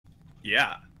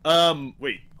Yeah.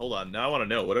 Wait, hold on. Now I want to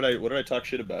know. What did I talk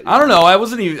shit about? I don't know. I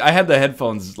wasn't even. I had the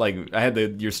headphones I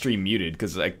had your stream muted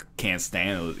because I can't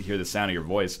stand to hear the sound of your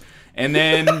voice. And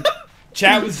then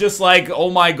chat was just like, "Oh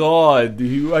my god,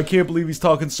 I can't believe he's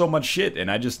talking so much shit."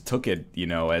 And I just took it,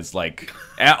 as like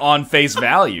on face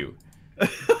value. I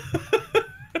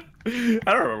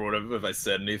don't remember if I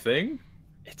said anything.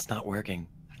 It's not working.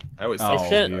 I always.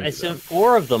 I sent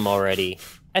 4 of them already.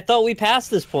 I thought we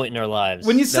passed this point in our lives.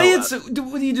 When you say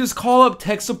when you just call up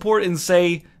tech support and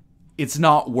say it's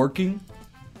not working?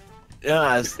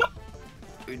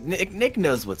 Nick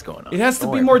knows what's going on. It has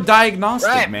to be more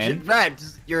diagnostic, man. Right,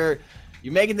 you're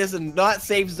making this a not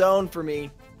safe zone for me.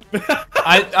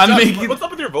 I'm making. What's up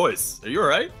with your voice? Are you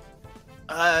alright?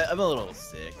 I'm a little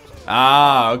sick.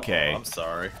 Ah, okay. Oh, I'm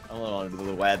sorry. I'm a little under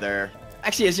the weather.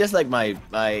 Actually, it's just like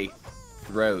my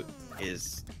throat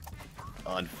is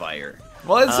on fire.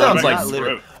 Well, it sounds like.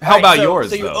 How right, about yours?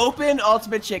 So you open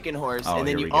Ultimate Chicken Horse, and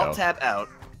then you alt tab out.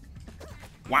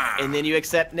 Wow. And then you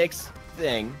accept Nick's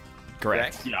thing.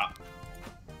 Correct. Yeah.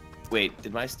 Wait,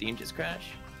 did my Steam just crash?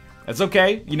 That's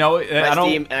okay. My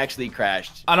Steam actually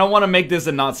crashed. I don't want to make this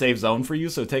a not safe zone for you,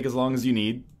 so take as long as you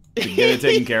need to get it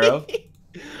taken care of.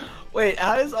 Wait,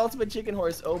 how does Ultimate Chicken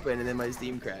Horse open and then my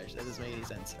Steam crash? That doesn't make any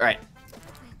sense. All right,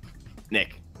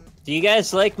 Nick. Do you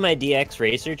guys like my DX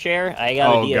Racer chair? I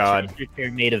got a DX Racer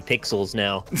chair made of pixels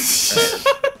now.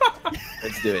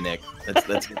 Let's do it, Nick.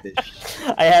 Let's get this.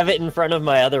 I have it in front of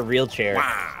my other real chair.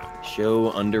 Wow.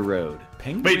 Show under road.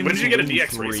 Wait, when did you get a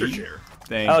DX Racer chair?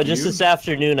 Just this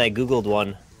afternoon I googled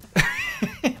one.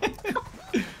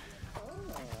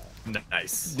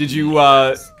 Nice. Did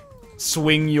you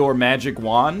swing your magic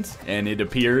wand and it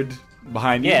appeared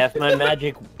behind you? Yeah,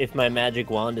 if my magic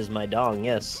wand is my dong,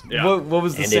 yes. Yeah. What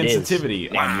was the sensitivity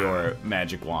on your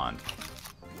magic wand?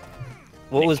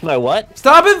 What was my what?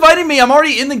 Stop inviting me! I'm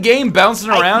already in the game bouncing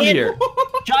around here.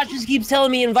 Josh just keeps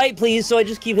telling me invite please, so I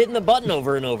just keep hitting the button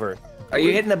over and over. Are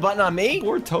you hitting the button on me?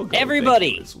 Or Togo,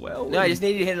 everybody! As well. No, I just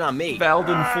need you to hit it on me.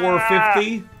 Valden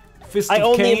 450. Fist of I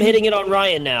only Cain, am hitting it on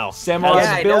Ryan now. Samurai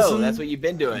I know. That's what you've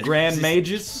been doing. Grand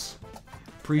Mages.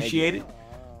 Appreciate it.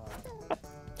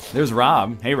 There's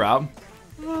Rob. Hey, Rob.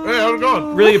 Hey, how's it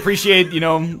going? Really appreciate,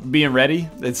 being ready.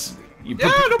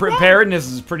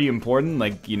 Preparedness is pretty important.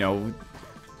 Like,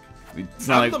 it's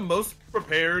not I'm the most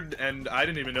prepared, and I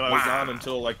didn't even know I was on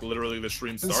until, like, literally the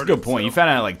stream started. That's a good point. So. You found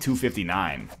out at, like,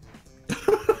 2:59.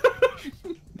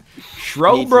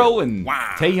 Shrobro and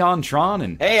Taeyeon Tron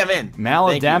and hey, I'm in.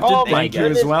 Maladapted, thank you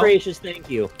as well. Gracious, thank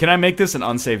you. Can I make this an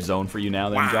unsafe zone for you now,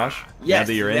 then, Josh? Yes. Now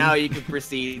that you're in? Now you can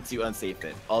proceed to unsafe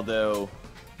it. Although,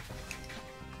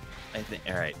 I think.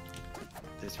 All right.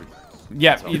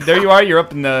 Yeah, there you are. You're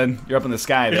up in the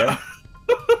sky there.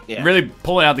 Yeah. Really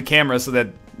pulling out the camera so that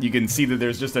you can see that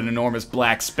there's just an enormous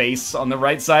black space on the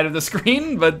right side of the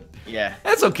screen, but yeah,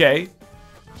 that's okay.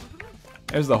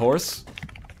 There's the horse.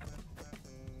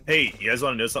 Hey, you guys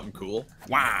want to know something cool?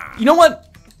 Wow. You know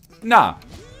what? Nah.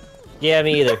 Yeah,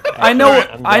 me either. I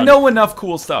know enough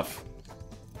cool stuff.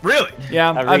 Really?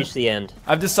 Yeah. I've reached the end.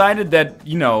 I've decided that,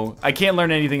 I can't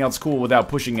learn anything else cool without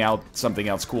pushing out something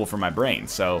else cool for my brain,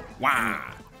 so. Wow.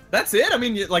 That's it? I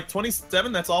mean, like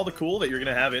 27, that's all the cool that you're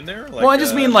going to have in there? Like, well, I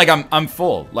just mean, like, I'm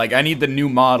full. Like, I need the new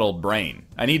model brain.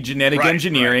 I need genetic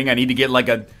engineering. I need to get, like,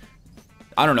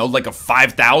 I don't know, like a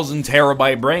 5,000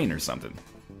 terabyte brain or something.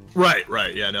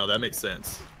 Right. Yeah, no, that makes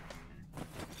sense.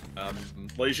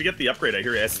 Well, you should get the upgrade. I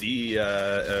hear SD,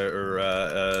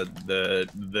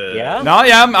 Yeah? No,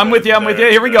 yeah, I'm with you,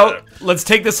 Here we go. Let's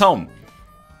take this home.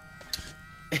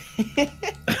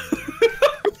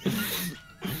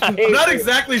 I'm not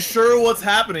exactly sure what's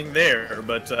happening there,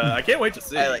 but I can't wait to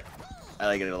see. I like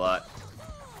it a lot.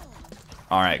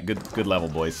 All right, good level,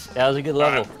 boys. That was a good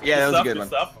level. Yeah, that was a good one.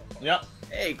 Stuff. Yeah.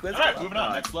 Hey, quiz. All right, moving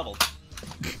on. Next level.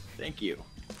 Thank you.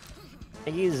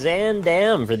 Thank you,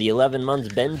 Zandam, for the 11 months.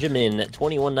 Benjamin at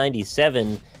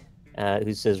 2197,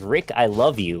 who says, Rick, I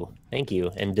love you. Thank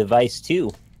you. And Device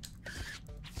 2.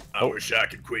 I wish I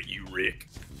could quit you, Rick.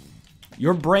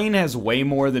 Your brain has way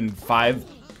more than 5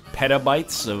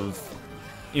 petabytes of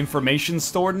information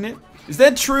stored in it? Is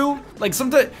that true? Like,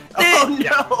 sometimes... Oh,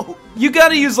 no! You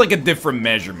gotta use, like, a different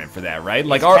measurement for that, right?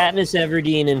 Like, Katniss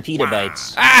Everdeen in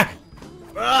petabytes.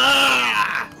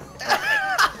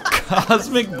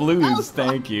 Cosmic Blues,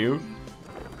 thank you.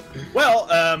 Well,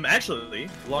 actually...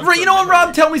 You know what,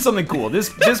 Rob? Tell me something cool. This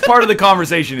part of the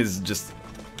conversation is just...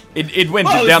 It went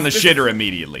down the shitter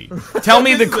immediately. Tell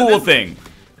me the cool thing.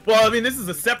 Well, I mean, this is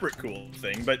a separate cool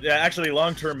thing, but actually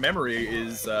long-term memory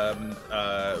is...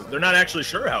 they're not actually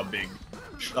sure how big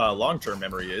long-term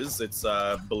memory is. It's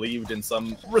believed in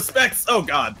some respects... Oh,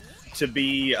 God. to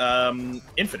be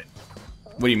infinite.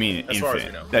 What do you mean As far as we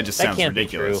infinite? know. That just That sounds can't be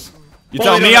ridiculous. You Well,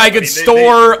 telling we me don't I know. could I mean,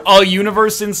 store a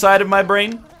universe inside of my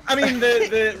brain? I mean,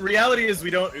 the reality is we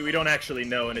don't actually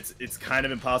know, and it's kind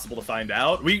of impossible to find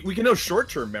out. We can know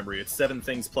short-term memory; it's 7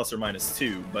 things plus or minus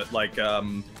 2, but like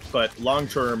but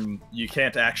long-term you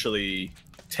can't actually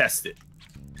test it.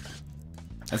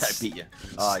 I That's beat you.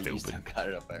 Oh, you stupid. still got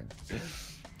it up there.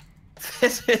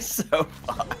 This is so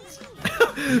fun.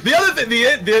 The other thing,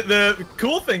 the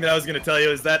cool thing that I was gonna tell you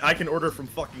is that I can order from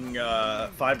fucking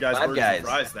Five Guys Five Burgers Guys. and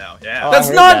Fries now. Yeah. Oh, That's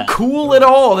heard not that. cool at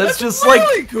all. That's just really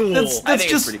like cool. That's I think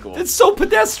it's just pretty cool. it's so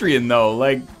pedestrian though.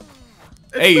 Like,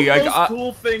 It's hey, the most I-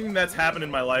 cool thing that's happened in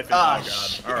my life. And, Ah, oh god.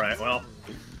 shit. All right, well,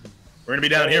 we're gonna be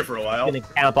down here for a while. Gonna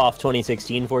cap off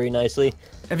 2016 for you nicely.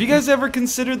 have you guys ever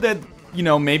considered that? You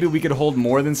know, maybe we could hold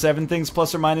more than 7 things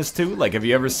plus or minus 2. Like, have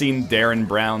you ever seen Darren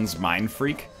Brown's Mind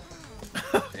Freak?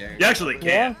 You actually can.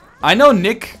 Yeah. I know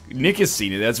Nick has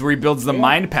seen it. That's where he builds the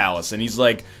Mind Palace, and he's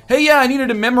like, hey, yeah, I needed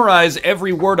to memorize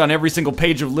every word on every single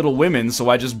page of Little Women, so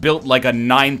I just built like a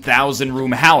 9,000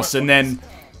 room house, and then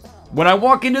when I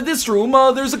walk into this room,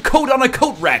 there's a coat on a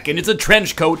coat rack, and it's a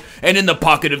trench coat, and in the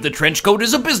pocket of the trench coat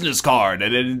is a business card,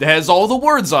 and it has all the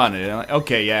words on it. And I'm like,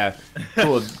 okay, yeah,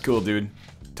 cool, dude.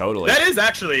 Totally. That is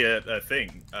actually a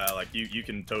thing. Like you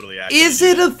can totally actually. Is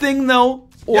it a thing though?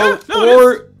 Or Yeah, no,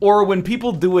 it or when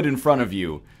people do it in front of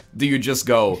you, do you just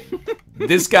go,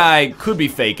 this guy could be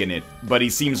faking it, but he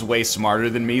seems way smarter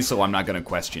than me, so I'm not gonna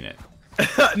question it.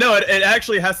 No, it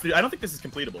actually has to. I don't think this is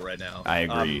completable right now. I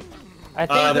agree. I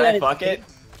think Did that I fuck it?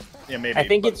 Yeah, maybe. I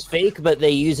think but- it's fake, but they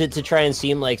use it to try and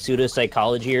seem like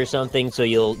pseudopsychology or something, so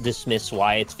you'll dismiss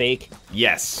why it's fake.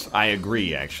 Yes, I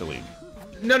agree actually.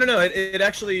 No. It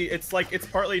actually it's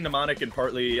partly mnemonic and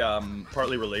partly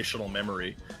relational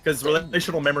memory, because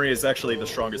relational memory is actually the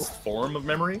strongest form of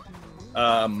memory.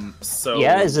 So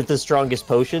Yeah, is it the strongest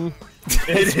potion?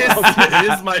 it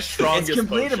is my strongest. It's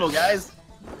completable, potion. guys.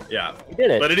 Yeah, You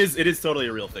did it. but it is totally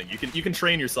a real thing. You can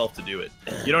train yourself to do it.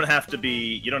 You don't have to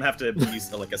be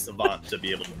like a savant to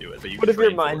be able to do it. But you What can if your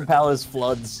train for mind it. palace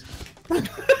floods?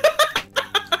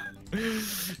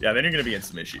 Yeah, then you're gonna be in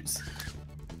some issues.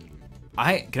 Can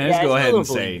I just Yeah, go it's ahead a and little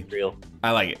say real.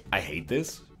 I like it. I hate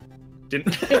this.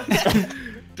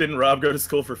 Didn't Rob go to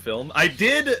school for film? I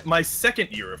did my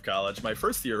second year of college. My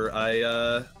first year,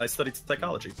 I studied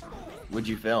psychology. Would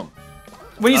you film?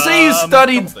 When you say you couple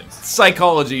studied things.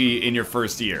 psychology in your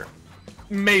first year,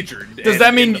 Majored. does in- that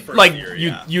in mean the first like year, you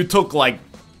yeah. you took like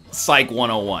Psych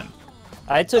 101?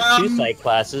 I took 2 psych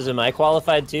classes. Am I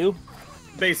qualified too?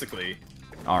 Basically?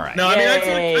 All right. No, I mean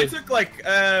Yay. I took like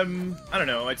I don't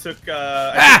know. I took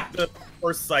Ah! the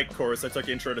first psych course. I took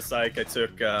intro to psych. I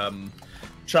took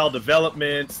child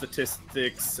development,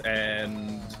 statistics,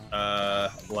 and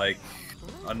like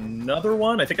another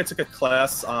one. I think I took a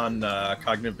class on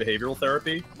cognitive behavioral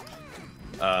therapy.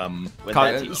 Would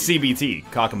that teach you?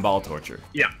 CBT, cock and ball torture.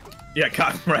 Yeah,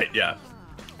 right, yeah.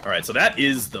 All right, so that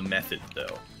is the method,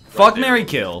 though. Fuck, there. marry,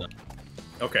 kill.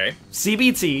 Okay.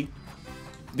 CBT,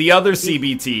 the other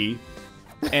CBT,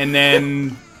 and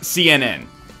then CNN.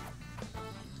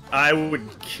 I would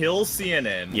kill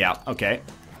CNN. Yeah, okay.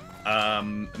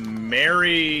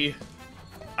 Marry.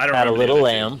 I don't Had a remember the little other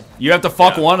lamb. You have to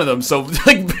fuck Yeah. one of them, so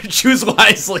like choose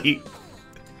wisely. two.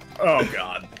 Oh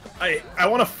god. I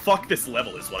want to fuck this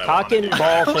level is what I Cock want. and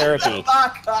ball therapy.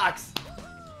 Ah, cocks.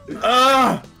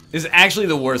 This is actually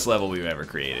the worst level we've ever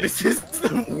created. This is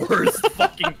the worst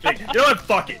fucking thing. You know what?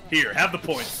 Fuck it. Here, have the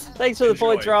points. Thanks for the Enjoy.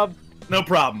 points, Rob. No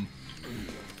problem.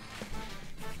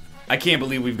 I can't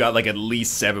believe we've got like at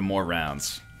least 7 more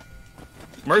rounds.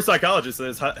 Mer Psychologist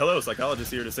says, hello,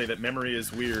 psychologist here to say that memory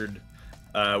is weird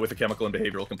with a chemical and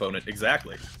behavioral component.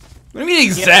 Exactly. What do you mean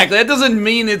exactly? That doesn't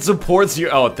mean it supports you.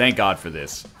 Oh, thank God for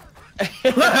this.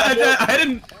 I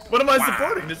didn't. What am I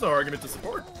supporting? There's no argument to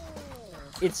support.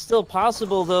 It's still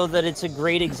possible, though, that it's a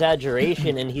great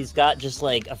exaggeration and he's got just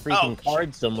like a freaking Oh.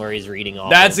 card somewhere he's reading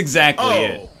off. That's of. exactly Oh,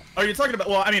 it. are you talking about?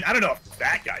 Well, I mean, I don't know if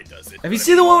that guy does it. Have you but I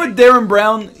seen the mean, one with Darren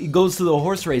Brown? He goes to the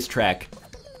horse race track.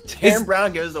 Darren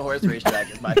Brown goes to horse race track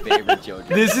is my favorite joke.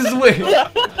 This is where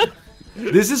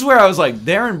this is where I was like,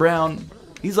 Darren Brown,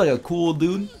 he's like a cool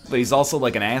dude, but he's also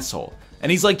like an asshole.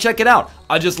 And he's like, check it out,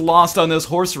 I just lost on this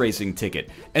horse racing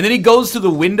ticket. And then he goes to the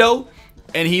window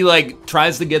and he like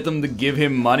tries to get them to give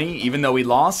him money even though he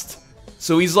lost.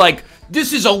 So he's like,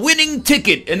 this is a winning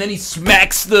ticket, and then he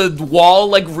smacks the wall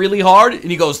like really hard and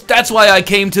he goes, that's why I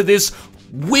came to this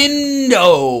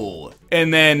window.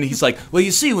 And then he's like, well,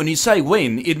 you see, when you say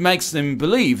win, it makes them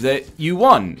believe that you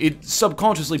won. It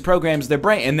subconsciously programs their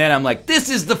brain. And then I'm like, this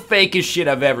is the fakest shit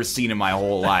I've ever seen in my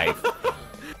whole life.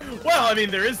 Well, I mean,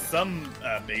 there is some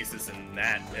basis in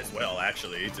that as well,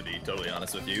 actually, to be totally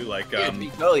honest with you. Like, To be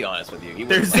totally honest with you, he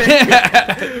there's was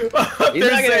a,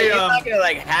 he's not gonna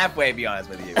like halfway be honest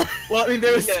with you. well, I mean,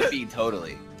 He's gonna be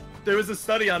totally. there was a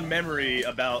study on memory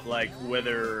about like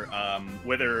whether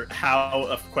how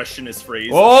a question is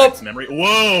phrased affects memory.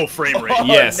 Whoa, frame rate.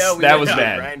 Yes, no, we that went was down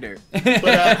bad. Grinder.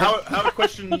 But how a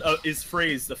question is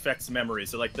phrased affects memory.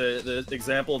 So like the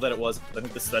example that it was, I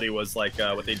think the study was like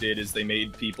what they did is they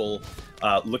made people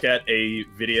look at a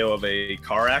video of a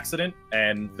car accident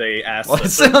and they asked. Well, it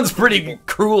sounds pretty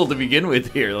cruel to begin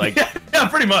with here. Like, yeah,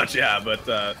 pretty much, yeah.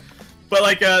 But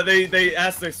like they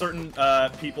asked a certain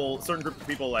group of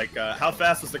people like how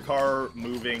fast was the car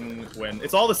moving when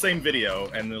it's all the same video,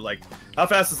 and they're like, how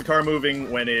fast is the car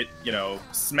moving when it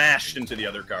smashed into the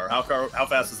other car? How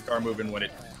fast is the car moving when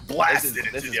it blasted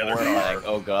into the other car? Like,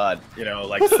 oh god,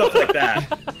 like stuff like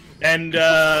that. And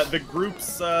the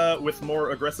groups with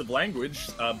more aggressive language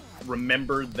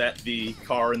remembered that the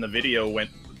car in the video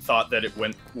thought that it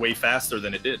went way faster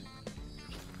than it did.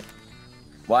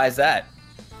 why is that?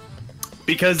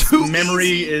 Because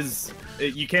memory is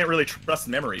you can't really trust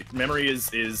memory. Memory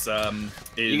is You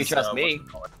can trust me.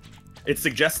 It's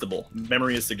suggestible.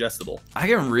 Memory is suggestible. I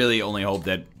can really only hope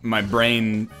that my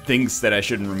brain thinks that I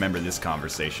shouldn't remember this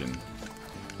conversation.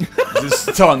 This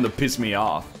is starting to piss me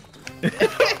off.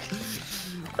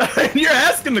 You're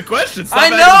asking the questions. I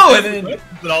know,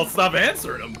 and I'll stop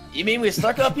answering them. You mean we're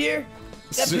stuck up here?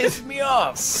 That pisses me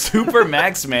off. Super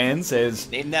Max Man says,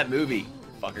 Name that movie,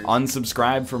 fuckers.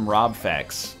 unsubscribe from Rob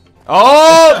Facts.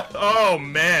 Oh! Oh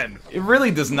man, It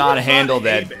really does not handle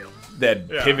that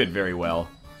Yeah. pivot very well.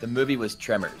 The movie was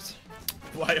Tremors.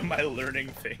 why am I learning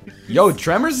things? Yo,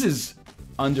 Tremors is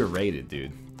underrated,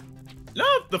 dude. No,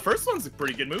 the first one's a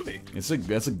pretty good movie. That's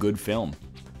a good film.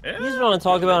 Yeah, You just want to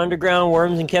talk about underground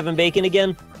worms and Kevin Bacon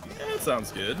again? yeah, that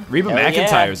sounds good. Reba Hell yeah.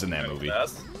 McEntire's in that movie.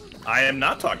 I am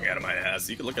not talking out of my ass.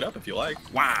 You can look it up if you like.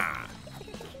 Wow.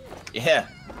 Yeah.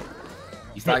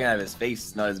 He's talking out of his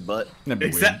face, not his butt. That'd be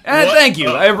Except- weird. what? Thank you.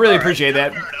 Oh, I really all right. appreciate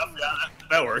that. Fair enough. Yeah,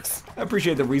 that works. I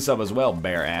appreciate the resub as well,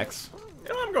 Bear Axe.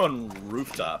 I'm going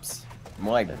rooftops.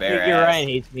 More like I bare figure ass. Ryan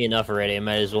hates me enough already. I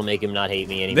might as well make him not hate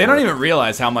me anymore. They don't even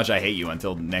realize how much I hate you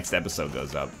until next episode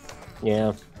goes up.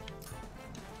 Yeah.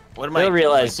 What am They'll I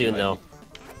realize doing? soon, though.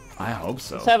 I hope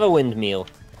so. Let's have a windmill.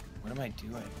 What am I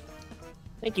doing?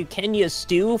 Thank you, Kenya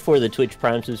Stew, for the Twitch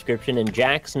Prime subscription, and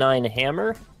Jax9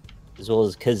 Hammer, as well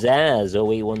as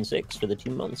Kazaz0816 for the 2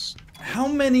 months. How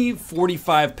many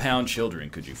 45-pound children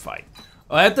could you fight?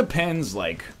 Well, that depends,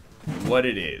 like, what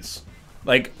it is.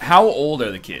 Like, how old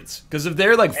are the kids? Because if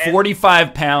they're, like,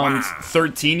 45-pound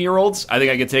 13-year-olds, I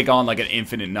think I could take on, like, an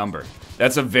infinite number.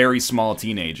 That's a very small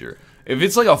teenager. If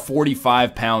it's, like, a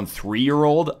 45-pound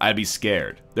 3-year-old, I'd be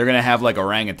scared. They're gonna have, like,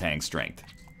 orangutan strength.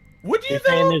 Would you You're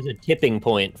saying though? there's a tipping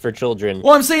point for children.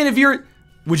 Well, I'm saying if you're...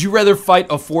 Would you rather fight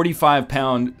a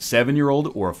 45-pound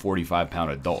 7-year-old or a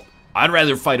 45-pound adult? I'd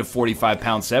rather fight a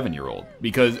 45-pound 7-year-old.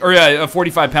 Because... Or, yeah, a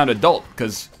 45-pound adult.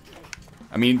 Because...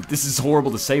 I mean, this is horrible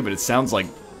to say, but it sounds like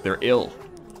they're ill.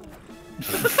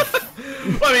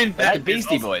 I mean, Like the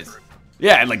Beastie Boys.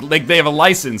 Yeah, like they have a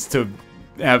license to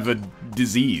have a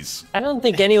disease. I don't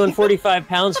think anyone 45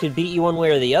 pounds could beat you one way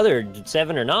or the other,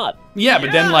 7 or not. Yeah,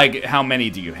 but then, like, how many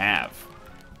do you have?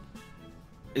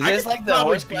 Is I this could like the probably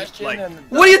horse beat, question? like-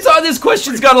 What are you talking? This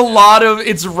question's got a lot of...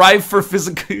 It's rife for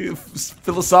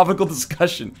philosophical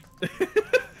discussion.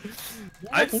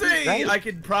 I'd think say he's right. I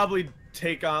could probably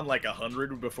take on like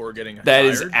 100 before getting That tired.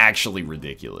 is actually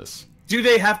ridiculous. Do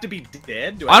they have to be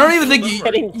dead? Do I don't have even to think kill you, them,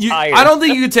 or- Getting you tired. I don't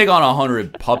think you could take on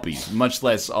 100 puppies, much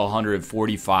less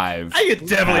 145. I could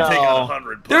definitely take No. on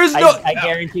 100. There's I, no... I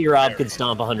guarantee Rob could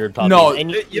stomp 100 puppies. No.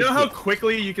 and You know how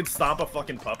quickly you could stomp a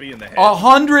fucking puppy in the head?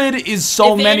 100 is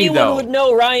so if many, anyone though. would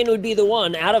know, Ryan would be the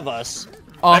one out of us.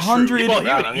 That's true. 100... Well, he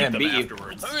Rob, would I'm eat gonna them beat you.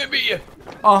 afterwards. I'm gonna beat you.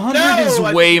 100 No, is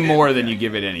I way didn't. more than you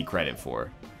give it any credit for.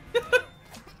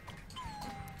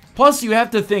 Plus, you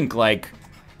have to think, like,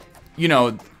 you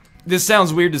know, this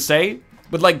sounds weird to say,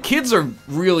 but, like, kids are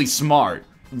really smart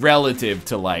relative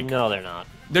to, like... No, they're not.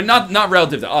 They're not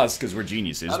relative to us, because we're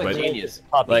geniuses, Not a but, genius.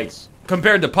 like, Puppies.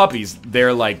 compared to puppies,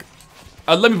 they're, like...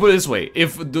 let me put it this way.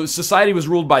 If the society was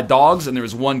ruled by dogs and there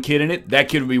was one kid in it, that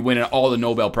kid would be winning all the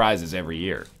Nobel Prizes every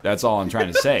year. That's all I'm trying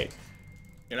to say.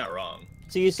 You're not wrong.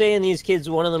 So you're saying these kids,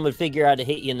 one of them would figure out to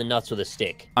hit you in the nuts with a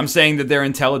stick? I'm saying that they're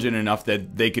intelligent enough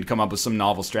that they could come up with some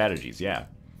novel strategies, yeah.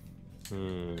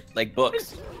 Like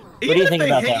books. do you Even think if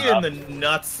about they that, hit you Rob? in the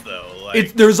nuts, though,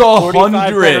 like There's a 45-pound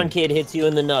 100. kid hits you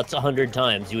in the nuts 100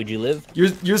 times. Would you live?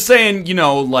 You're saying, you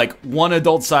know, like, one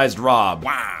adult-sized Rob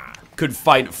could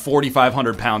fight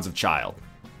 4,500 pounds of child.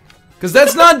 Because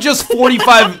that's not just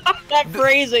 45. That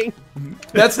phrasing.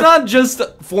 That's not just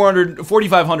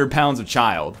 4,500 pounds of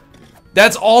child.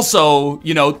 That's also,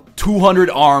 you know, 200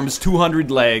 arms,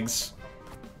 200 legs.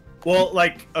 Well,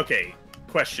 like, okay,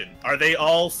 question. Are they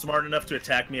all smart enough to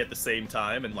attack me at the same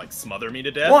time and, like, smother me to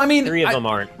death? Well, I mean, 3 of them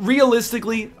aren't.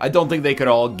 Realistically, I don't think they could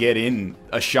all get in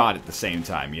a shot at the same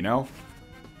time, you know?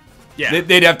 Yeah.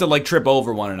 They'd have to, like, trip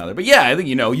over one another. But yeah, I think,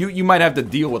 you know, you might have to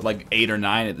deal with, like, 8 or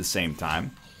 9 at the same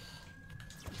time.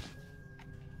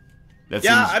 That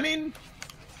Yeah, seems... I mean,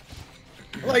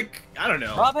 like, I don't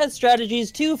know. Rob has strategies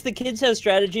too. If the kids have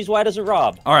strategies, why doesn't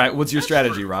Rob? All right, what's your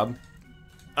strategy, Rob?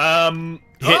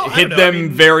 Hit them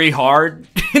very hard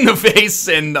in the face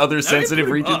and other sensitive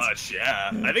regions. Much,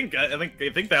 yeah. I think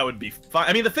that would be fine.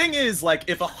 I mean, the thing is, like,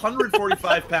 if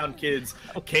 145-pound kids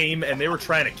came and they were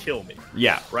trying to kill me,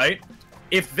 Yeah. right?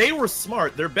 If they were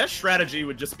smart, their best strategy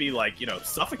would just be, like, you know,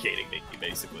 suffocating me,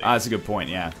 basically. That's a good point,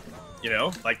 yeah. You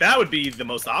know, like, that would be the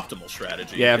most optimal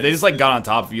strategy. Yeah, if they just, like, got on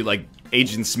top of you, like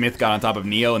Agent Smith got on top of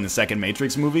Neo in the second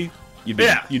Matrix movie, you'd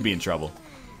be in trouble.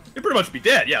 You'd pretty much be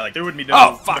dead. Yeah, like, there wouldn't be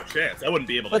no chance. I wouldn't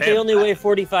be able to But they only weigh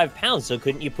 45 pounds, so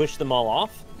couldn't you push them all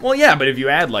off? Well, yeah, but if you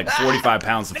add, like, 45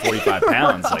 pounds to 45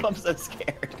 pounds, like, I'm so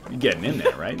scared. you're getting in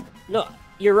there, right? No,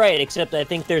 you're right, except I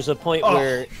think there's a point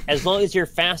where as long as you're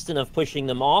fast enough pushing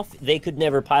them off, they could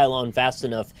never pile on fast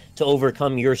enough to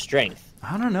overcome your strength.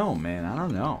 I don't know, man. I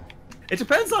don't know. It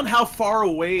depends on how far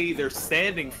away they're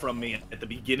standing from me at the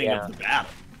beginning of the battle.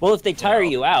 Well, if they tire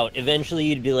you out, eventually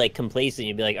you'd be, like, complacent.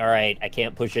 You'd be like, all right, I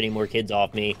can't push any more kids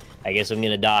off me. I guess I'm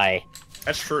gonna die.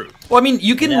 That's true. Well, I mean,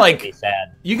 you can, That would be like,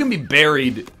 sad. you can be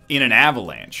buried in an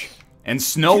avalanche, and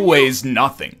snow weighs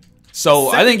nothing.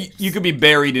 So I think you could be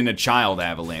buried in a child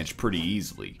avalanche pretty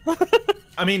easily.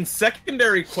 I mean,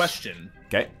 secondary question.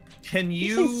 Okay? Can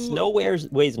You say snow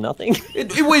weighs nothing?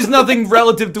 It weighs nothing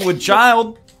relative to a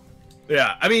child.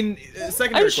 Yeah, I mean,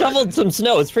 secondary I shoveled some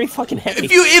snow. It's pretty fucking heavy.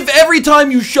 If every time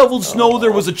you shoveled snow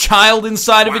there was a child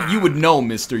inside of it, you would know,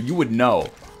 mister. You would know.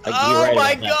 Like, Oh you're right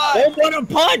my about that. God. Oh, what a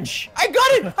punch! I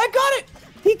got it! I got it!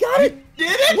 He got it! Did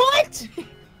it? What?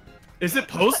 Is it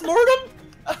post-mortem?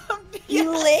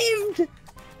 You lived!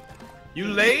 You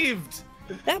laved.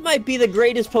 That might be the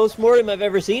greatest post-mortem I've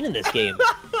ever seen in this game.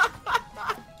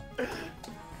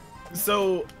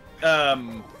 So,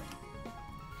 can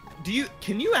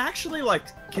you actually, like,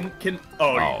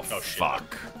 oh shit.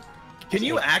 Fuck. Can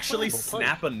you actually horrible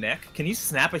snap a neck? Can you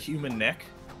snap a human neck?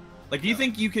 Like, do you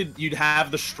think you'd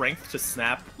have the strength to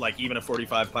snap, like, even a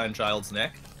 45-pound child's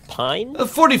neck? Pine? A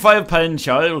 45-pound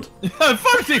child. A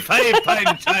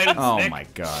 45-pound child's Oh neck? my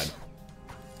god.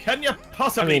 Can you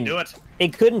possibly do it?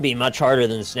 It couldn't be much harder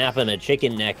than snapping a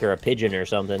chicken neck or a pigeon or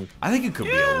something. I think it could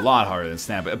be a lot harder than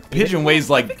snap. A pigeon weighs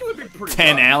I like think it would be pretty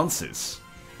 10 rough. ounces.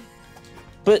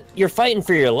 But you're fighting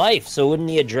for your life, so wouldn't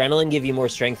the adrenaline give you more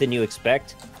strength than you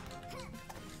expect?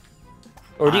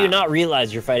 Or do you not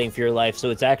realize you're fighting for your life,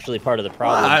 so it's actually part of the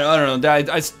problem? I don't know.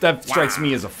 That strikes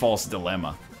me as a false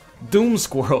dilemma. Doom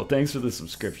Squirrel, thanks for the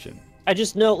subscription. I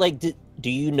just know, like, do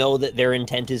you know that their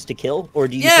intent is to kill, or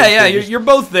do you? Yeah, think yeah, they're just- you're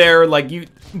both there. Like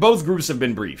both groups have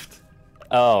been briefed.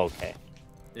 Oh, okay.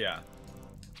 Yeah.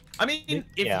 I mean,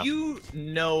 if you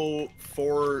know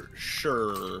for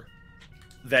sure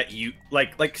that you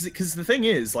because the thing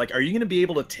is, like, are you gonna be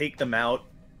able to take them out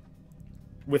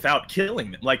without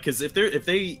killing them? Like, because if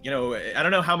they, you know, I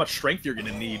don't know how much strength you're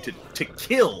gonna need to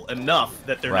kill enough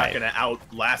that they're not gonna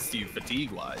outlast you fatigue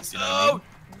wise. You know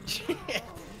what I mean?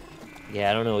 Yeah,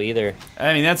 I don't know either.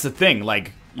 I mean, that's the thing.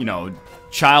 Like, you know,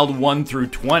 child 1 through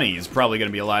 20 is probably going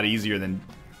to be a lot easier than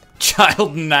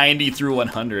child 90 through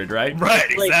 100, right? Right,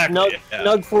 Like, exactly.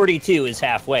 Nug 42 is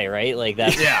halfway, right? Like,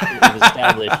 that's Yeah.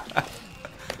 established.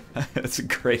 That's a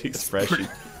great expression.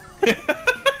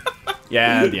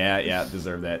 Yeah,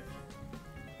 deserve that.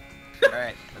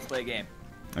 Alright, let's play a game.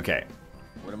 Okay.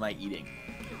 What am I eating?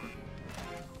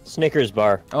 Snickers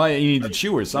bar. Oh, you need to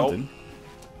chew or something.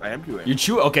 I am doing. You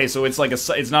chew. Okay, so it's like it's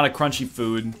not a crunchy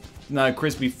food, not a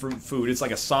crispy food. It's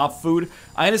like a soft food.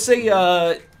 I'm gonna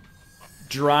say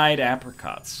dried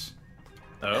apricots.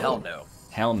 Oh. Hell no.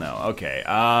 Hell no. Okay.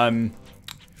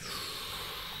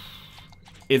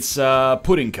 It's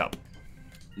pudding cup.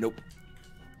 Nope.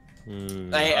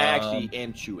 I actually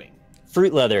am chewing.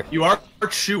 Fruit leather. You are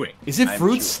chewing. Is it I'm fruit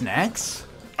chewing. snacks?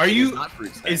 Are It you? is not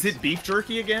fruit snacks. Is it beef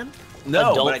jerky again?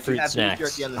 No, Adult but I do fruit have snacks. beef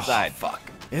jerky on the side. Fuck.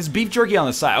 There's beef jerky on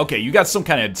the side. Okay, you got some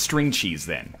kind of string cheese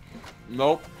then.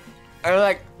 Nope. Or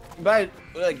like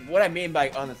what I mean by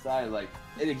on the side, like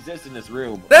it exists in this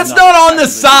room. That's not on the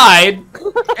side.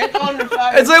 It's on the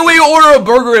side. It's like when you order a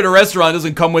burger at a restaurant, it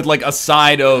doesn't come with like a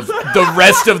side of the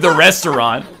rest of the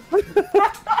restaurant.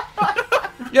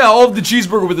 Yeah, I'll have the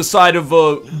cheeseburger with the side of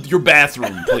your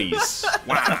bathroom, please.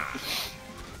 Wow.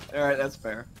 All right, that's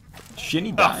fair.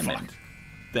 Shinny Diamond.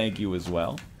 Thank you as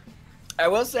well. I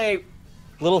will say,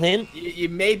 Little hint. you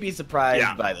may be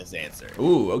surprised by this answer.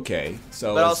 Ooh, okay.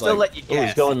 So But I'll it's still like, let you Oh, he's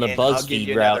guess. going the and I'll give BuzzFeed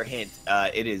you another route. hint.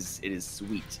 It is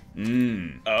sweet.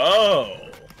 Oh.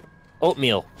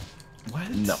 Oatmeal. what?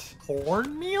 No.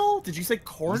 Cornmeal? Did you say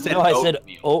cornmeal? No, I said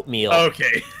oatmeal.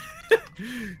 Okay.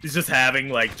 He's just having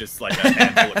like a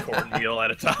handful of cornmeal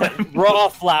at a time. Raw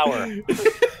flour.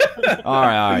 All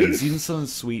right. He's eating something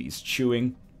sweet. He's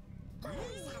chewing.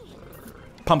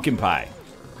 Pumpkin pie.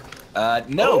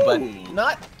 No, but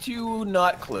not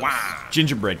close.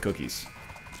 Gingerbread cookies.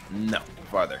 No,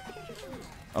 farther.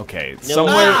 Okay,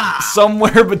 No.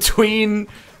 somewhere between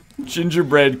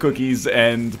gingerbread cookies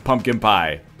and pumpkin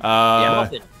pie.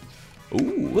 Muffin.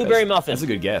 Ooh, Blueberry muffin. That's a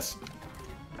good guess.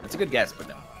 That's a good guess, but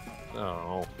no.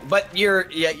 Oh. But you're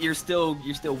still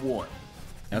warm.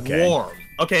 Okay. Warm.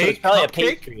 Okay. So it's probably a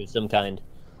cupcake? pastry of some kind.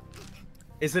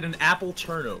 Is it an apple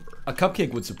turnover? A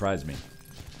cupcake would surprise me.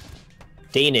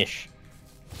 Danish.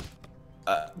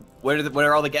 What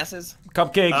are all the guesses?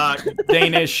 Cupcake,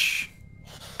 Danish,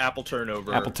 Apple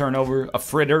turnover. apple turnover, a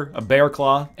fritter, a bear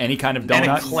claw, any kind of And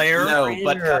donut. eclair? No,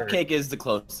 but Fritter. cupcake is the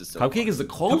closest. So Cupcake is the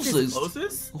closest.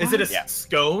 Closest? Is it a Yeah.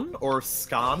 scone or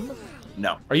scone?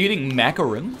 No, Are you eating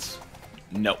macarons?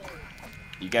 no.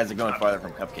 You guys are going farther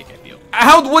from cupcake, I feel.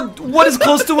 What is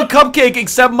close to a cupcake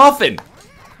except muffin?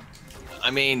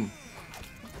 I mean,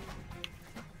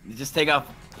 you just take off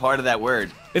part of that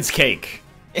word. It's cake.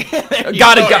 I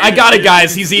I got it,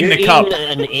 guys. He's eating You're a cup. eating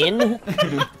an in?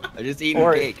 I'm just eating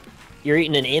Or- cake. You're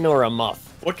eating an in or a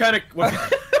muff? What kind of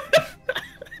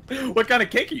what kind of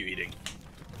cake are you eating?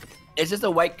 It's just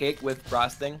a white cake with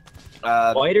frosting.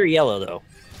 Uh, White or yellow, though?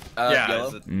 Yeah. yellow.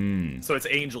 Is it- Mm. So it's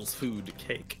angel's food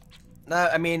cake. No,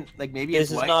 I mean, like maybe This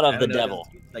it's is white. not of I the don't know. devil.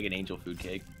 It's like an angel food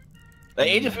cake. The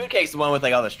angel food cake's the one with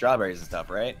like all the strawberries and stuff,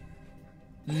 right?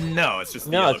 No, it's just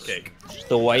the No, yellow it's cake. just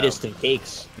the whitest of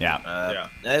cakes. Yeah. Yeah.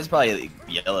 That's probably like,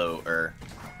 yellow or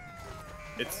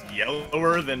It's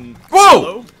yellower than Whoa!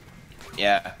 yellow.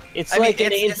 yeah. It's I like mean,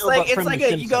 an it's angel, like but it's from like The you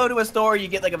Simpsons. go to a store, you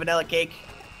get like a vanilla cake.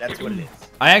 That's what it is.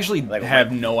 I actually Like a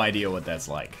have no idea what that's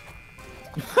like.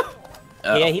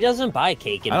 Yeah, he doesn't buy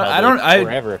cake in I public don't.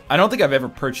 forever. I don't think I've ever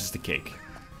purchased a cake.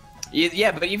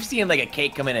 Yeah, but you've seen like a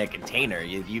cake come in a container.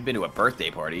 You've been to a birthday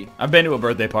party. I've been to a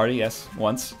birthday party, yes,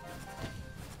 once.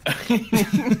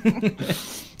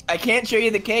 I can't show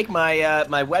you the cake. My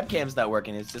webcam's not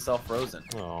working. It's just all frozen.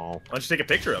 Oh. Why don't you take a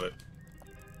picture of it?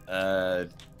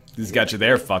 He's got you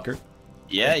there, fucker.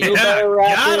 Yeah, Feel you better,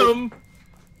 Got Raptor. him.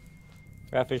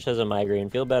 Ratfish has a migraine.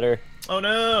 Feel better. Oh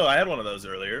no, I had one of those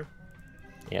earlier.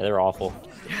 Yeah, they're awful.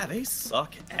 Yeah, they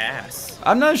suck ass.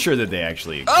 I'm not sure that they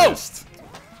actually Oh! exist.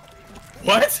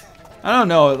 What? I don't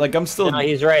know. Like, I'm still. No,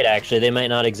 he's right, actually. They might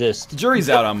not exist. Jury's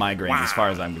out on migraines as far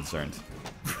as I'm concerned.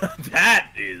 That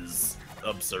is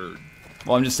absurd.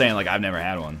 Well, I'm just saying, like, I've never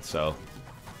had one, so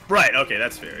Right. Okay,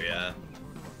 that's fair. Yeah.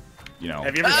 you know.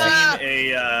 Have you ever seen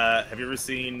a Have you ever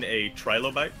seen a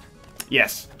trilobite?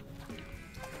 Yes,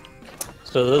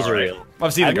 So those are Alright. real.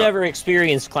 I've seen. I've the never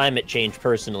experienced climate change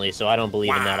personally, so I don't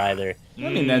believe in that either. I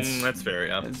mean, that's that's fair.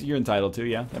 Yeah. You're entitled to,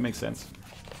 yeah. That makes sense.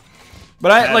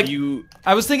 But I Have like. you?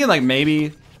 I was thinking like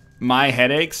maybe my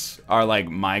headaches are like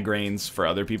migraines for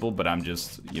other people, but I'm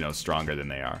just stronger than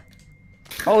they are.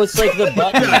 Oh, it's like the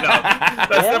button. No,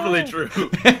 that's Yeah. definitely true.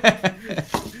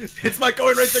 It's my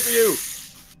coin right there for you.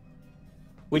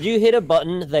 Would you hit a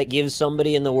button that gives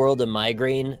somebody in the world a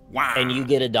migraine and you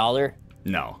get $1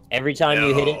 No, every time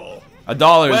you hit it? No.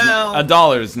 Well- a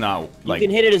dollar is not You like.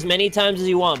 can hit it as many times as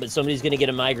you want, but somebody's gonna get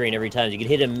a migraine every time. You can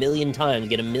hit it 1,000,000 times,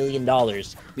 get $1 million,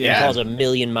 and Yeah. cause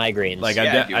 1,000,000 migraines. Like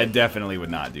Yeah, if you I would. definitely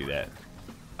would not do that.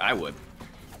 I would.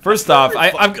 First off, I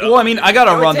It gotta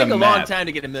would run take the a long map. time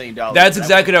to get $1 million. That's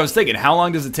exactly what I was thinking. How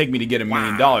long does it take me to get $1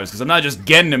 million? Because I'm not just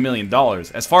getting $1 million.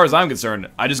 As far as I'm concerned,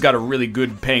 I just got a really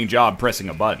good paying job pressing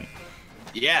a button.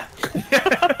 Yeah.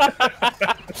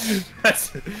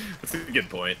 That's a good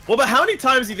point. Well, but how many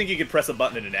times do you think you could press a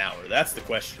button in an hour? That's the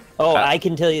question. Oh, I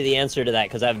can tell you the answer to that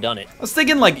because I've done it. I was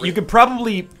thinking like you could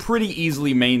probably pretty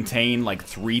easily maintain like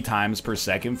 3 times per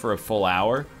second for a full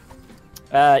hour.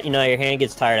 Your hand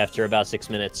gets tired after about 6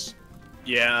 minutes.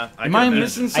 Yeah. Am can I imagine.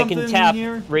 missing I something can tap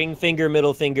here? ring finger,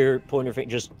 middle finger, pointer finger,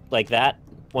 just like that.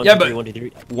 1, Yeah, 2, 3, but- 1, 2,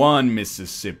 3. 1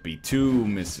 Mississippi, 2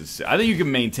 Mississippi. I think you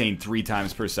can maintain 3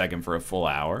 times per second for a full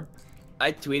hour.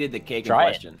 I tweeted the cake Try in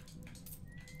it. question.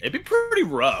 It'd be pretty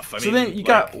rough. I So mean, then you like,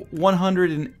 got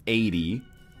 180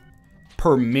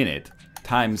 per minute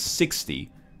times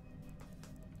 60,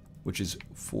 which is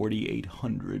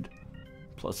 4,800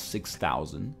 plus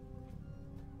 6,000.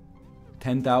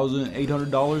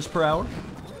 $10,800 per hour?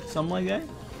 Something like that?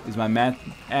 Does my math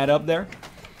add up there?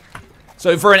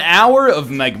 So for an hour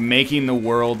of like making the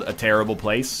world a terrible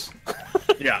place,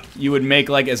 Yeah. you would make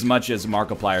like as much as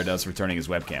Markiplier does for turning his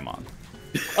webcam on.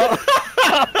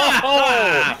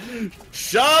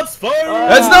 Shots fired!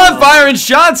 That's not firing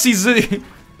shots. He's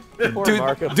Poor dude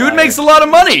Markiplier. makes a lot of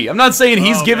money. I'm not saying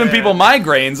he's Oh, giving man. people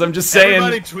migraines. I'm just saying.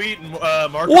 Everybody tweeting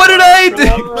Markiplier. What did I do?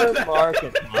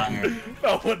 Markiplier.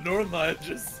 Oh, what Norma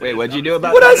just said. Wait, what'd you do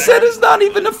about What that? I said is not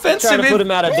even offensive. Trying to put If,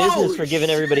 him out of business Holy for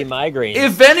giving everybody migraines.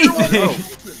 if anything,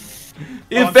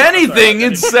 if I'm sorry. anything,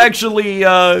 it's actually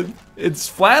it's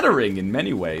flattering in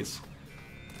many ways.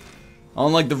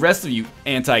 Unlike the rest of you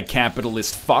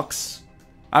anti-capitalist fucks,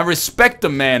 I respect a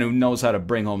man who knows how to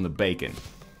bring home the bacon.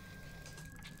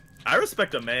 I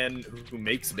respect a man who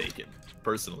makes bacon,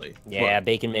 personally. Yeah,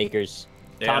 bacon makers.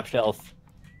 Yeah. Top shelf.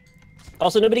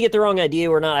 Also, nobody get the wrong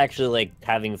idea. We're not actually, like,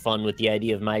 having fun with the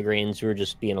idea of migraines. We're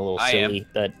just being a little I silly.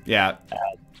 That Yeah,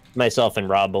 myself and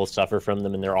Rob both suffer from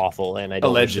them, and they're awful, and I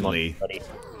don't wish them on allegedly. anybody.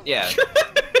 Yeah.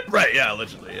 Right, yeah,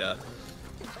 allegedly, yeah.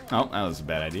 Oh, that was a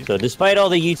bad idea. So despite all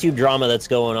the YouTube drama that's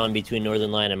going on between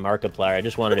Northern Lion and Markiplier, I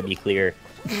just wanted to be clear.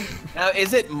 Now,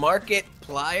 is it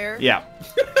Markiplier? Yeah,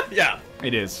 Yeah,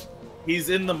 it is. he's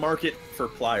in the market for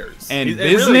pliers. And He's-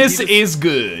 really, business he just- is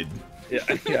good.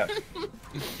 Yeah, yeah.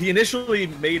 He initially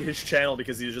made his channel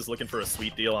because he was just looking for a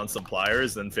sweet deal on some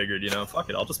pliers, and figured, you know, fuck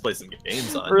it, I'll just play some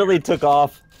games on Really took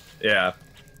off. here. Yeah.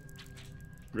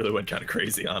 Really went kind of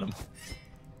crazy on him.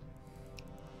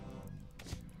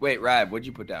 Wait, Rab, what'd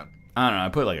you put down? I don't know. I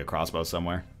put like a crossbow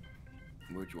somewhere.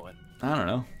 Which one? I don't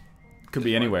know. Could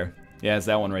be This one? anywhere. Yeah, it's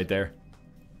that one right there.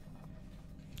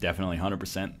 Definitely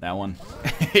 100% that one.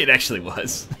 It actually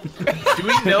was. Do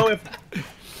we know if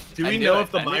I knew know it.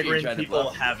 if the I knew you migraine tried to people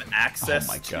bluff. have access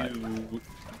Oh my God. to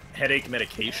headache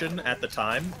medication at the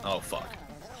time? Oh fuck.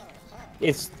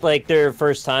 It's like their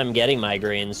first time getting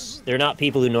migraines. They're not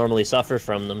people who normally suffer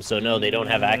from them, so no, they don't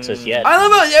have access yet. I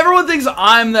love how everyone thinks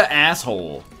I'm the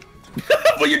asshole.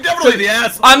 Well, you're definitely the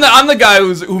asshole. I'm the guy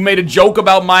who made a joke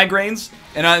about migraines,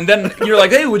 and then you're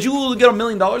like, hey, would you get $1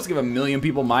 million to give 1 million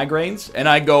people migraines? And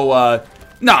I go,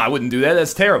 no, I wouldn't do that.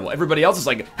 That's terrible. Everybody else is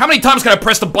like, how many times can I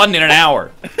press the button in an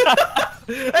hour? And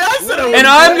I said I And wouldn't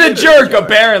I'm do the it. jerk,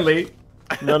 apparently.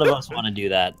 None of us want to do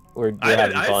that. We're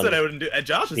having I fun. said I wouldn't do. And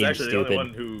Josh is Being actually the only stupid.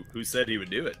 one who said he would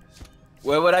do it.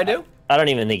 What would I do? I don't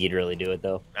even think he'd really do it,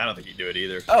 though. I don't think he'd do it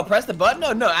either. Oh, press the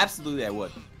button? No, absolutely I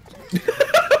would.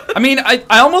 I mean, I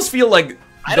almost feel like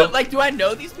I don't, like, do I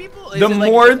know these people? Is the it,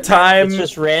 like, more different- time, It's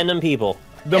just random people.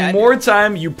 the Yeah, I more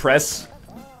time you press,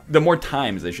 the more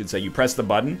times I should say you press the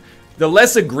button, the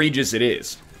less egregious it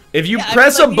is. If you Yeah, I mean,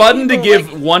 press like, a these button to people,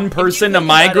 give like, one if you person a think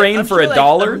about it, migraine I'm for sure, a like,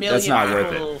 dollar, million that's not worth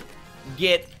it. people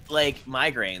Get, like,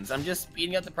 migraines. I'm just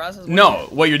speeding up the process. No,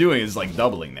 what you're doing is like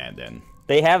doubling that then.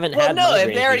 They haven't Well, had no, if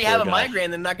migraines they already before, have a Josh.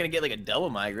 migraine, they're not going to get, like, a double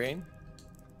migraine.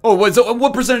 Oh,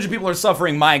 what percentage of people are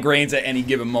suffering migraines at any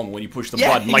given moment when you push the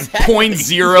Yeah, button? Like exactly.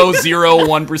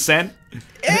 0.001%?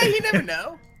 Yeah, you never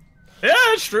know. Yeah,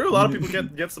 it's true. A lot of people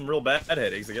get some real bad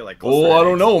headaches. They get like. Oh, cluster I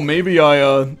don't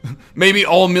headaches. know. Maybe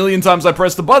all 1 million times I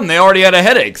pressed the button, they already had a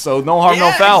headache, so no harm, no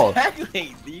Yeah, foul.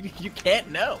 exactly. You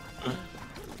can't know.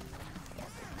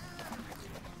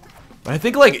 But I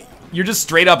think, like, you're just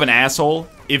straight up an asshole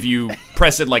if you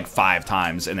press it, like, 5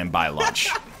 times and then buy lunch.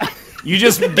 You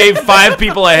just gave 5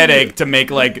 people a headache to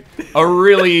make, like, a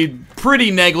really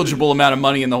pretty negligible amount of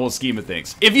money in the whole scheme of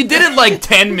things. If you did it, like,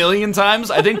 10 million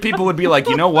times, I think people would be like,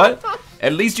 you know what?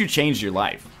 At least you changed your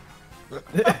life.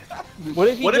 What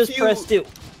if you What if just you- pressed it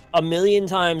 1 million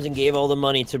times and gave all the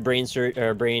money to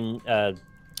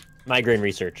migraine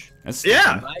research? That's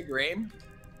Yeah. Migraine.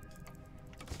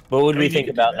 What would I we mean, you think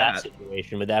could do about that that.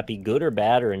 situation? Would that be good or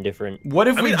bad or indifferent? What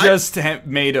if I we mean, just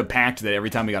made a pact that every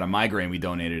time we got a migraine, we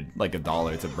donated, like,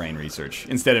 $1 to brain research,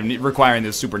 instead of requiring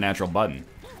this supernatural button?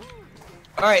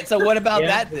 All right, so what about Yeah,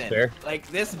 that that's then? fair. Like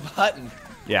this button,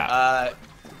 Yeah.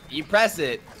 you press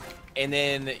it, and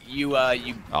then you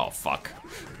Oh, fuck.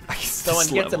 someone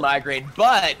This gets a level. migraine,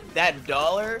 but that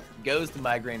dollar goes to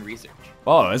migraine research.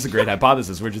 Oh, that's a great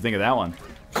hypothesis. Where'd you think of that one?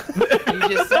 You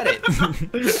just said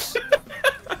it.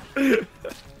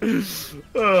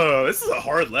 Oh, this is a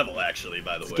hard level, actually.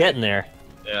 By the way. Getting there.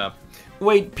 Yeah.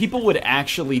 Wait, people would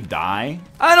actually die?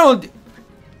 I don't...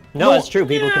 No, No, that's true.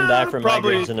 People can die from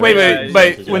probably- migraines. In the Wait, right but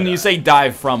circumstances, when yeah. you say die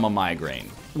from a migraine,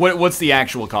 what's the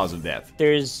actual cause of death?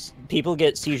 There's people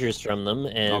get seizures from them,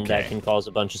 and Okay. that can cause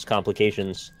a bunch of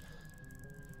complications.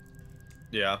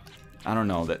 Yeah. I don't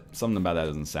know. Something about that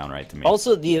doesn't sound right to me.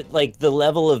 Also, the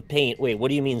level of pain. Wait, what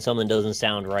do you mean something doesn't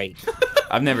sound right?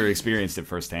 I've never experienced it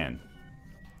firsthand.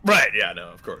 Right, yeah, no,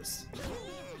 of course.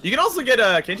 You can also get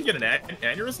can't you get an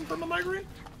aneurysm from a migraine?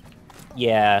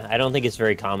 Yeah, I don't think it's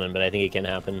very common, but I think it can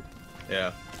happen.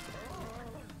 Yeah.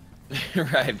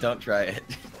 Right, don't try it.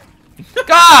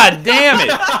 God damn it!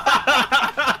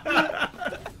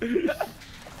 You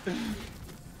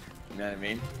know what I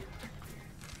mean?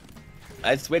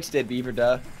 I switched it, Beaver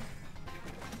Duh.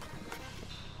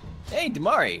 Hey,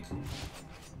 Damari.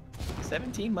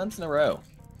 17 months in a row.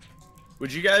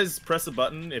 Would you guys press a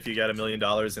button if you got $1 million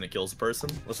and it kills a person?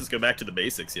 Let's just go back to the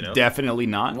basics, you know? Definitely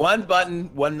not. One button,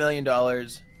 $1 million.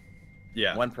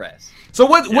 Yeah. One press. So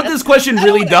what this question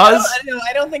really does...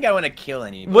 I don't think I want to kill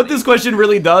anybody. What this question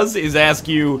really does is ask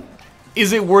you,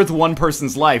 is it worth one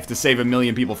person's life to save 1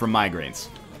 million people from migraines?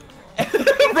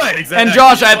 Right, exactly. And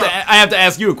Josh, I have to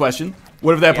ask you a question.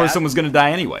 What if that person was going to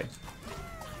die anyway?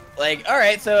 Like, all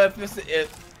right, so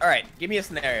all right, give me a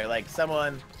scenario. Like,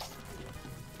 someone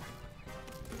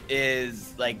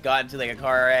is like got into like a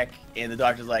car wreck, and the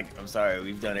doctor's like, "I'm sorry,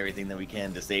 we've done everything that we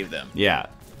can to save them." Yeah.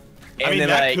 And I mean, then,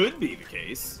 that like, could be the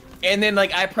case. And then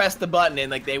like I press the button,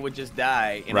 and like they would just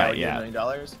die, and I would get $1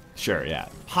 million. Sure, yeah.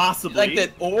 Possibly. Like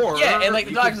that, or yeah, and like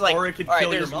the doctor's like, or it could all right,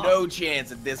 kill your there's mom. no chance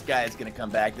that this guy is gonna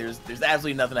come back. There's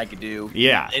absolutely nothing I could do.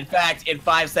 Yeah. In fact, in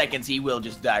 5 seconds, he will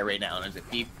just die right now. And there's a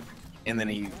beep, and then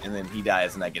he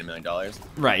dies, and I get $1 million.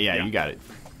 Right, yeah, Yeah. you got it.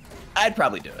 I'd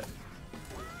probably do it.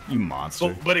 You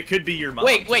monster. But it could be your mom.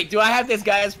 Wait, do I have this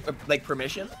guy's like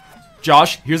permission?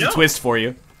 Josh, here's a No. twist for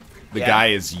you. The Yeah. guy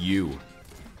is you.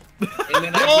 And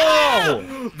then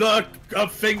Oh! The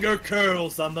finger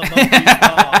curls on the monkey's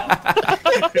paw.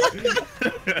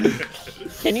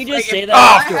 Can you just Like, say if- that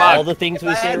Oh, after fuck. all the things if we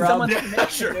I say, had Rob? someone's Yeah, permission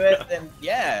sure. to do it, then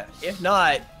yeah. If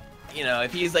not, you know,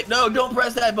 if he's like, no, don't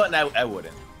press that button, I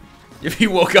wouldn't. If he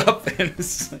woke up and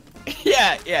was like,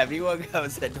 Yeah, if he woke up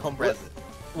and said, don't press it.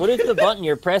 What if the button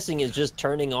you're pressing is just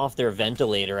turning off their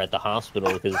ventilator at the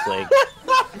hospital? Because like,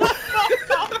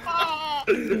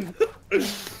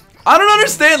 I don't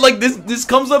understand. Like this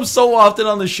comes up so often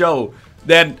on the show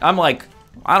that I'm like,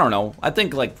 I don't know. I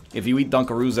think like if you eat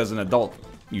Dunkaroos as an adult,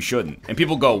 you shouldn't. And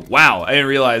people go, wow, I didn't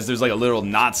realize there's like a literal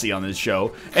Nazi on this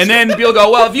show. And then people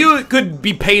go, well, if you could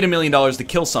be paid $1 million to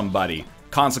kill somebody,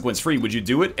 consequence free, would you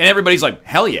do it? And everybody's like,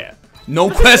 hell yeah, no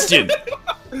question. but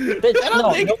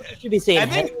don't think- nobody should be saying, I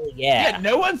think- hell yeah.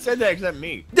 No one said that except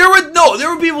me. There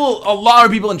were people, a lot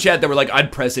of people in chat that were like,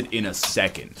 I'd press it in a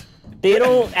second. They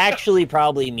don't actually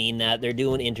probably mean that. They're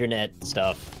doing internet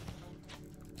stuff.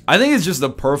 I think it's just the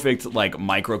perfect like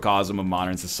microcosm of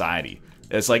modern society.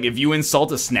 It's like if you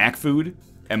insult a snack food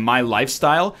and my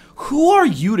lifestyle, who are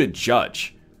you to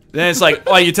judge? Then it's like,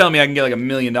 oh, you're telling me I can get like $1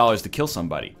 million to kill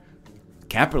somebody.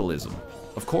 Capitalism,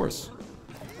 of course.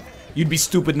 You'd be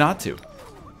stupid not to.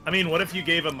 I mean, what if you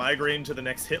gave a migraine to the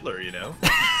next Hitler, you know?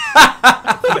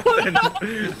 then,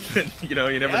 you know,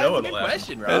 you never know That's a what'll good happen.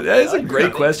 question, Rob. That is I a like great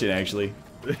that. question, actually.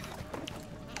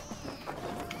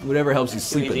 Whatever helps you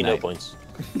sleep Easy, at no night. points.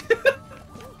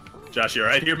 Josh, you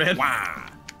alright here, man?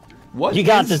 What You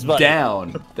got is this, buddy.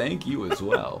 down? Thank you as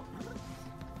well.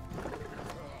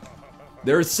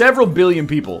 There are several billion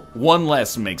people. One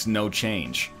less makes no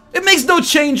change. It makes no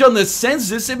change on the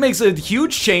census. It makes a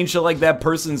huge change to like that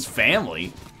person's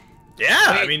family. Yeah,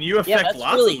 I Wait, mean, you Yeah, affect that's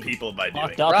lots really of people by doing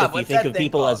fucked it. up Rob, if you what's think that of thing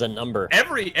people called? as a number.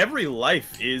 Every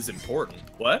life is important.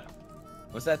 What?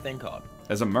 What's that thing called?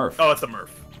 As a Murph. Oh, it's a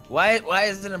Murph. Why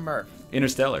is it a Murph?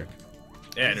 Interstellar.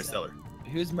 Yeah, Interstellar.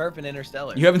 Who's Murph in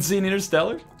Interstellar? You haven't seen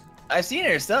Interstellar? I've seen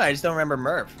Interstellar, I just don't remember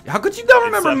Murph. How could you not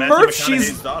remember Matthew Murph? McConaughey's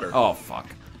She's daughter. Oh fuck.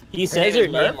 He says name her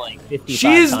is name Murph? like 55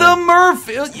 She's the times.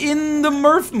 Murph in the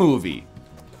Murph movie.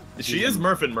 She is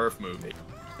Murph in Murph movie.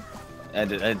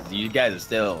 You guys are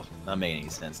still not making any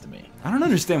sense to me. I don't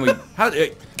understand.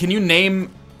 Can you name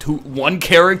one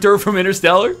character from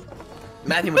Interstellar?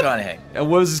 Matthew McConaughey. What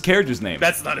was his character's name?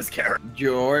 That's not his character.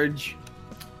 George.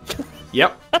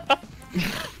 Yep.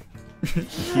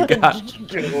 You got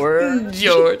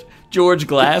George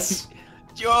Glass.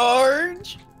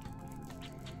 George.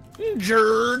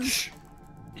 George.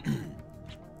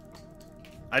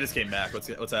 I just came back.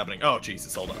 What's happening? Oh,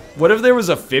 Jesus, hold on. What if there was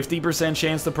a 50%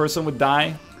 chance the person would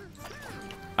die?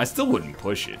 I still wouldn't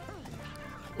push it.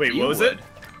 Wait, You what was would. it?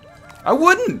 I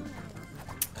wouldn't.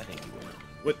 I think you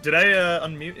would. What, did I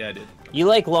unmute? Yeah, I did. You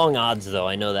like long odds, though.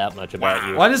 I know that much about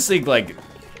you. Well, I just think, like,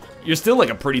 you're still, like,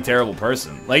 a pretty terrible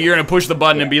person. Like, you're gonna push the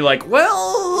button and be like,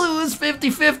 well, it was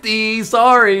 50-50,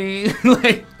 sorry.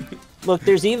 Like, Look,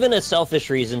 there's even a selfish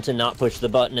reason to not push the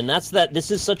button, and that's that this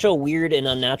is such a weird and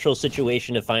unnatural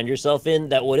situation to find yourself in,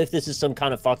 that what if this is some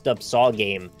kind of fucked up Saw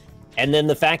game, and then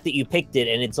the fact that you picked it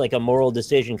and it's like a moral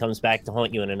decision comes back to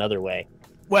haunt you in another way.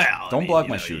 Well, Don't block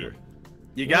my shooter.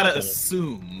 You gotta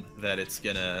assume that it's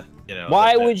gonna,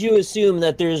 Why would you assume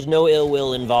that there's no ill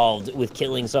will involved with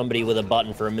killing somebody with a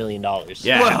button for $1 million?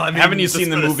 Yeah. Well, I mean, haven't you just seen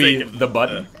the for the movie sake of- The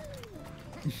Button?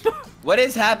 What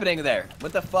is happening there?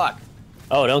 What the fuck?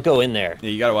 Oh, don't go in there. Yeah,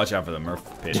 you gotta watch out for the Murph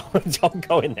pit. Don't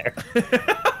go in there.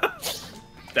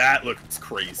 That looks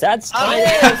crazy. That's tiny.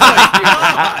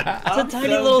 God. It's a tiny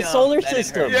little solar That didn't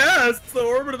system. hurt. Yeah, it's the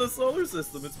orbit of the solar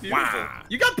system. It's beautiful. Wow.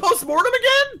 You got postmortem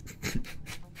again?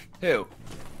 Who?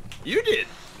 You did.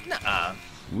 Nuh-uh.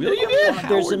 Will you did. Howard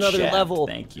There's another Shaft, level.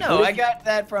 Thank you. No, I got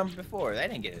that from before. I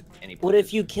didn't get any. What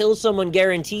if you kill someone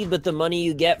guaranteed, but the money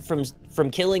you get from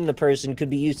killing the person could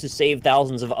be used to save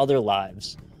thousands of other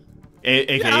lives?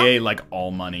 AKA like all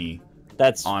money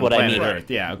That's on what I planet mean. Earth.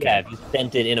 Yeah, okay. Yeah, if you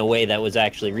spent it in a way that was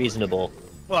actually reasonable.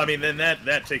 Well, I mean, then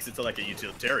that takes it to like a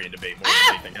utilitarian debate more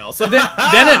than anything else.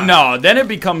 Then it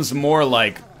becomes more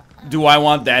like, do I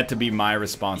want that to be my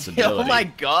responsibility? Oh my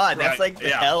god, that's Right, like the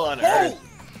yeah. hell on earth.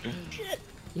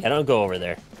 Yeah, don't go over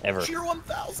there ever. Cheer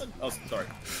 1000. Oh, sorry.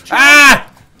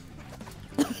 Ah!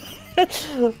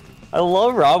 I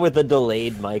love Rob with the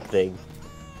delayed mic thing.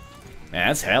 Man,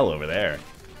 that's hell over there.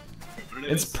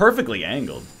 It's perfectly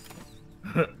angled.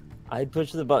 I'd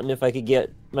push the button if I could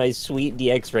get my sweet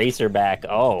DX Racer back.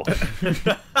 Oh.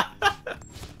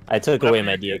 I took away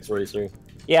my DX Racer.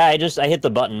 Yeah, I hit the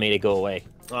button, made it go away.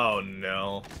 Oh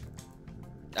no.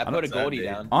 I put a Goldie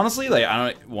down. Honestly, like I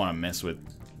don't want to mess with.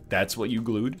 That's what you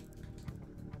glued.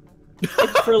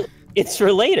 It's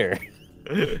for later.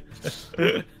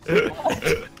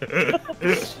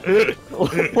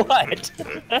 What?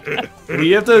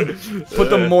 We have to put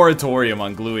the moratorium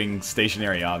on gluing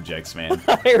stationary objects, man.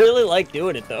 I really like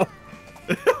doing it though.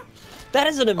 That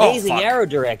is an amazing fuck. arrow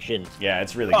direction. Yeah,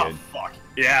 it's really Oh good. fuck.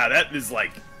 Yeah, that is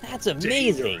like That's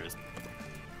amazing. dangerous.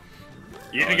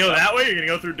 You gonna go that way? Or you gonna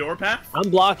go through door path? I'm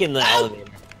blocking the elevator.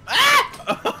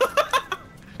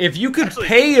 If you could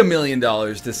pay $1 million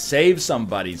to save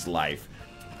somebody's life,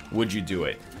 would you do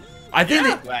it? I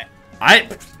think that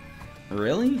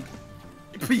really.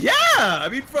 Yeah, I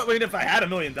mean, if I had $1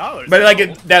 million. But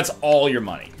like, that's all your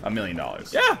money, $1 million.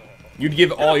 Yeah. You'd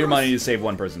give all your money to save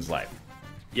one person's life.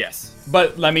 Yes.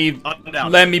 But let me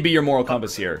be your moral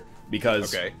compass here,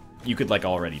 because you could like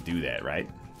already do that, right?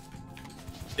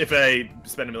 If I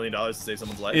spend $1 million to save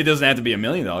someone's life. It doesn't have to be $1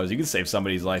 million. You can save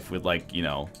somebody's life with like,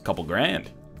 a couple grand.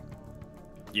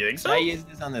 You think so? Should I use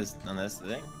this on this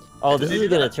thing? Oh, this is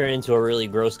gonna turn into a really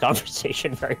gross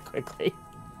conversation very quickly.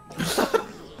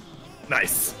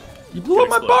 Nice. You blew up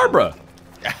my Barbara.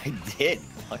 I did.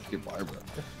 Fuck your Barbara.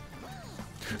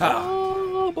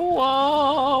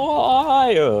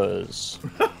 Wires.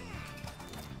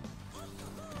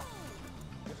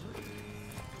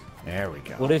 There we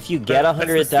go. What if you get That's the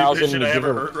 100,000 stupidest shit I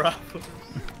ever heard, Rob.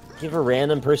 give a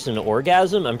random person an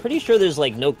orgasm? I'm pretty sure there's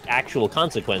like no actual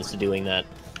consequence to doing that.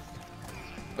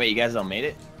 Wait, you guys all made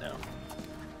it? No.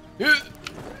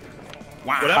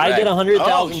 Wow. If I get $100,000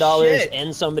 Oh, shit.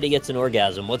 and somebody gets an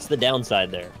orgasm, what's the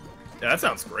downside there? Yeah, that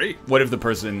sounds great. What if the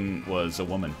person was a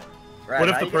woman? Right, What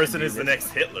if how the you gonna person do is the this?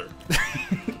 next Hitler?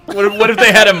 What if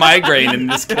they had a migraine and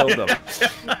just killed them?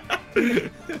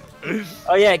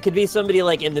 Oh yeah, it could be somebody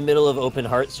like in the middle of open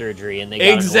heart surgery and they got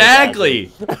an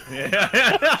Exactly. Yeah.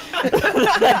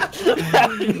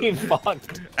 That would be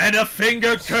fucked. And a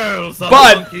finger curls on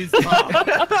But- the monkey's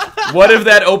paw. What if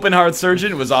that open heart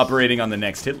surgeon was operating on the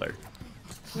next Hitler?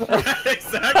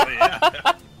 Exactly,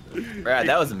 yeah. Right,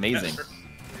 that was amazing.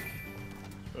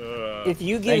 If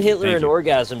you give Thank you, Hitler thank an you.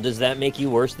 orgasm, does that make you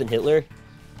worse than Hitler?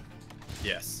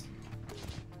 Yes.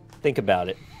 Think about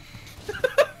it.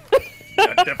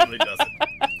 That definitely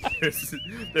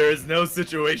doesn't. There is no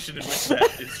situation in which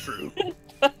that is true.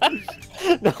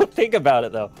 No, think about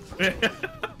it though. I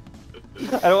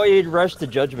don't want you to rush to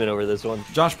judgment over this one.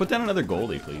 Josh, put down another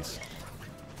Goldie, please.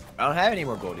 I don't have any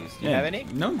more Goldies. Do you have any?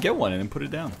 No, get one and then put it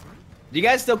down. Do you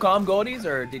guys still call them Goldies,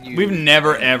 or did you? We've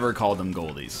never ever called them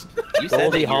Goldies. You said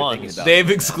Goldie that you were Hawns. thinking about They've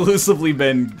exclusively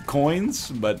been coins,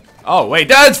 but oh wait,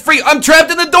 that's free. I'm trapped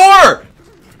in the door.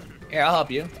 it. Here, I'll help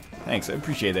you. Thanks, I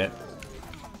appreciate that.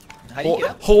 How do you get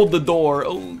up? Hold the door.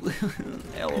 Oh,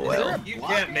 LOL. You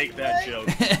can't make that joke.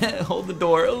 Hold the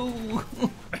door. Oh,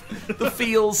 the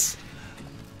feels.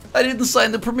 I didn't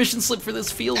sign the permission slip for this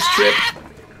feels trip.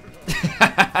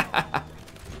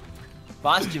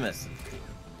 Posthumous.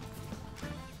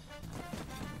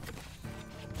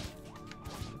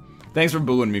 Thanks for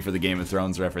booing me for the Game of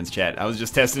Thrones reference, chat. I was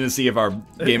just testing to see if our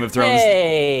Game of Thrones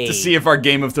Hey!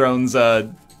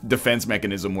 defense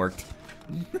mechanism worked.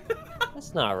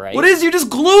 That's not right. What is you just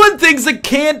gluing things that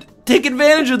can't take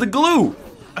advantage of the glue?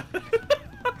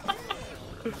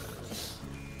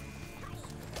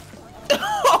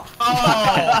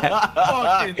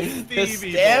 fucking The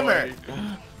Stevie stammer. boy.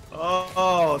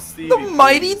 Oh, Stevie. The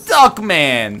mighty duck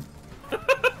man.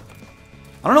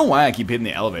 I don't know why I keep hitting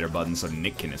the elevator button so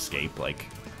Nick can escape. Like,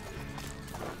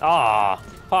 Ah,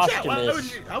 Chat, why would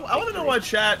posthumous. you, I want to know why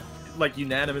chat like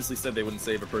unanimously said they wouldn't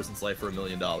save a person's life for $1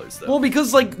 million though. well,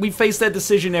 because like we face that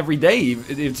decision every day.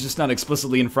 It's just not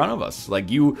explicitly in front of us. Like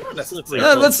you, Not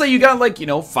necessarily. let's say you got like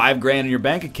 $5 grand in your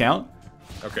bank account.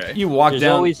 Okay. You walk There's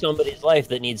down. always somebody's life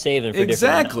that needs saving for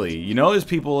Exactly. There's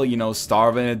people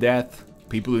starving to death.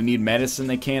 People who need medicine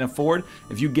they can't afford.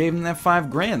 If you gave them that $5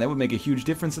 grand, that would make a huge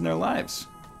difference in their lives.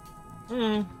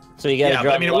 different. So you gotta Yeah, but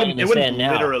drop I mean, the it line in wouldn't, the sand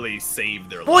now. literally save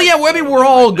their life. Well, yeah, I mean, we're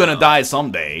all gonna die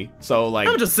someday. So, like,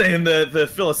 I'm just saying the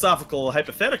philosophical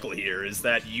hypothetical here is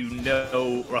that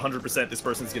 100% this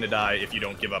person's gonna die if you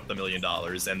don't give up the $1 million,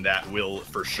 and that will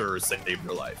for sure save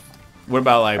their life. what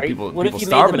about like What people if you made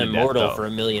starving them to death, immortal though? for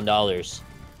 $1 million?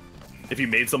 If you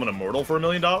made someone immortal for $1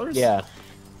 million? Yeah.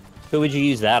 Who would you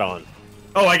use that on?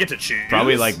 Oh, I get to choose.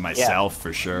 Probably like myself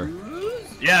for sure.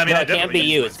 Yeah, I mean, No, I it can't definitely be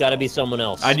get you. to It's got to be someone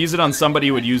else. I'd use it on somebody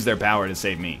who would use their power to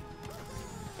save me.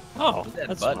 Oh, that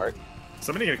that's button? smart.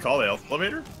 Somebody gonna call the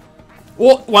elevator?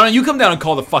 Well, why don't you come down and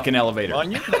call the fucking elevator? Come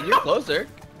on, you're closer.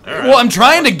 All right. Well, I'm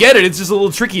trying to get it. It's just a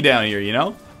little tricky down here,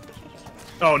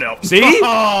 Oh no. See?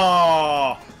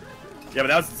 Oh. Yeah, but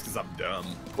that was just because I'm dumb.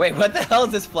 Wait, what the hell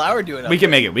is this flower doing? We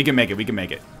can make it. We can make it. We can make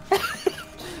it.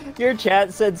 Your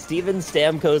chat said Steven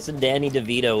Stamkos and Danny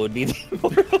DeVito would be the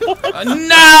immortal.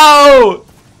 No!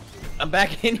 I'm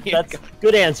back in here. That's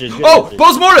good answers. Good Oh, answers.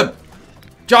 postmortem!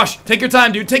 Josh, take your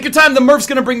time, dude. Take your time. The Murph's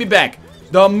gonna bring me back.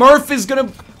 The Murph is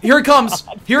gonna. Here it comes.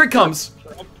 Here it comes.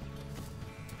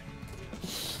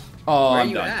 Oh, Where I'm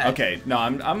you done. at? Okay, no,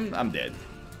 I'm dead.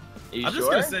 Are you I'm just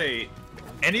sure? gonna say, You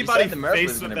anybody said the Murph was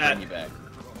faced with gonna that, bring you back.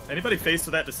 anybody faced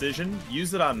with that decision,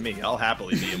 use it on me. I'll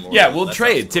happily be immortal. Yeah, we'll That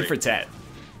trade sounds tit for great. tat.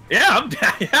 Yeah, I'm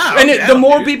down. Yeah, And I'm the down,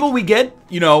 more dude. people we get,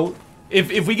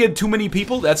 if we get too many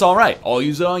people, that's all right. I'll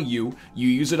use it on you. You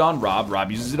use it on Rob.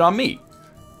 Rob uses it on me.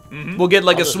 We'll get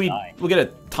like I'll a just sweet. die. We'll get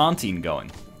a taunting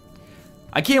going.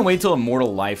 I can't wait till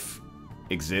immortal life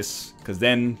exists, because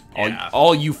then Yeah.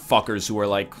 all you fuckers who are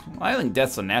like, I think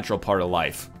death's a natural part of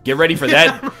life. Get ready for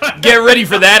that. Get ready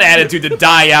for that attitude to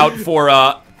die out for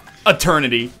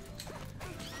eternity.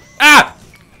 Ah!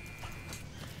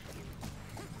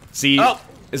 See, Oh.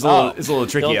 it's a little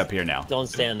tricky Don't- up here now. Don't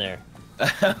stand there.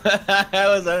 I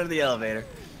was under the elevator.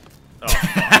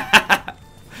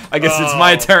 I guess it's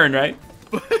my Oh. turn, right?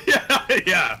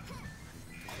 yeah.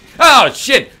 Oh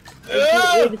shit!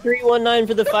 319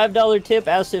 for the $5 tip.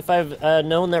 Asked if I've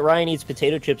known that Ryan eats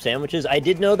potato chip sandwiches. I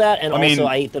did know that, and I mean,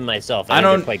 also I eat them myself. I think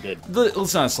don't. they're quite good.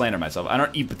 Let's not slander myself. I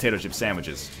don't eat potato chip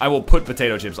sandwiches. I will put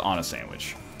potato chips on a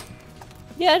sandwich.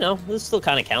 Yeah, no, this still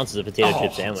kind of counts as a potato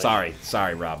chip sandwich.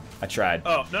 Sorry, Rob. I tried.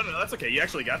 Oh no, that's okay. You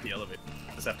actually got the elevator.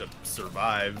 You just have to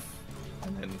survive,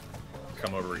 and then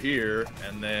come over here,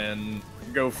 and then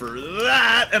go for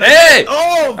that. And Hey!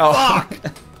 Oh Oh.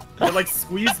 fuck! It like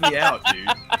squeezed me out, dude.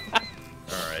 All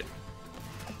right.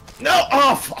 No!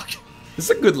 Oh fuck! This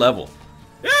is a good level.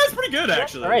 Yeah, it's pretty good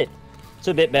actually. All right, it's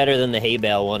a bit better than the hay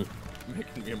bale one.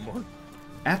 Making me more.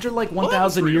 After like Well,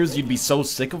 1,000 that's years, pretty you'd be so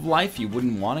sick of life you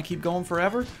wouldn't want to keep going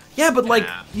forever. Yeah, but like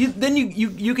Yeah.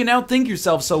 you can outthink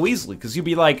yourself so easily because you'd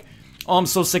be like, oh, I'm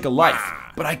so sick of life,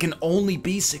 but I can only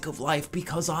be sick of life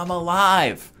because I'm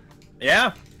alive.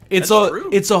 Yeah. It's That's true.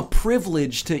 it's a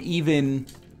privilege to even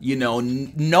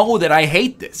know that I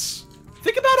hate this.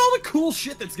 Think about all the cool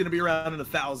shit that's gonna be around in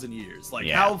 1,000 years. Like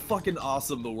Yeah. how fucking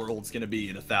awesome the world's gonna be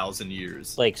in 1,000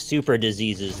 years. Like super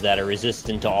diseases that are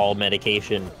resistant to all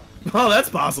medication. Oh, that's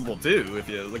possible too if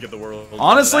you look at the world.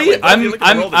 Honestly, that way. But if you look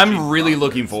at the world, I'm it's really cheap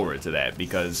looking progress. forward to that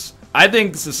because I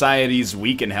think society's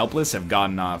weak and helpless have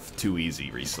gotten off too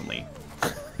easy recently.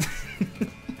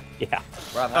 Yeah,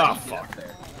 Rob, Oh, how do you get fuck. up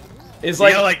there? It's You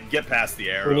like, gotta like get past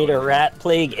the arrow. we need a rat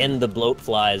plague and the bloat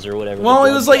flies or whatever. well, the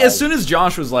it was bloat like as flies. soon as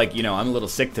Josh was like, I'm a little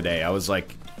sick today. I was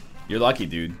like, you're lucky,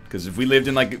 dude, because if we lived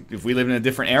in a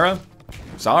different era,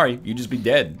 sorry, you'd just be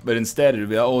dead. But instead, it'd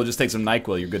be, oh, we'll just take some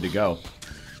NyQuil, you're good to go.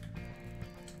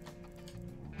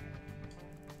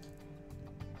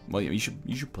 Well, you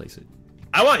should place it.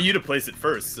 I want you to place it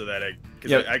first so that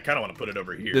because Yeah. I kind of want to put it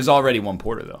over here. There's already one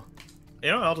porter though.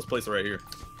 You know, I'll just place it right here.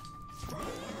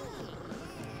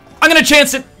 I'm gonna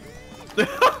chance it.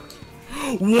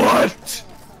 What?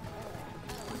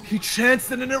 He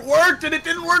chanced it and it worked, and it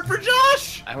didn't work for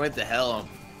Josh. I went to hell.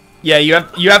 Yeah, you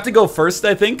have to go first,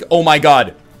 I think. Oh my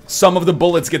god. Some of the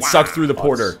bullets get sucked through the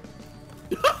porter.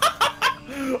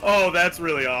 Oh, that's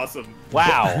really awesome.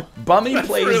 Wow. Bummy That's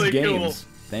plays really games. cool.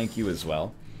 Thank you as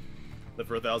well. That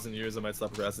for 1,000 years I might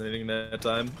stop procrastinating that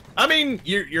time. I mean,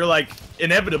 you're like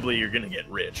inevitably you're gonna get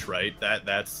rich, right?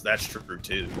 That's true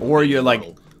too. Or you're like,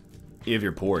 if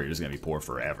you're poor, you're just gonna be poor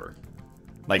forever.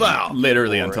 Like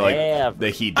literally until like the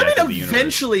heat death of the universe.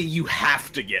 Eventually you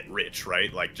have to get rich,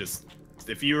 right? Like just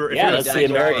if you're that's the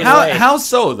American way. How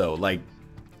so though? Like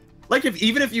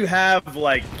even if you have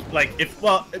like if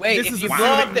well wait, this if is you blow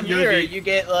up the mirror, you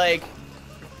get like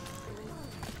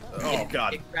oh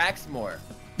god, it cracks more.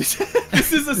 This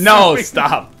is assuming, no,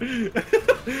 stop.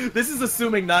 This is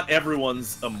assuming not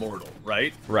everyone's immortal,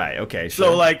 right? Right. Okay. Sure.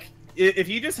 So like, if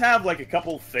you just have like a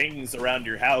couple things around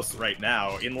your house right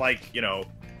now, in like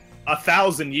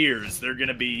 1,000 years, they're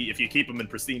gonna be, if you keep them in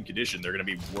pristine condition, they're gonna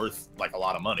be worth like a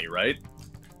lot of money, right?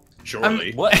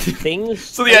 Surely. What things?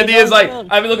 So the idea is like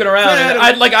I've been looking around and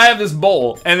I have this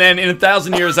bowl, and then in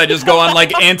 1,000 years I just go on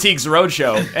like Antiques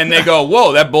Roadshow, and they go,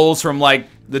 whoa, that bowl's from like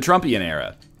the Trumpian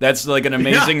era. That's like an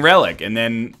amazing relic, and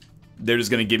then they're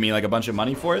just gonna give me like a bunch of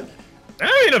money for it. I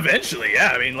mean, eventually,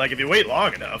 yeah. I mean, like if you wait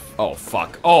long enough. Oh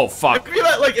fuck! Oh fuck!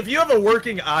 If you have a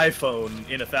working iPhone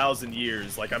in 1,000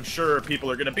 years, like I'm sure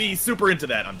people are gonna be super into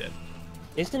that. I'm dead.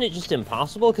 Isn't it just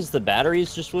impossible because the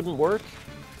batteries just wouldn't work?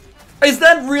 Is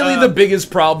that really the biggest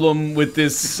problem with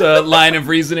this line of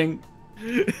reasoning?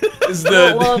 Is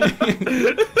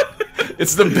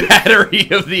it's the battery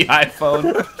of the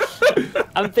iPhone.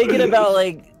 I'm thinking about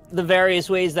like the various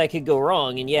ways that could go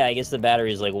wrong, and yeah, I guess the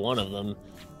battery is like one of them.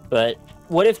 But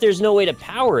what if there's no way to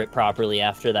power it properly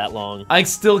after that long? I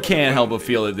still can't help but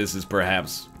feel that this is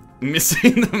perhaps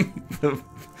missing the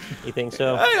You think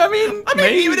so? I mean,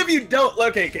 even if you don't,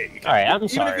 okay. All right, I'm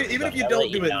sorry. Even if you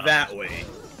don't do it that way,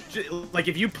 like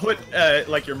if you put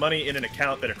like your money in an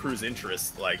account that accrues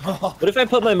interest, like. What if I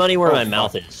put my money where my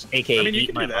mouth is, aka I mean, you eat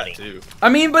can my do that money? too. I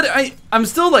mean, but I'm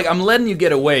still like, I'm letting you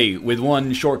get away with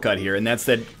one shortcut here, and that's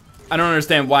that I don't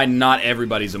understand why not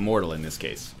everybody's immortal in this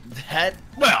case. That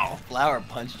flower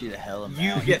punched you to hell.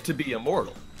 You get to be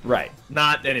immortal, right?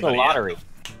 Not anybody. It's a lottery. Else.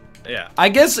 Yeah. I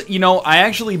guess I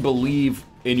actually believe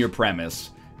in your premise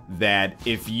that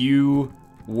if you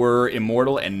were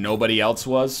immortal and nobody else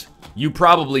was, you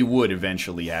probably would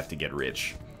eventually have to get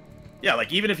rich. Yeah,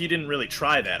 like even if you didn't really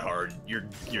try that hard, you're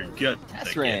good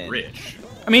to get rich.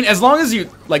 I mean, as long as you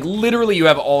like literally you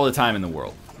have all the time in the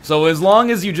world. So as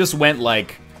long as you just went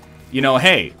like,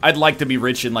 hey, I'd like to be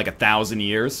rich in like 1,000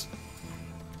 years.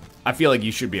 I feel like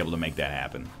you should be able to make that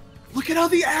happen. Look at how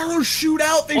the arrows shoot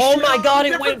out. They Oh shoot my out god,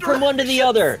 in it went different from one to the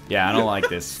other. Yeah, I don't like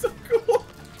this. So cool.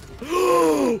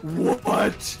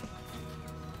 What?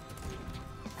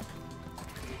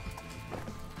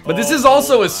 But this is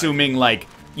also assuming like,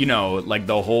 like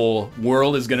the whole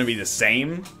world is gonna be the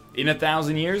same in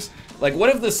 1,000 years. Like, what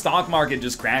if the stock market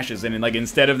just crashes and like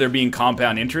instead of there being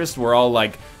compound interest, we're all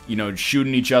like,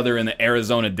 shooting each other in the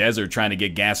Arizona desert trying to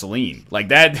get gasoline? Like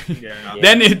that,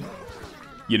 then it,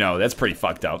 that's pretty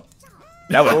fucked up.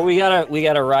 That would... Or we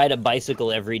gotta ride a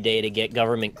bicycle every day to get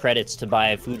government credits to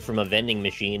buy food from a vending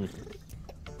machine.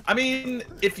 I mean,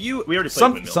 we already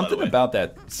played Windmill, something about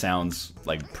that sounds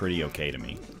like pretty okay to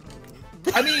me.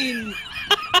 I mean,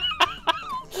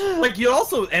 like you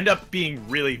also end up being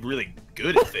really, really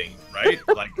good at things, right?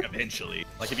 Like eventually,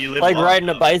 like if you live like long riding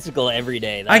enough. a bicycle every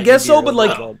day. I guess so, but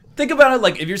like, think about it.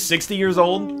 Like, if you're 60 years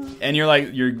old and you're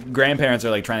like, your grandparents are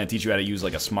like trying to teach you how to use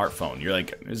like a smartphone, you're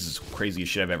like, this is the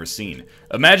craziest shit I've ever seen.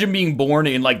 Imagine being born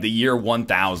in like the year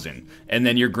 1000, and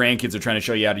then your grandkids are trying to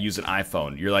show you how to use an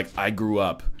iPhone. You're like, I grew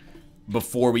up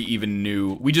before we even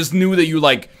knew. We just knew that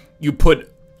you put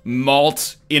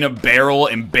malt in a barrel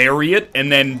and bury it,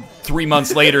 and then 3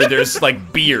 months later there's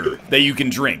like beer that you can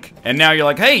drink, and now you're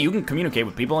like, hey, you can communicate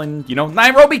with people in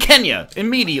Nairobi, Kenya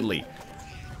immediately.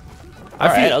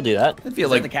 Alright, I'll do that. I feel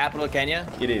Is like that the capital of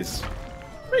Kenya? it is.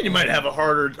 I mean, you might have a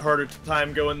harder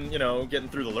time going, getting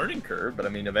through the learning curve, but I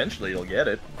mean, eventually you'll get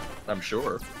it. I'm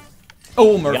sure.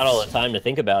 Oh, You Murph. got all the time to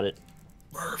think about it.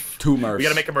 Two Murphs. We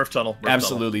gotta make a Murph tunnel.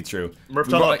 Absolutely true. Murph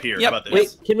tunnel up here. Yep. How about this?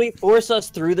 Wait, can we force us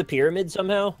through the pyramid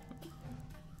somehow?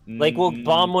 Like we'll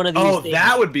bomb one of these things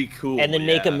that would be cool. and then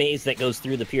make a maze that goes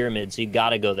through the pyramid, so you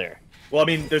gotta go there. Well, I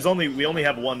mean, we only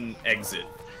have one exit.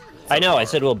 I know, I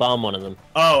said we'll bomb one of them.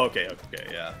 Oh, okay,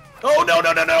 yeah. Oh no,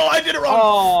 I did it wrong.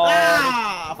 Oh,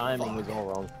 ah, timing was all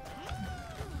wrong.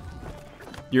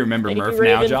 You remember Thank Murph you,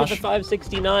 now, Raven, Josh? for the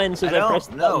 569, so I I don't pressed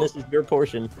the know. button. This is your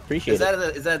portion. Appreciate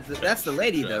it. That's the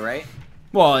lady though, right?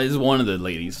 Well, it's one of the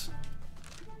ladies.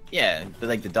 Yeah,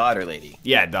 like the daughter lady.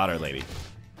 Yeah, daughter lady.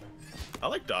 I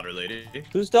like daughter lady.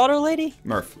 Whose daughter, lady?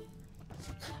 Murph.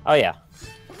 Oh yeah.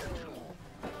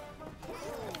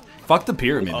 Fuck the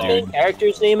pyramid, What's the dude.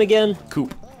 character's name again?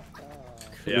 Coop.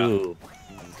 Yeah. Ooh.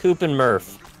 Coop and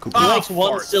Murph. Coop He Oh, likes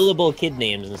one farts. syllable kid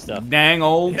names and stuff. Dang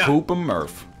old Yeah. Poop and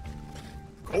Murph.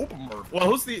 Well,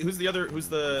 who's the other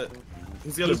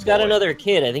He's got boy? another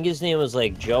kid. I think his name was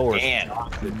like Joe or Damn.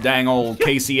 Dang old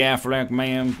Casey Affleck,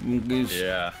 man. Is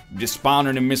Yeah.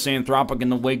 despondent and misanthropic in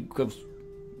the wake of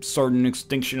sudden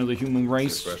extinction of the human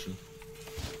race. Expression.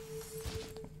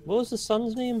 What was the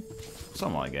son's name?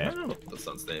 Something like I that. don't know the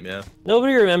son's name. Yeah.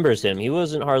 Nobody remembers him. He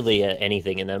wasn't hardly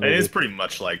anything in that It movie. is pretty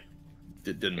much like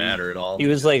it didn't matter at all. He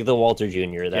was like the Walter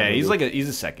Jr. of that Yeah, movie. he's like he's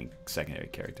a secondary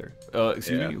character. Excuse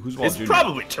Yeah. me, who's It's Walter Jr.?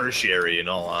 probably tertiary in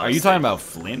all honesty. Are you talking about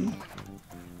Flynn?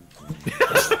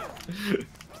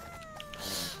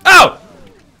 Oh!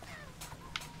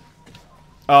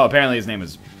 Oh, apparently his name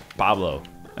is Pablo.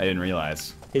 I didn't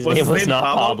realize. His Was name his was name not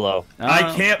Pablo? Pablo.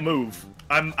 I can't move.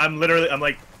 I'm literally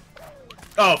like,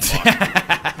 oh fuck.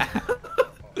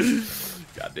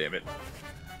 God damn it.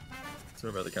 Let's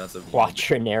remember the concept.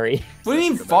 Quaternary. What do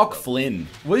you mean, fuck Flynn?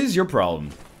 What is your problem?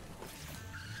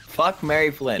 Fuck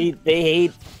Mary Flynn. They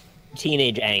hate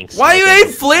teenage angst. Why do you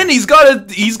hate Flynn? He's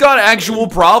got actual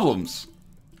problems.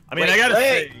 I mean, Wait, I gotta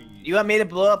wait, say, you want me to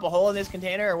blow up a hole in this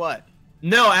container or what?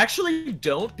 no, actually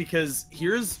don't, because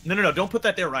here's no, don't put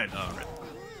that there, Ryan. Oh, right.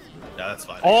 No, that's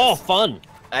fine. Oh, fun.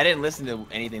 I didn't listen to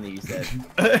anything that you said.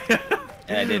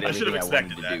 And I did I should have everything I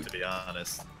expected wanted that, to do. to be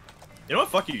honest. You know what?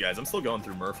 Fuck you guys. I'm still going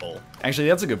through Murphole. Actually,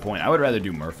 that's a good point. I would rather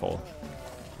do Murphole.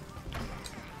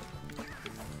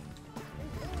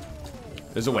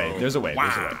 There's a way. There's a way.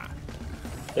 There's a way.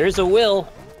 There's a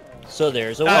will, so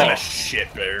there's a I'm will. a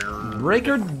shit bear.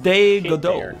 Breaker de Shit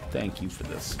Godot. bear. Thank you for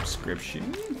the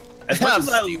subscription. As much as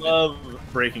I love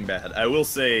Breaking Bad, I will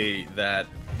say that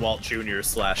Walt Jr.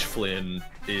 / Flynn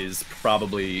is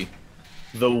probably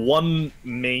the one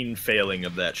main failing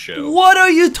of that show. What are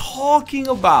you talking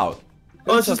about?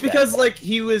 Well, it's just Okay. because like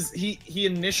he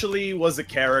initially was a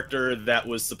character that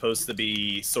was supposed to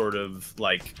be sort of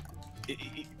like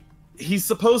he's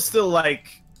supposed to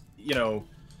like, you know,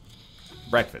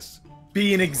 Breakfast.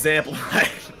 be an example.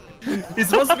 He's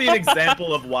supposed to be an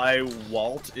example of why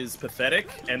Walt is pathetic,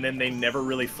 and then they never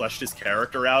really fleshed his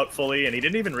character out fully, and he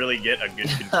didn't even really get a good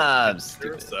I'm character.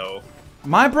 stupid. So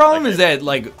My problem Okay. is that,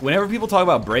 like, whenever people talk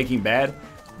about Breaking Bad,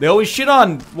 they always shit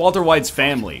on Walter White's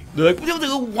family. They're like, they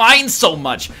whine so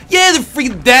much. Yeah, the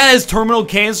freaking dad has terminal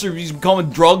cancer. He's become a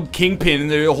drug kingpin, and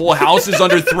their whole house is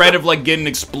under threat of, like, getting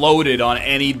exploded on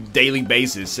any daily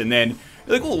basis. And then,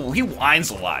 you're like, oh, he whines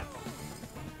a lot.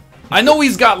 I know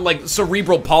he's got, like,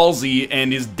 cerebral palsy,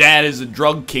 and his dad is a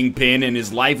drug kingpin, and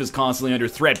his life is constantly under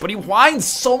threat, but he whines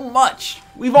so much.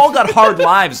 We've all got hard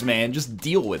lives, man. Just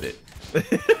deal with it.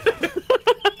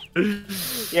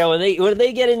 Yeah, when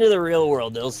they get into the real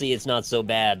world, they'll see it's not so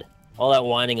bad. All that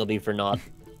whining will be for naught.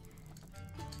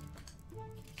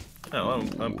 oh, I'm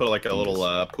gonna put like a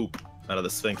little poop out of the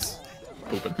Sphinx.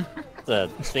 Pooping. The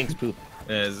Sphinx poop.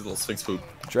 Yeah, it's a little Sphinx poop.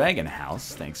 Dragon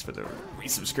House, thanks for the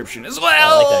resubscription as I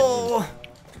well. like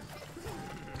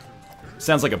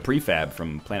Sounds like a prefab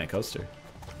from Planet Coaster.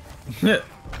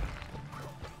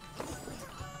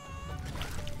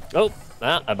 Oh,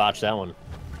 I botched that one.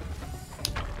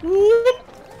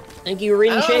 Thank you, I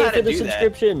don't know Rinche, how for to the do that.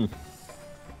 subscription.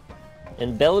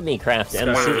 And Bellamy Craft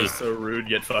MC. So rude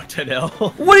yet fucked in hell.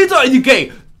 What are you talking?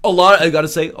 Okay, I gotta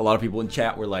say, a lot of people in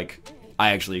chat were like,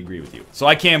 I actually agree with you. So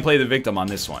I can play the victim on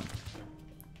this one.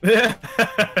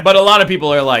 But a lot of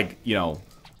people are like, you know,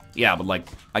 yeah, but like,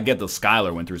 I get that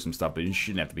Skylar went through some stuff, but you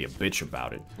shouldn't have to be a bitch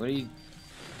about it. What are you?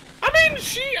 I mean,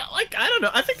 she like I don't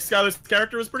know. I think Skylar's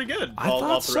character was pretty good. I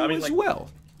thought so as well.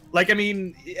 Like I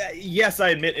mean, yes, I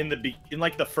admit in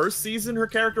like the first season, her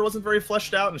character wasn't very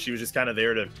fleshed out, and she was just kind of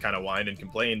there to kind of whine and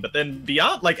complain. But then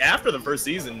beyond, like after the first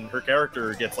season, her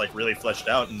character gets like really fleshed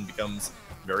out and becomes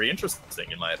very interesting,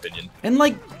 in my opinion. And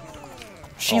like,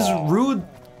 she's rude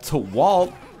to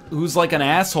Walt, who's like an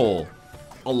asshole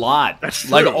a lot. That's true.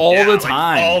 Like all Yeah, the like,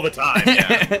 time. all the time.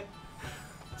 Yeah.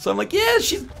 So I'm like, yeah,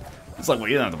 she's. It's like, well,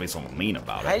 you don't have to be so mean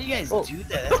about How it. do you guys Well, do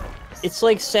that? It's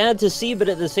like sad to see, but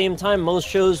at the same time, most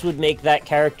shows would make that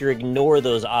character ignore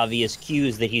those obvious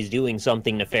cues that he's doing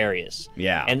something nefarious.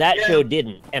 Yeah, And that Yeah. show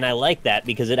didn't, and I like that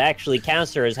because it actually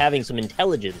cast her as having some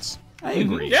intelligence. I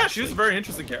agree. Yeah, she was a very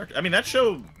interesting character. I mean, that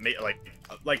show made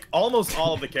like almost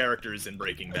all of the characters in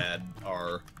Breaking Bad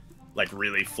are like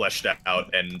really fleshed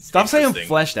out and Stop saying interesting.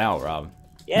 fleshed out, Rob.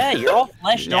 Yeah, you're all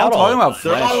fleshed You're all out. talking about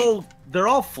They're flesh. they're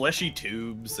all fleshy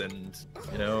tubes, and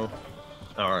you know,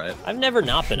 all right. I've never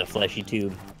not been a fleshy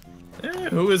tube.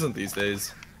 Who isn't these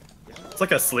days? It's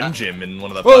like a Slim Jim in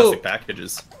one of the Whoa. plastic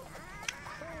packages.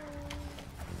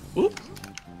 Oop.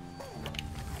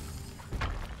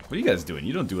 What are you guys doing?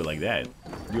 You don't do it like that.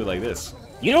 You do it like this.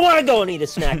 You don't want to go and eat a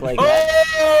snack like that.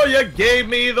 Oh, you gave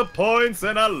me the points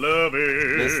and I love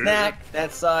it. The snack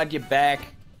that's on your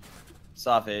back.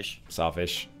 Sawfish.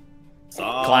 Sawfish.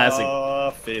 Classic.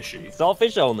 Fishy.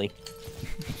 Sawfish only.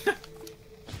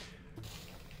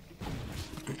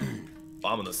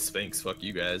 Bombing the Sphinx. Fuck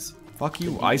you guys. Fuck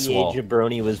you, Ice Wall.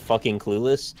 Jabroni was fucking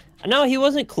clueless. No, he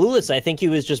wasn't clueless. I think he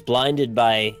was just blinded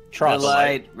by The trust.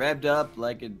 light revved up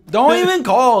like a. Don't even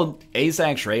call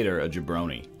ASAC Schrader a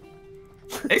jabroni.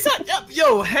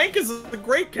 Yo, Hank is a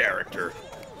great character.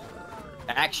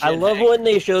 Action. I love Hank. when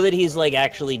they show that he's like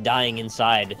actually dying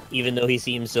inside, even though he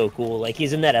seems so cool. Like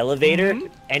he's in that elevator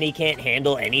and he can't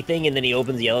handle anything, and then he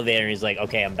opens the elevator and he's like,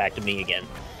 "Okay, I'm back to me again."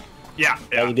 Yeah,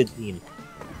 That was a good scene.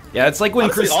 Yeah, it's like when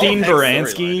Honestly, all of Christine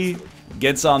Hank's Baranski storylines.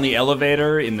 gets on the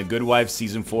elevator in The Good Wife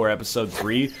season 4 episode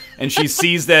 3 and she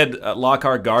sees that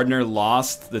Lockhart Gardner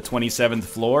lost the 27th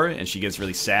floor and she gets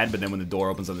really sad, but then when the door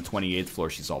opens on the 28th floor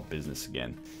she's all business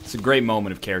again. It's a great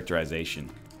moment of characterization.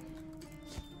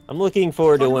 I'm looking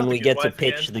forward to Talk when about we The get Good to Wife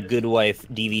pitch again. the Good Wife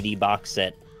DVD box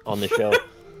set on the show.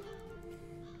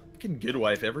 Fucking Good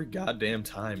Wife every goddamn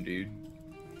time, dude.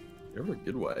 You're a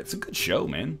good wife. It's a good show,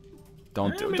 man.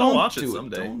 Don't do it. mean, Don't I'll watch it do it.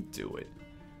 someday. Don't do it.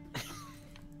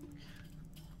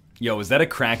 Yo, is that a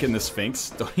crack in the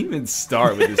Sphinx? Don't even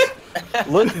start with this.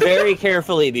 Look very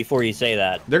carefully before you say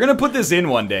that. They're gonna put this in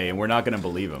one day, and we're not gonna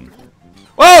believe them.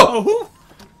 Whoa! Oh,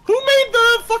 who made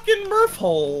the fucking Murph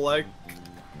hole like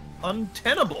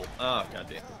untenable? Oh,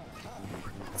 goddamn.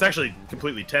 It's actually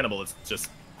completely tenable. It's just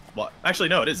what? Actually,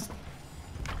 no, it is.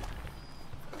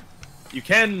 You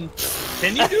can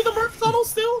you do the Murph tunnel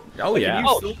still? Oh yeah.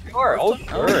 Oh, sure. Oh,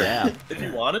 sure. yeah. If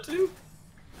you wanted to.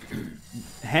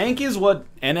 Hank is what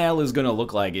NL is gonna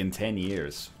look like in 10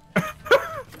 years. The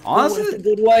Honestly,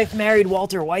 Good Wife married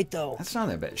Walter White, though. that's not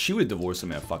that bad. She would divorce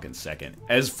him in a fucking second.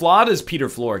 As flawed as Peter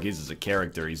Florrick is as a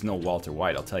character, he's no Walter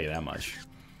White, I'll tell you that much.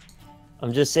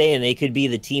 I'm just saying they could be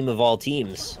the team of all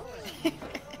teams.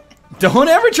 Don't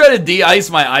ever try to de-ice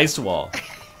my ice wall.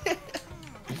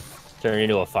 Turn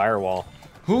into a firewall.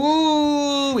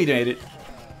 Ooh, we made it.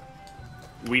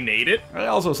 We need it. I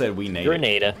also said we made it.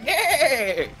 Grenada.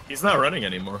 Yeah. He's not running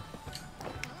anymore.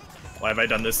 Why have I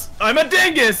done this? I'm a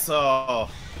dingus! Oh.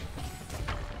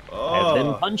 I've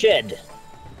been punched.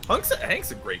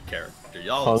 Hank's a great character.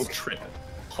 Y'all Hunk. is tripping.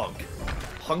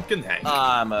 Hunk and Hank.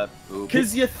 I'm a poop.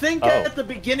 Because you think Oh. at the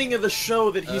beginning of the show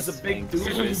that he's a big Sphinx.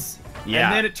 doofus. Yeah.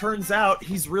 And then it turns out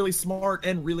he's really smart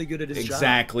and really good at his job.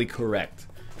 Exactly correct.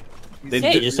 They,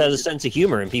 Hey, he do, just has a sense of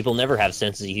humor, and people never have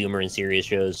senses of humor in serious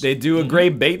shows. they do a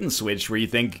great bait and switch where you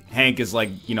think Hank is like,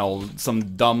 you know,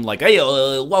 some dumb like, hey,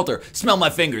 Walter, smell my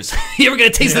fingers. You ever get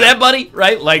a taste of that, buddy?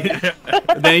 Right? Like,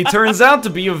 then he turns out to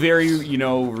be a very, you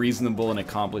know, reasonable and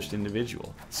accomplished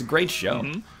individual. It's a great show.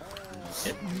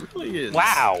 It really is.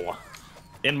 Wow.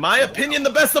 In my opinion, the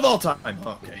best of all time.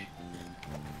 Okay.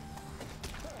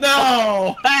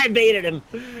 No! I baited him.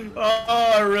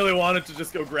 Oh, I really wanted to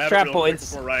just go grab Trap it real quick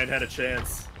points. before Ryan had a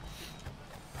chance.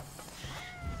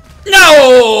 No!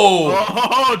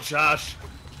 Oh, Josh.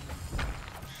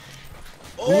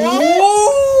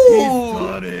 Oh! He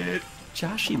got it.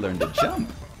 Joshy learned to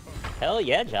jump. Hell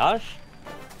yeah, Josh.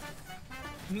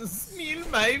 Smell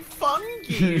my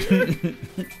funky.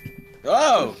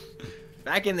 Oh,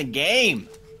 back in the game.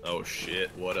 Oh shit,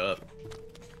 what up?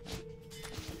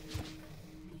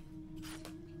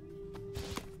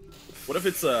 What if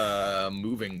it's a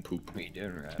moving poop? What are you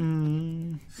doing,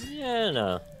 Rob? Yeah,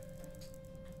 no.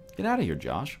 Get out of here,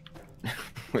 Josh.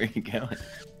 Where are you going?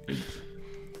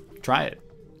 Try it.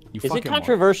 You Is it fucking won't.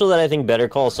 controversial that I think Better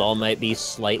Call Saul might be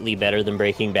slightly better than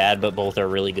Breaking Bad, but both are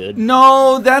really good?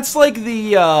 No, that's like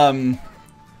the,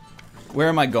 where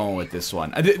am I going with this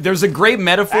one? There's a great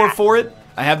metaphor for it.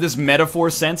 I have this metaphor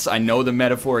sense. I know the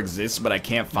metaphor exists, but I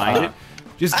can't find it.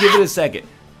 Just give it a second.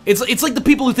 It's like the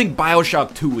people who think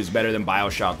BioShock 2 is better than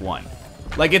BioShock 1.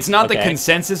 Like, it's not the Okay.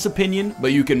 consensus opinion,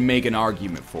 but you can make an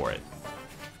argument for it.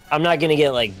 I'm not gonna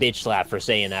get like bitch slapped for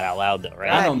saying that out loud, though, right?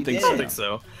 I God, don't you think did. I don't so. think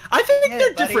so. I think Yeah,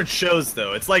 they're buddy. different shows,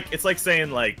 though. It's like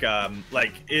saying like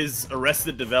is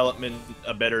Arrested Development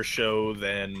a better show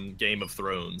than Game of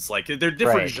Thrones? Like they're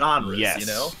different Right. genres, Yes. you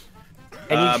know.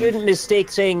 And you shouldn't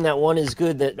mistake saying that one is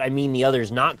good that I mean the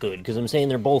other's not good, because I'm saying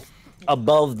they're both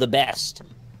above the best.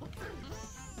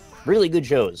 Really good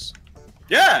shows.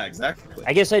 Yeah, exactly.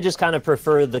 I guess I just kind of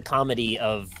prefer the comedy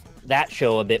of that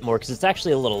show a bit more, because it's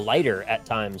actually a little lighter at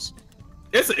times.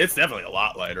 It's definitely a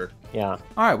lot lighter. Yeah. All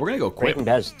right, we're gonna go quip. Breaking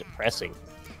Bad is depressing.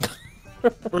 We're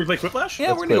gonna play Quiplash.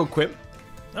 Yeah, we're gonna go quip.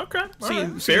 Okay. See you-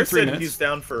 Alright. see you in Bear 3 said minutes. he's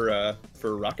down for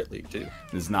Rocket League too.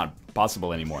 This is not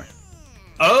possible anymore.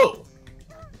 Oh.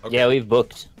 Okay. Yeah, we've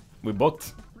booked. We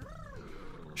booked.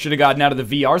 Should have gotten out of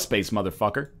the VR space,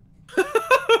 motherfucker.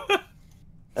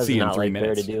 That's See you in not 3 like Bear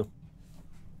minutes. to do.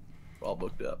 All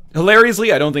booked up.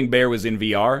 Hilariously, I don't think Bear was in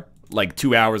VR. Like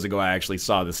 2 hours ago, I actually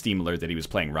saw the Steam alert that he was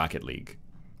playing Rocket League.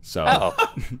 So Oh,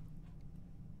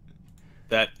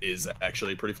 That is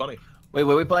actually pretty funny. Wait,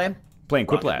 what are we playing? playing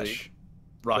Rocket Quiplash. League.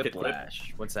 Rocket Quip.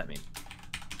 Quiplash. What's that mean?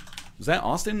 Was that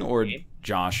Austin or Game?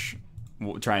 Josh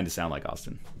trying to sound like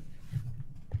Austin?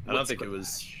 I don't think it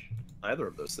was either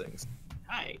of those things.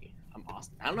 Hi, I'm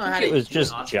Austin. I don't know I how think to. it was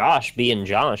just Josh being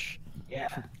Josh. Yeah.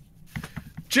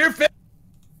 Cheer fit.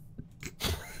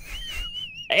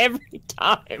 Every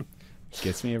time.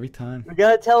 Gets me every time. We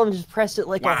gotta tell him just press it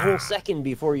like a whole second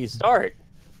before you start.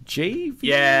 JV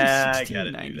Yeah, I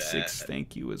gotta do 1696, that.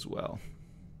 thank you as well.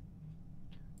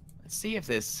 Let's see if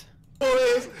this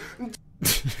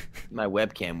my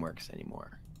webcam works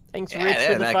anymore. Thanks, Yeah, Rich,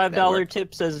 for the that $5 worked.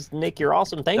 tip. Says Nick, you're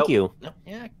awesome. Thank Nope. you. Nope.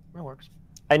 Yeah, that works.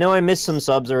 I know I missed some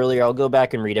subs earlier. I'll go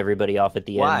back and read everybody off at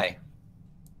the end. Why?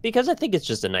 Because I think it's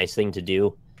just a nice thing to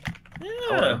do.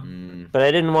 Yeah. But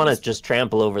I didn't want to just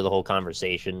trample over the whole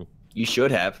conversation. You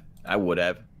should have. I would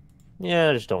have. Yeah,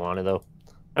 I just don't want to, though.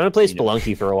 I'm going to play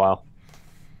Spelunky for a while.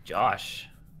 Josh.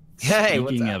 Hey,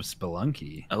 what's Speaking up? of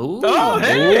Spelunky, Oh,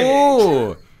 hey!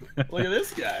 Ooh! Look at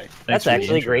this guy. That's for the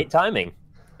actually intro. great timing.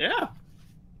 Yeah.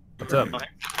 What's up?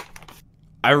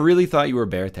 I really thought you were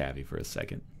Bear Tabby for a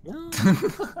second.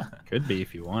 Could be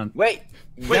if you want. Wait,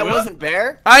 that what? wasn't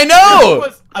Bear? I know!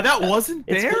 That wasn't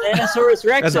It's there? Bananasaurus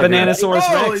Rex. That's everybody. Bananasaurus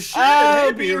Holy Rex. shit.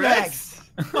 Oh, Hey, BRex.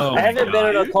 Oh, I haven't been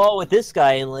on God. a call with this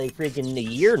guy in like freaking a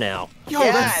year now. Yo,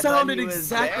 Yeah, that I thought sounded he was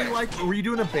exactly there. like. Were you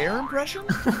doing a bear impression?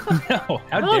 no,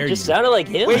 how No, dare it just you? sounded like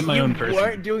him. Wait, my you own person.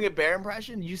 weren't doing a bear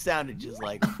impression? You sounded just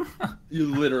like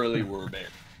You literally were a bear.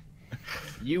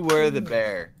 you were the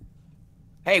bear.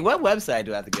 Hey, what website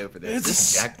do I have to go for this?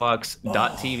 This is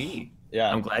Jackbox.tv. Yeah.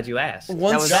 I'm glad you asked. Now,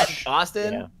 Once, was that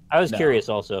Austin? Yeah. I was No. curious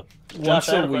also. once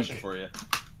I have a a question week. for you.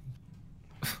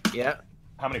 Yeah.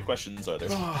 How many questions are there?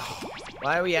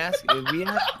 Why are we asking?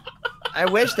 I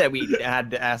wish that we had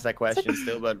to ask that question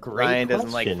still, but Great Ryan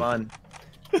doesn't like question. fun.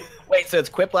 Wait, so it's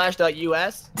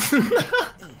quiplash.us?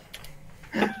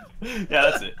 Yeah,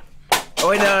 that's it. Oh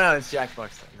wait, no, it's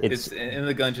Jackbox. It's It's in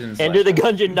the Gungeon.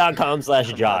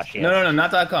 enterthegungeon.com/Josh. No,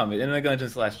 not .com. In the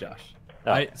Gungeon/Josh.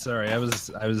 Oh. Sorry, I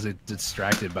was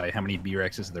distracted by how many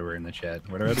BRexes there were in the chat.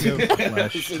 Where do I have to go?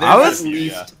 Slash- I was- at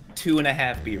least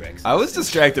 2.5 BRex. I was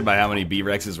distracted by how many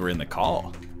B-Rexes were in the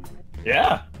call.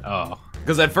 Yeah. Oh,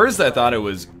 Because at first I thought it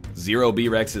was 0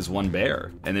 B-Rexes, 1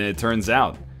 bear. And then it turns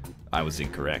out I was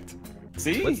incorrect.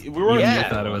 See? What's- we were yeah. I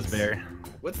thought it was Bear.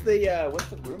 What's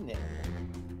the room name?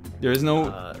 There is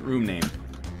no room name.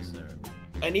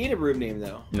 I need a room name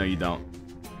though. No, you don't.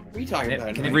 What are you talking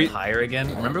about? Can it be Pyre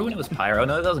again? Remember when it was Pyre? Oh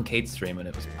no, that wasn't Kate's stream when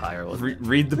it was Pyre. Wasn't it?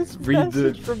 Read the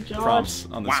message from Josh. prompts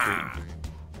on the screen.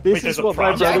 This Wait, is there's a what my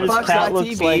project? brother's cat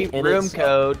looks like. Jackbox.tv, and room it's-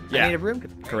 code. Yeah. I need a room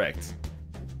code. Correct.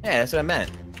 Yeah, that's what I meant.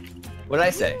 What did I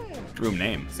say? Room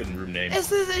name. It's in room name.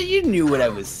 You knew what I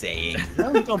was saying.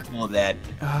 Don't pull that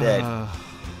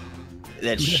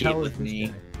shit with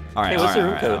me. All right, Hey, all what's right, the all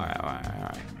room right, code? all right, all right, all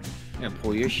right. I'm gonna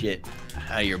pull your shit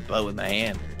out of your butt with my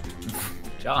hand.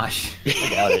 Josh. I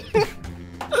doubt it.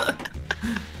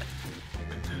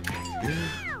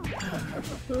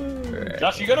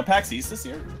 Josh, you go to PAX East this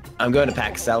year? I'm going to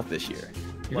PAX South this year.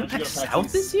 You're Why going don't to you PAX go to PAX South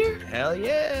East? this year? Hell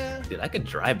yeah. Dude, I could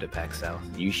drive to PAX South.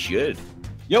 You should.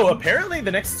 Yo, apparently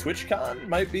the next TwitchCon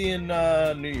might be in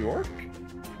New York.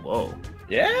 Whoa.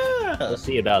 Yeah. We'll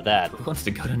see about that. Who wants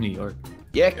to go to New York?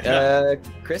 Yeah,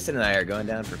 Kristen and I are going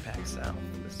down for PAX South.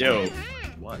 Yo,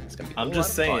 It's gonna be I'm a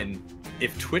just lot of saying,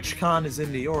 if TwitchCon is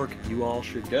in New York, you all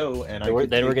should go. And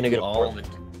Then we're gonna go to Portland.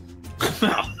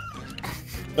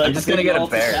 I'm just gonna go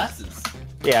to Bear.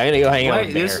 Yeah, I'm gonna go hang out Wait,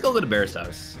 with let's Bear. go to Bear's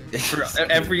house. For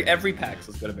every PAX,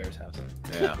 let's go to Bear's house. fun.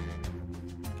 Yeah.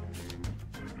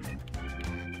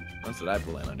 That's what I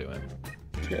plan on doing.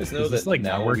 You guys know Is this that like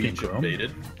now now working we Chrome?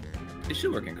 invaded. It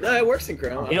should work in No, Chrome. it works in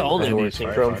Chrome. It only I works need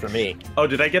in Chrome Firefox. for me. Oh,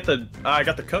 did I get the? I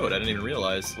got the code. I didn't even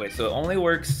realize. Wait, so it only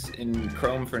works in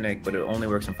Chrome for Nick, but it only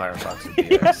works in Firefox and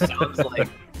BRex.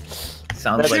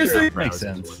 Sounds like That's your Makes browser.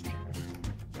 sense.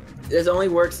 This only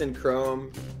works in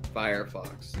Chrome,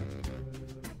 Firefox,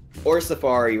 or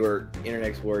Safari, or Internet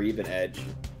Explorer, even Edge.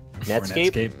 Or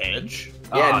Netscape? Edge.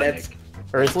 Yeah, Oh, Nets.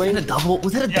 Was that a Earthling? double?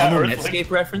 Was that a Yeah, double Earthling.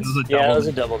 Netscape reference? This is a Yeah, that double- was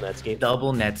a double Netscape.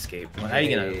 Double Netscape. Well, how are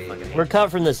you gonna fucking? We're cut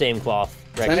from the same cloth.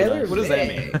 Rex and Tyler, I. What does that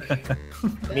mean?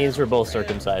 It means we're both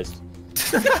circumcised.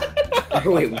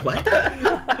 Oh, wait, what?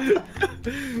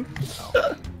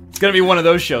 It's gonna be one of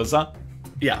those shows, huh?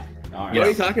 Yeah. All What are you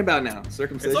right. talking about now? It's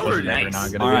Circumcision? already Never nice.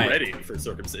 not We're gonna All right. ready for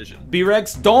circumcision.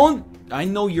 BRex, don't. I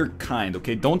know you're kind,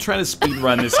 okay? Don't try to speed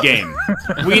run this game.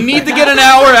 We need to get an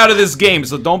hour out of this game,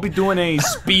 so don't be doing any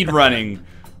speed running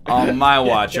on my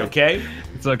watch, okay?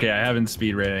 It's okay. I haven't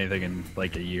speed read anything in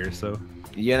like a year, so.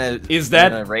 You gonna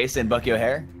That race in Bucky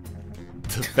O'Hare?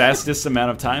 the fastest amount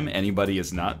of time anybody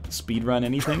has not speed run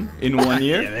anything in 1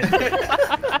 year?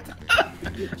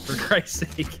 For Christ's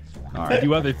sake. All I right,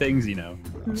 do other things, you know.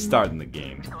 I'm starting the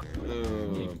game.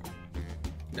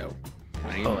 No. Oh,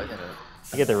 I gotta.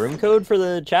 You get the room code for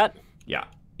the chat? Yeah,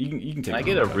 you can take. Can I the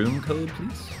get a code. room code,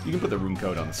 please? You can put the room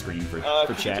code on the screen for Could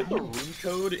you chat. put the room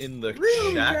code in the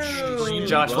chat screen?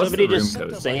 Josh, what's Somebody the room just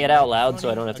code? say it out loud so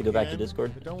I don't have to go back to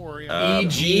Discord. Don't worry.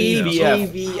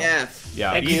 EGVF. GVF.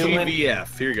 Yeah. Excellent.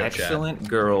 EGVF. Here you go, chat. Excellent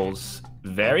girls.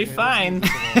 Very fine.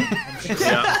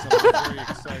 Yeah.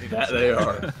 That they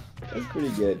are. That's pretty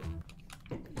good.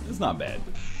 It's not bad.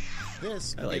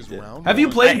 This I liked is it. round Have you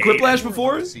one. played Quiplash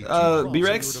before,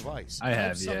 BRex? I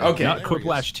have, yeah. Okay. Not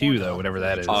Quiplash 2, though, whatever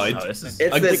that is. Oh, Oh, this is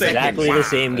It's the second Exactly the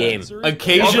same game.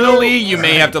 Occasionally, you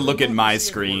may have to look at my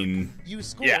screen, You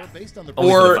score Yeah. based on the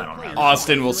or final round.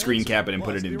 Austin will screen cap it and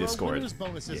put it in There are Discord. bonus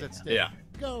bonuses at stake. Yeah.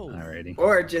 Go. Alrighty.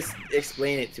 Or just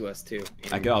explain it to us too.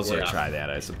 I could also Yeah. try that,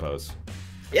 I suppose.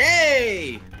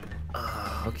 Yay!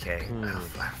 okay. Oh,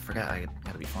 I forgot. I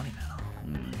gotta be funny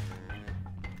now.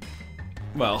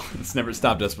 Well, it's never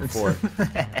stopped us before.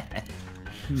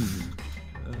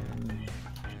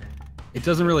 It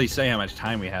doesn't really say how much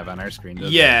time we have on our screen, does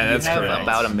it? Yeah, that's we have correct.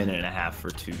 about a minute and a half for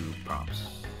 2 prompts.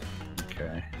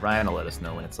 Okay. Ryan will let us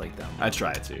know when it's like that. I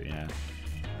try to, yeah.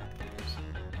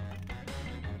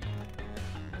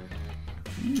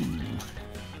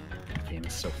 The game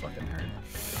is so fucking hard.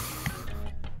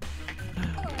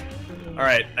 All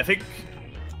right. I think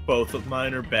both of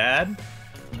mine are bad.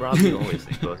 Rob, you always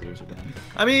think both yours are bad.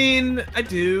 I mean, I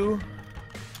do,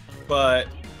 but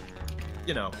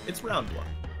you know, it's round one.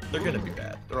 They're gonna be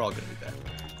bad. They're all gonna be bad.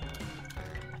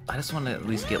 I just want to at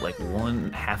least get like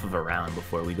one half of a round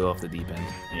before we go off the deep end.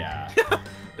 Yeah.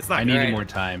 It's not. I need Alright. more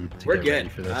time to We're get ready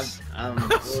good. for this. I'm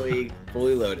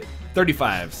fully loaded.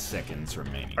 35 seconds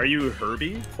remaining. Are you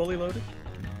Herbie fully loaded?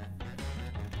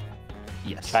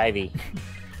 Yes. Chivy.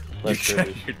 Less You're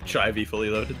dirty. Chivy fully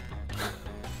loaded.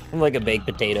 I'm like a baked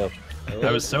potato.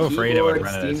 I was so afraid I would Keyboard,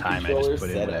 run out of Steam time, I just controller put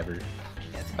in setup. whatever.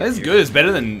 It's good. It's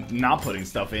better than not putting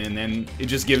stuff in, and then it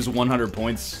just gives 100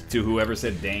 points to whoever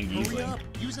said Dan Hurry Giesling. up.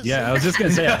 Use a Yeah, I was save. just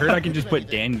gonna say, I heard I can just put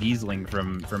Dan Giesling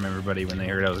from everybody when they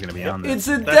heard I was gonna be on this. It's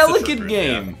a That's the delicate truth,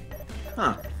 game.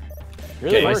 Huh.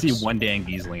 Really If I works. see one Dan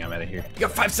Giesling, I'm out of here. You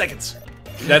got 5 seconds.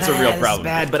 That's a real It's problem.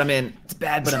 bad, but I'm in. It's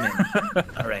bad, but I'm in.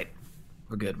 All right.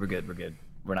 We're good. We're good. We're good.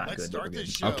 We're not Let's good, but we're start good.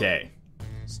 this show. Okay.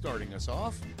 Starting us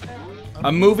off.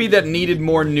 A movie that needed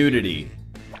more nudity.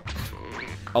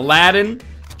 Aladdin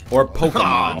or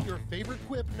Pokemon? Your favorite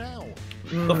quip now.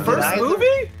 The first Neither.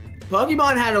 movie?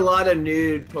 Pokemon had a lot of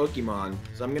nude Pokemon,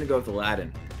 so I'm gonna go with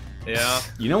Aladdin. Yeah.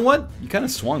 You know what? You kind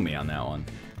of swung me on that one.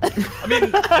 I mean,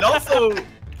 it also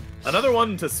another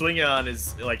one to swing on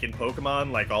is like in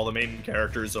Pokemon, like all the main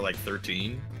characters are like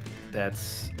 13.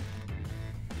 That's.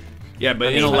 Yeah, but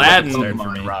I in mean, Aladdin,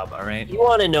 Pokemon, Rob. All right. You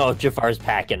want to know if Jafar's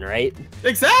packing, right?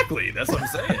 Exactly. That's what I'm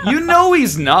saying. you know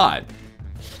he's not.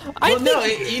 Well, no,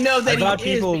 you know that I thought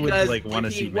he is people would, because like, wanna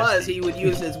if he see was, Misty. he would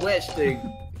use his wish to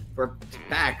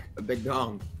pack a big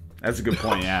dong. That's a good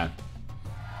point, yeah.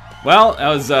 Well, that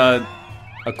was a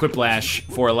Quiplash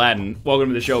for Aladdin. Welcome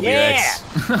to the show, Yeah!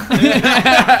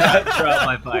 BRex. Trial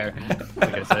by fire.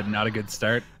 Like I said, not a good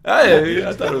start. Hey,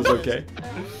 I thought it was okay.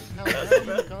 How Matthew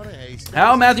McConaughey stays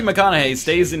How Matthew McConaughey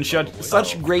stays in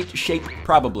such great shape,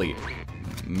 probably.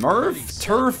 Murph,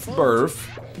 turf, burf.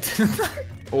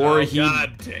 Or Oh,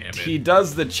 God damn it. he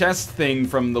does the chest thing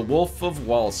from The Wolf of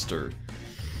Wall Street.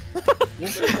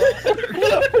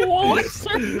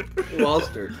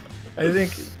 Walster. I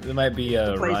think there might be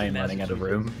Ryan running out of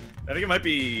room. I think it might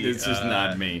be. It's just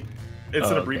not me. It's Oh,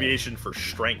 an okay. abbreviation for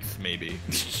strength, maybe.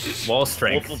 Wall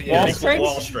strength. Wolf of Yeah. Wall, Strength?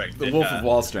 Wall strength. The Wolf of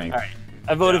Wall Street. All right.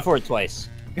 I voted for it twice.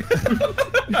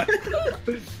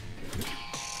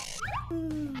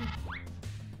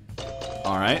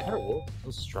 All right.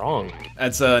 So strong.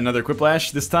 That's another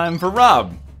Quiplash, this time for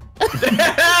Rob.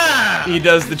 He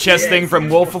does the chest thing from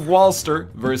Wolf of Wall Street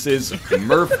versus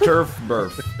Murph Turf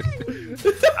Burf.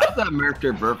 I thought Murph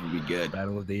Burp would be good.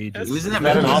 Battle of the Ages. He was in that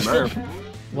Better movie, than Murph.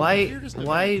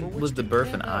 Why was the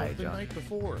birth an I, the John? night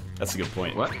before. That's a good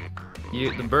point. What?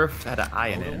 The birth had an I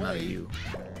in it, not a U.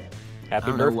 I Happy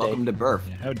don't know. birthday. Welcome to Burp.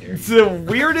 How dare you? It's the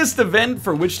weirdest event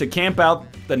for which to camp out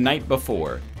the night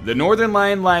before. The Northern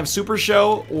Lion Live Super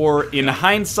Show or, in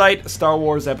hindsight, Star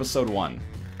Wars Episode 1.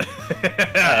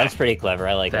 That's pretty clever.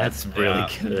 I like That's that. really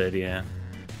good, yeah.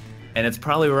 And it's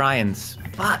probably Ryan's.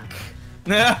 Fuck.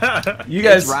 You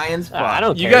guys, Ryan's fault. I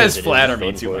don't you care guys if it is flatter me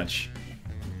Stone too Cold. much.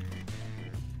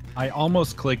 I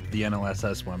almost clicked the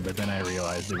NLSS one, but then I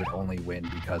realized it would only win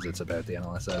because it's about the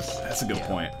NLSS. That's a good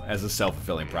point. As a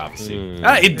self-fulfilling prophecy,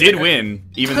 Mm. it did win,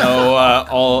 even though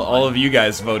all of you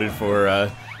guys voted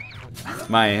for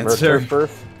my answer. Murph,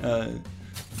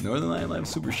 Murph. Northern Lion Live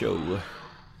Super Show.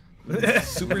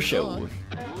 Super Show.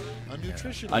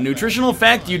 A nutritional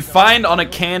fact you'd find on a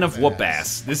can of whoop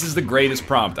ass. This is the greatest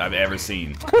prompt I've ever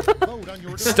seen.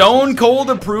 Stone Cold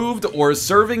approved or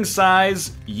serving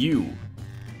size you.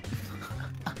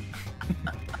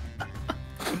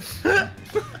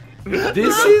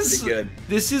 Good.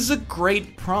 This is a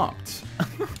great prompt.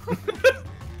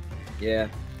 Yeah.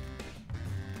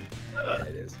 Yeah,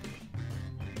 it is.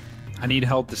 I need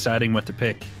help deciding what to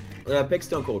pick. Pick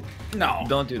Stone Cold. No,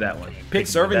 Don't do that one. pick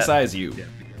serving that. size you.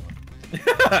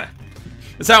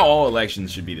 That's how all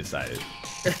elections should be decided.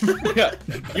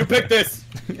 You pick this.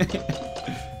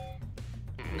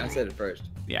 I said it first.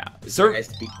 Yeah. I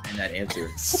speak in that answer.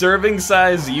 Serving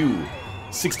size you,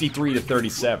 63 to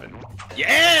 37.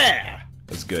 Yeah.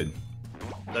 That's good.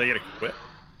 Did I get a quit?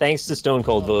 Thanks to Stone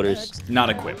Cold voters. Not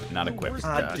a quip. Not a quip.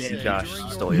 Josh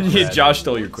stole your Yeah, Josh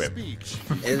stole your quip.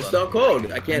 And Stone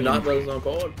Cold. I can't not vote Stone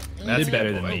Cold. You did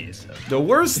better than me. So. The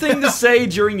worst thing to say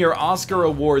during your Oscar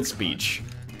award speech.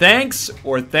 Thanks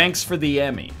or thanks for the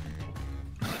Emmy.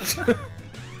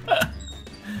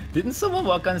 Didn't someone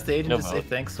walk on stage and No just say vote.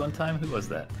 thanks one time? Who was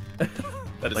that?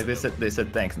 That is Like they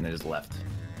said thanks and they just left.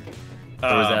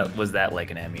 Or was that like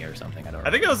an Emmy or something? I don't know.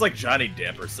 I think it was like Johnny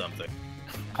Depp or something.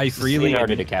 I freely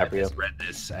Leonardo admit DiCaprio. I read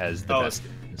this as the Oh. best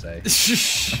thing to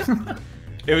say.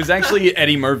 It was actually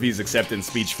Eddie Murphy's acceptance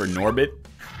speech for Norbit.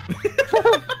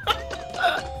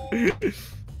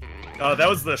 Oh, that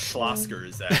was the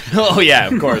Schloskers. Actually. Oh yeah,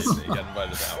 of course. You got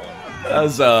invited to that one. That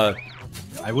was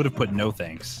I would have put no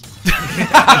thanks.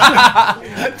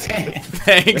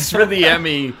 thanks for the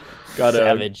Emmy. Got a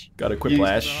Savage.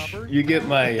 Quiplash. You get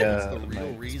my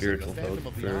my spiritual vote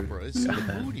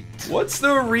for What's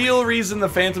the real reason the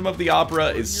Phantom of the Opera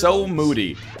is so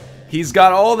moody? He's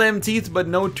got all them teeth but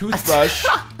no toothbrush.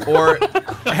 Or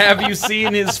have you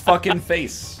seen his fucking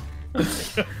face?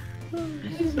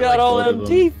 He's got all both of them them.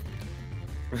 teeth.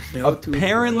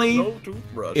 Apparently, No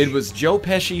toothbrush. it was Joe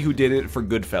Pesci who did it for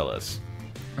Goodfellas.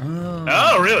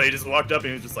 Oh, really? He just walked up and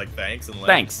he was just like, "Thanks," and left.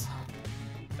 Thanks.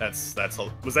 Was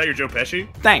that your Joe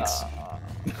Pesci? Thanks.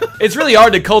 It's really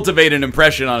hard to cultivate an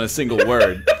impression on a single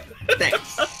word.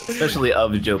 Thanks. especially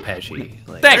of Joe Pesci.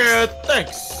 Like, Thanks.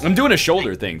 Thanks. I'm doing a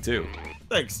shoulder thing too.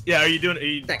 Thanks. Yeah, are you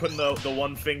Thanks. putting the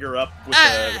one finger up with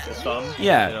the thumb?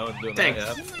 Yeah. You know, doing Thanks.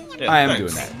 That, yeah. I am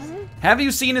thanks. doing that. Have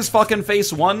you seen his fucking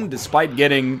face won, despite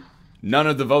getting none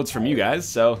of the votes from you guys?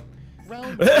 So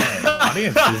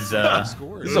audience is this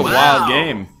is a wild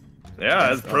game. Yeah,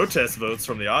 as protest votes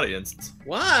from the audience.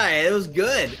 Why? It was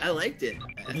good. I liked it.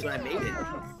 That's why I made it.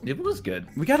 it was good.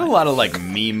 We got a lot of like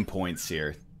meme points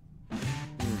here.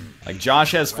 Like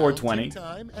Josh has 420.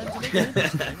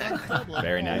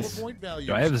 Very nice.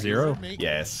 Do I have 0?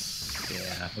 Yes.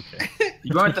 Yeah. Okay.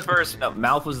 You aren't the first. No,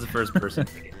 Mouth was the first person.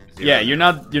 to get 0. Yeah, you're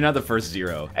not the first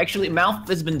 0. Actually, Mouth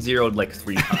has been zeroed like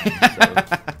 3 times,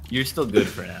 so you're still good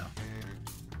for now.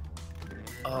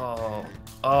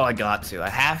 Oh, I got to. I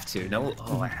have to. No,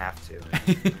 I have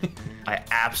to. I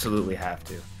absolutely have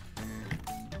to.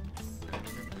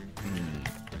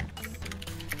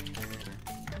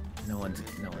 No one's.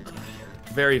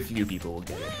 Very few people will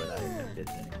get it, but I did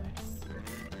anyway.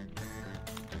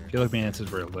 I feel like my answers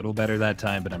were a little better that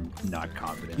time, but I'm not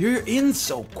confident. You're in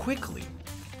so quickly.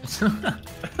 You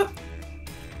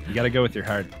gotta go with your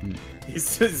heart. He's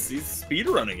speed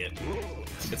running it.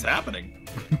 It's happening.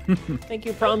 Thank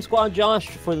you, Prom Squad Josh,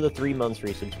 for the 3 months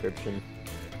resubscription.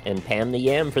 And Pam the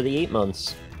Yam for the 8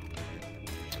 months.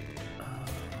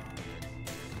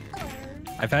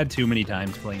 I've had too many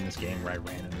times playing this game where I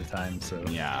ran out of time, so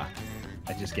Yeah.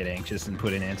 I just get anxious and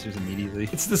put in answers immediately.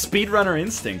 It's the speedrunner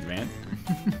instinct, man.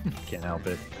 Can't help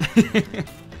it. In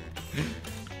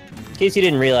case you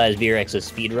didn't realize, BRex is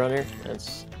a speedrunner.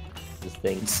 That's his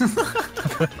thing.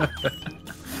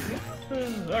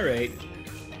 All right.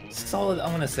 Solid.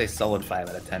 I'm gonna say solid 5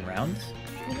 out of 10 rounds.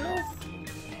 You know.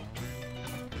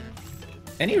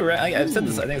 Any round. I said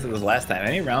this. I think I said this last time.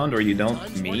 Any round where you don't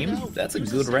meme, that's a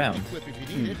good round.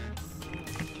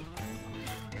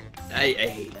 I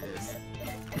hate this.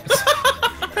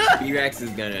 BRex is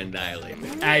gonna annihilate me.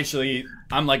 Actually,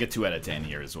 I'm like a 2 out of 10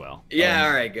 here as well. Yeah,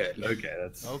 alright, good. Okay,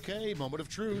 that's. Okay, moment of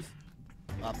truth.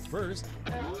 Up first.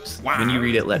 When you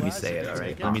read it, let me say it,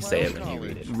 alright? Let me say it when you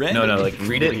read it. Ready? No, like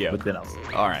read it, Yeah. but then I'll say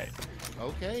it. All right.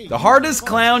 Okay. The hardest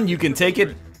clown you can take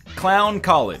it, Clown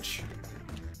College.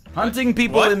 Hunting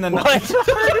people in the night. Is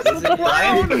it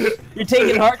Brian? You're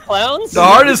taking hard clowns? The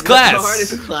hardest What's class. the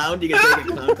hardest clown you can take at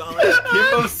clown college?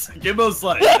 Gimbo's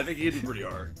slice. I think he did pretty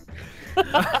hard.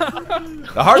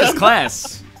 The hardest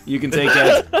class you can take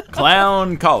at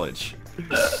Clown College.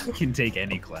 You can take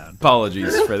any clown.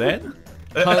 Apologies for that.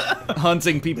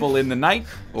 Hunting people in the night,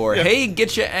 or hey,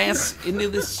 get your ass into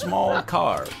this small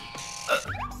car.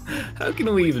 How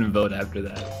can we even vote after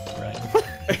that, right?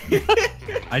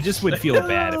 I just would feel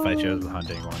bad if I chose the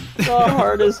hunting one. The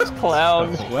hardest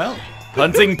clown. Well,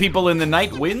 hunting people in the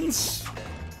night wins.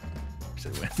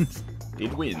 It wins.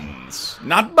 It wins.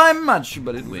 Not by much,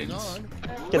 but it wins.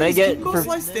 Can I get... Gimbo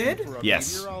Slice dead?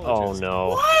 Yes. Oh, no.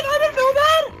 What? I didn't know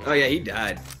that! Oh yeah, he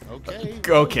died. Okay.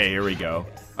 Okay, here we go.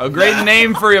 A great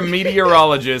name for a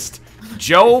meteorologist.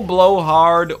 Joe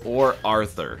Blowhard or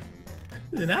Arthur.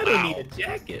 Then I don't need a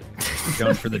jacket.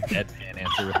 Going for the deadpan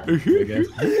answer, I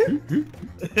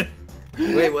guess.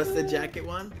 Wait, what's the jacket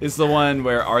one? It's the one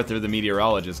where Arthur the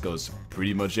meteorologist goes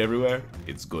pretty much everywhere.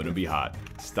 It's gonna be hot.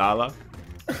 Stala.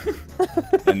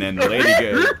 And then Lady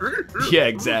goes. Yeah,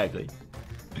 exactly.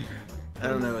 I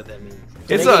don't know what that means.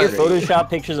 It's Can I get a your Photoshop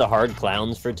pictures of hard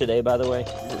clowns for today, by the way?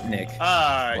 Nick.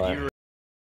 What? You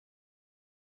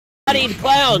Bodied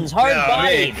clowns, hard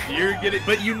bodied. Nick, you're getting,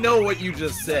 but you know what you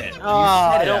just said. Oh,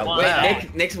 I don't out want loud.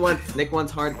 that. Nick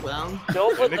wants hard clown.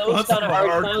 Don't put Nick those wants kind of some hard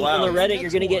hard clowns on the clowns. Reddit.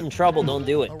 You're gonna get in trouble. Don't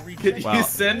do it. Can Wow. you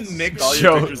send Nick all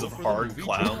Joe- your pictures of hard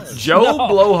clowns? Joe No.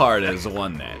 Blowhard has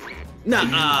won that.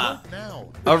 Nah. Now.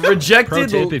 A rejected Pro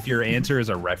tip, if your answer is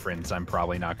a reference, I'm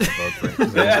probably not going to vote for it.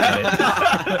 'cause I don't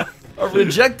get it. a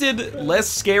rejected less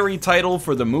scary title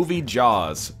for the movie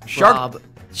Jaws. Rob.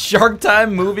 Shark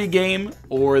Time movie game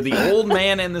or The Old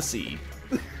Man and the Sea.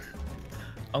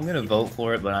 I'm gonna vote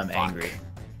for it, but I'm angry.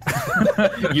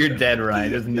 You're dead,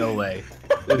 Ryan. There's no way.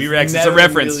 BRex, it's a Never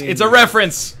reference. million It's a years.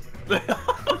 reference.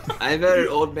 I voted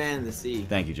Old Man in the Sea.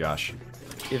 Thank you, Josh.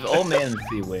 If Old Man in the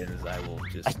Sea wins, I will I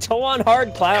just. don't want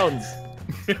hard clowns.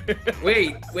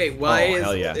 Wait, why Oh,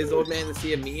 hell yeah. is Old Man in the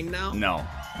Sea a meme now? No.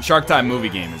 Shark Time movie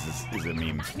game is a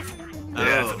meme.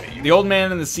 Oh. The Old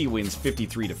Man and the Sea wins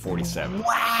 53 to 47.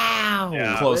 Wow.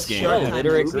 Yeah. Close Let's game. show Yeah, time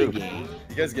literate movie group. game.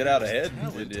 You guys get out ahead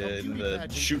in the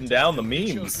shooting down the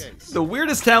memes. The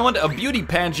weirdest talent a beauty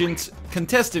pageant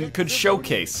contestant could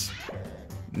showcase.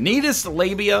 Neatest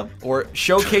labia or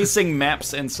showcasing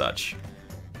maps and such.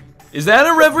 Is that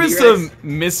a reference to BRex.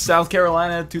 Miss South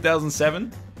Carolina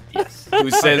 2007? Yes. Who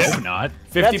says Hope not.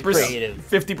 50% creative.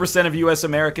 50% of US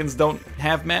Americans don't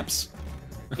have maps?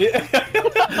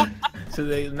 So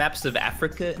the maps of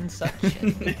Africa and such.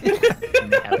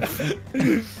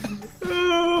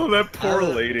 Oh, that poor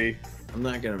lady. I'm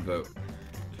not gonna vote.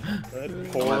 That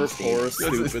poor,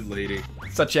 stupid lady.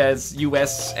 Such as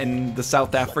US and the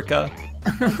South Africa.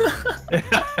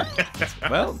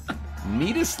 Well,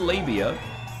 neatest labia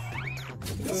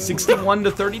 61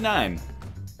 to 39.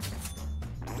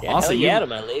 Yeah, Awesome, hell yeah you- to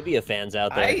my labia fans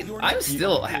out there. I'm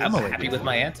still happy with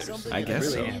my answers. I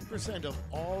guess so. 80% of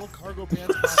all cargo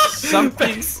pants.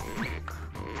 Something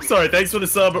Sorry, thanks for the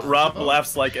sub. Rob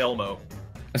laughs like Elmo.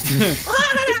 French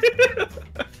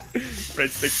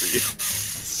stick for you.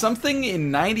 Something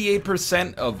in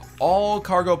 98% of all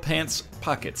cargo pants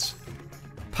pockets.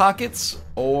 Pockets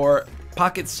or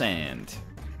pocket sand.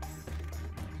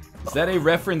 Is that a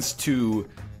reference to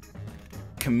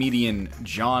comedian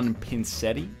John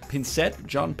Pincetti?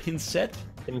 John Pinsett?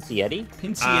 Pincietti? I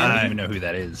Pincietti? don't even know who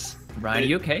that is. Ryan,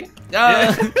 you okay?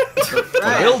 A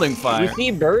building You fire. see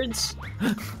birds?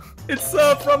 It's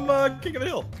from King of the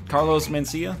Hill. Carlos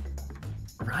Mencia?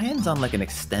 Ryan's on like an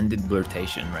extended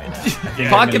blurtation right now. Yeah, I'm gonna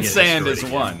Pocket get sand is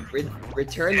destroyed again. one.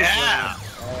 Return the Yeah.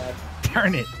 flag.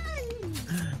 Darn it.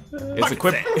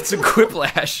 It's a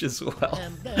quiplash as well.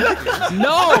 And that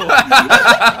No!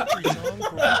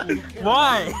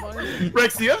 Why?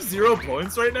 Rex, do you have 0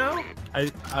 points right now?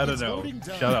 I don't know.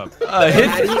 Shut up. A How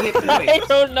hit, do you get I points?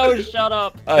 don't know. Shut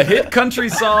up. a hit country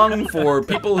song for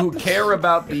people who care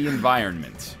about the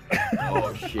environment.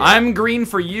 Oh shit. I'm green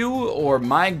for you, or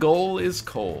my goal is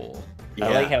coal. Yeah.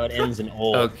 I like how it ends in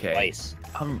old Okay. twice.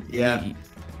 Yeah.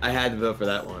 I had to vote for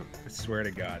that one. I swear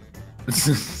to God.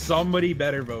 Somebody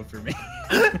better vote for me.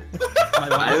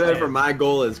 I voted for my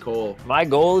goal is Cole. My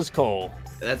goal is coal.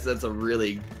 That's a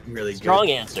really Strong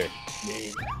good answer.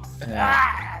 name.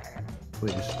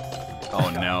 Please.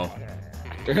 Oh no.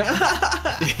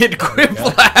 It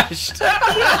quiplashed.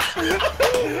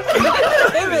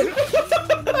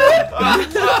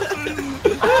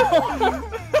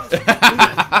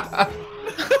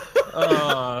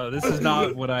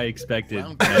 I expected.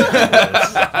 Round two.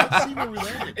 Let's see where we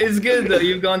landed. It's good though.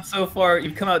 You've gone so far.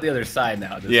 You've come out the other side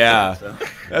now. This Yeah. time, so.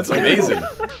 That's amazing.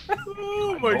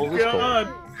 Oh my Cold is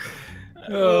god.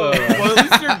 Well, at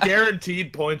least you're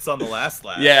guaranteed points on the last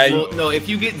lap. Yeah. Well, no, if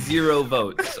you get 0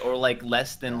 votes or like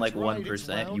less than like That's right, it's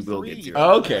 1%, round you will three. get 0.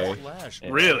 Okay. Flash.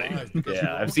 Really?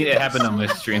 Yeah, I've seen it happen on my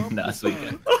stream last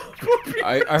weekend.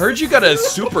 I heard you got a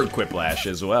super Quiplash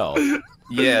as well.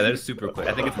 Yeah, that's super quick.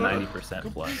 I think it's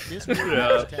 90% plus. This was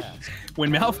the task.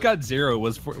 When Malf got 0,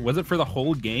 was it for the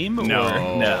whole game? Or?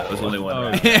 No. No, it was only one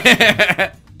Oh.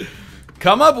 round.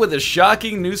 Come up with a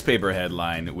shocking newspaper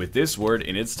headline with this word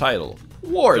in its title.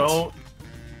 Wart.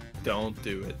 Don't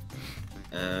do it.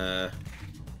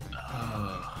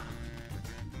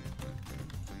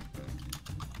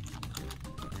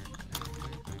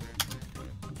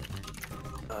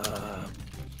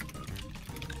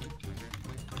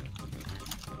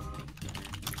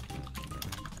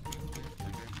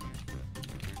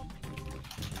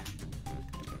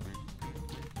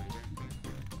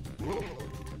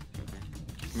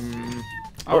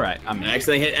 All right, I'm I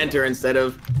accidentally hit enter instead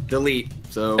of delete.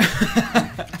 So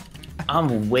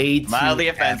I'm way too mildly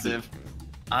happy. offensive.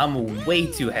 I'm way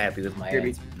too happy with my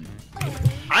answer.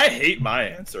 I hate my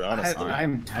answer, honestly.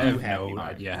 I'm too I have happy. no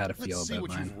idea how to feel Let's see about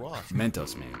what mine. you've wrought.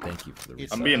 Mentos, man. Thank you for the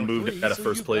It's I'm being round moved three, out of so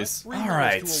first you've place. got 3 All rounds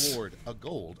right. to award. A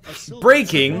gold, a silver,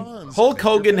 Breaking. and a bronze. Hulk Pick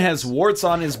your Hogan has best. warts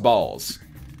on his balls.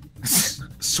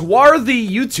 Swarthy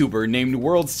YouTuber named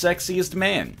World's Sexiest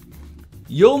Man.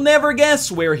 You'll never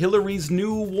guess where Hillary's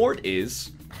new wart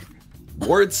is.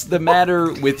 What's the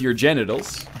matter with your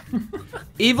genitals?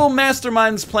 Evil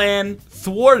mastermind's plan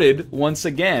thwarted once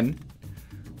again.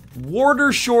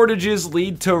 Warder shortages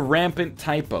lead to rampant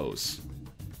typos.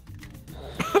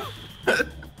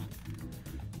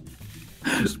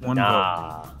 Just one vote.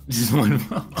 Nah. Just one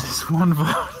vote. Just one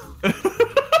vote.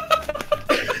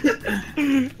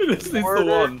 This is the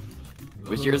one.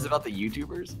 Was yours about the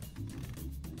YouTubers?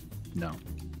 No.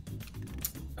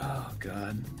 Oh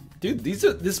god. Dude,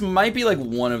 this might be like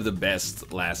one of the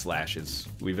best last lashes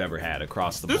we've ever had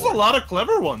across the There's board. a lot of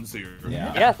clever ones here.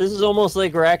 Yeah. Yeah, this is almost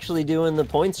like we're actually doing the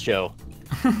points show.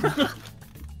 I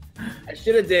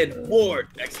should have did Ward!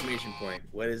 Exclamation point.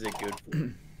 What is it good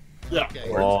for? Yeah. Okay,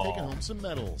 Oh. who's taking home some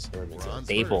medals? Bronze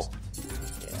Staple.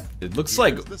 first. It looks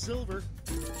like Here's the silver.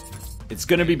 it's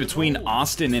gonna be between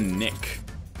Austin and Nick.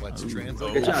 Let's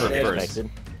translate. Good job, For Dave. first.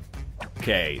 Expected.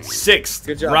 Okay, 6th,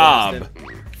 Good job, Rob.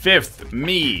 Austin. 5th,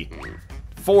 me.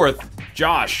 4th,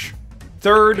 Josh.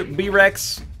 3rd,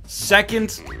 BRex.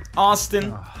 2nd,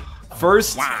 Austin.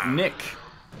 1st, Nick.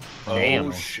 Damn.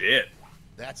 Oh shit.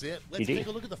 That's it. Let's GG. take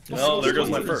a look at the Well, there goes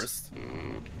my first. first.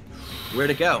 Where'd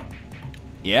it go?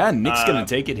 Yeah, Nick's gonna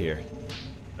take it here.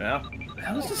 Yeah.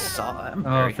 That was just solid. I'm Oh,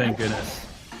 very thank happy. goodness.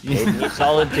 You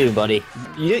solid too, buddy.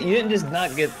 You didn't just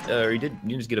not get, you didn't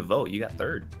just get a vote. You got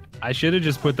 3rd. I should have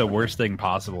just put the worst thing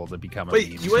possible to become a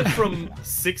Wait, meme. you went from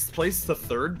 6th place to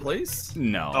 3rd place?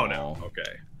 No. Oh no.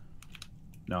 Okay.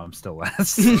 No, I'm still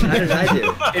last. How did I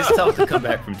do? It's tough to come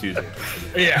back from 2-0.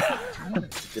 Yeah.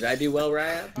 Did I do well,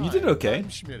 Ryan? You did okay. I'm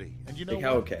Schmitty, and you know Think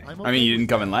how what? okay? I'm I mean, you didn't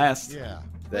come in last. Yeah.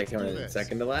 Did I Let's come do in this.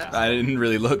 second to last? I didn't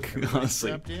really look, honestly.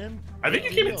 Strapped in? I think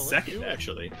you came in Let's second, do it.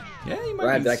 actually. Yeah, you might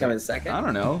Ryan, be did I come in second. second? I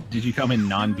don't know. Did you come in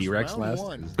non-BRex Round last?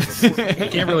 one. You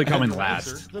can't really come in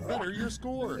last. The better your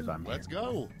score. If I'm Let's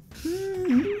go.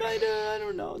 I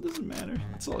don't know. It doesn't matter.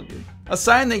 It's all good. A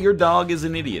sign that your dog is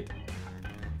an idiot.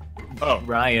 Oh.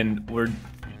 Ryan, we're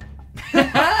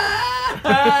Then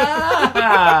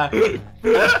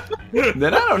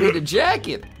I don't need a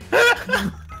jacket.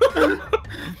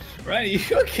 Ryan, you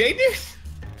okay, dude?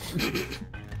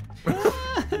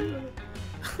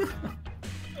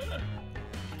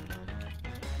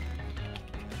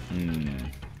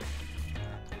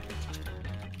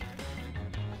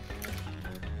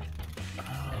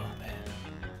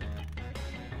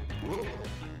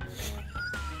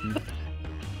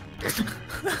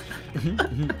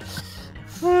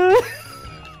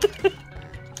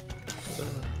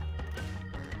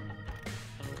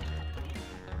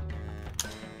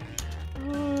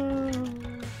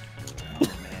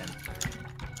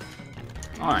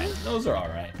 All right, those are all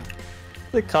right.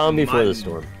 The calm before the Mine-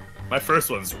 storm. My first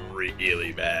one's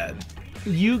really bad.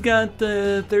 You got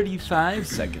the 35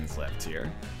 seconds left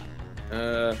here.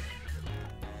 Did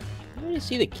you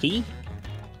see the key?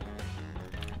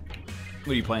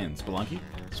 What are you playing? Spelunky?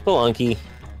 Spelunky.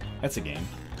 That's a game.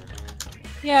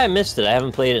 Yeah, I missed it. I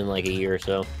haven't played it in like a year or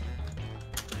so.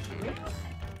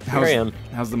 Here I am.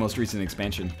 How's the most recent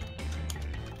expansion?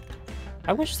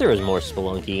 I wish there was more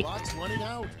Spelunky. Clock's running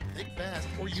out. Think fast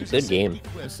or use good a game. safety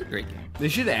quip. It's a great game. They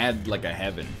should add like a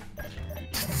heaven.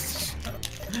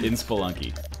 in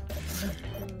Spelunky.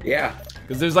 Yeah.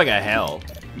 Because there's like a hell,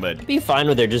 but I'd be fine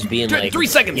with there just being like 3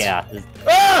 seconds. Yeah.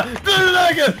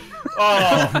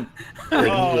 Oh,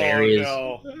 Hilarious.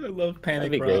 no. I love Panic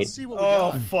That'd be Rock. great. Let's see what we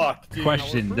Oh, got. fuck. Dude.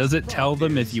 Question: does it tell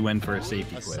them if you went for a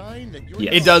safety A quip? sign that you're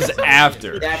Yes. it does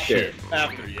after. After.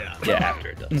 After, yeah. Yeah, after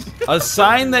it does. A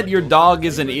sign that your dog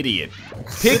is an idiot.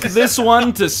 Pick this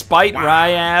one to spite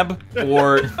Ryab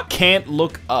or can't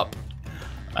look up.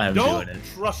 I'm Don't doing it.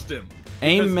 trust him.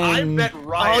 Because I Amen. bet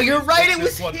Ryan. Oh, you're right, it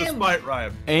this was one him. Despite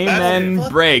Ryan. Amen. That's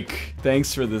it. Break.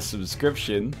 Thanks for the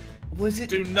subscription. Was it?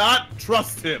 Do not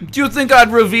trust him. Do you think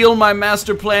I'd reveal my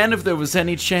master plan if there was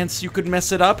any chance you could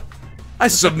mess it up? I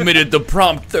submitted the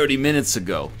prompt 30 minutes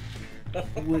ago.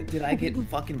 Did I get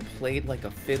fucking played like a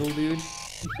fiddle, dude?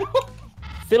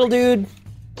 Fiddle dude.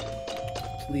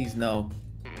 Please no.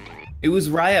 It was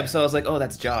Ryab, so I was like, oh,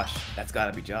 that's Josh. That's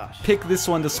gotta be Josh. Pick this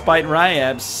one to spite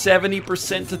Ryab.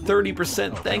 70% to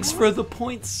 30%. Thanks for the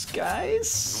points,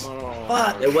 guys.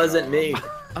 Fuck. It wasn't me.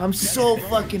 I'm so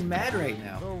fucking mad right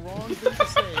now. The wrong thing to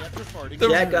say after farting.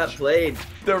 Jack got played.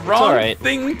 The wrong alright.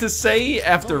 thing to say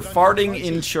after farting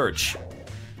in church.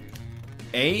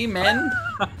 Amen?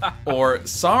 Or,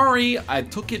 sorry, I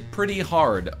took it pretty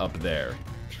hard up there.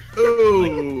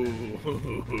 Ooh.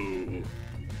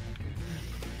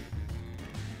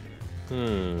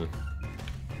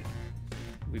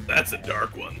 That's a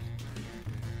dark one.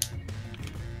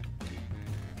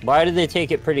 Why did they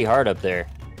take it pretty hard up there?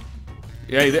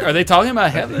 Yeah, are they talking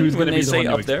about heaven Who's when going to they be the say one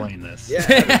to up there? explain this?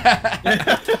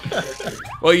 Yeah.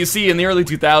 Well, you see, in the early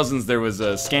 2000s, there was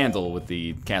a scandal with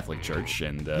the Catholic Church,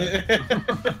 and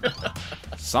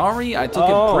sorry, I took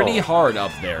it pretty hard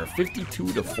up there,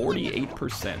 52 to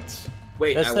 48%.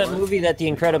 Wait, That's I that won. movie that the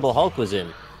Incredible Hulk was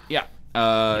in. Yeah,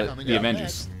 Coming the up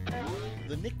Avengers. next,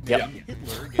 the nickname Yep.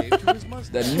 Hitler gave to his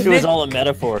mustache. It was all a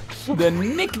metaphor. The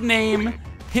nickname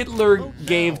Hitler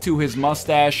gave to his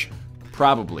mustache,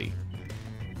 probably.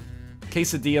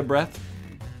 Quesadilla breath,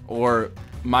 or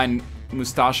mein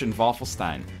Mustachen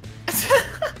Waffelstein.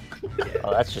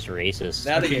 Oh, that's just racist.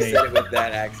 Now that you Okay. said it with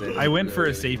that accent. I went for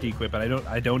a safety quip, but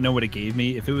I don't know what it gave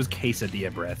me. If it was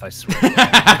quesadilla breath, I swear. It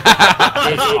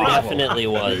definitely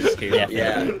was. Definitely.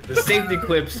 Yeah. The safety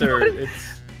quips are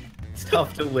it's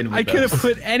tough to win with I could have those.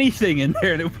 put anything in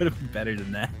there and it would have been better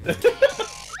than that.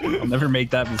 I'll never make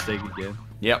that mistake again.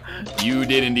 Yep, you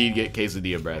did indeed get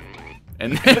quesadilla breath.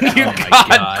 And then you Oh my got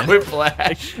God.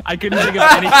 Quiplash. I couldn't think of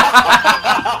any.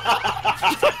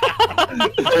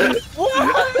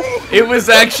 It was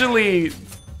actually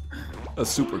a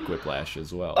super Quiplash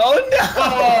as well. Oh no!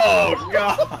 Oh,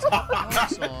 God. Pop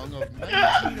song of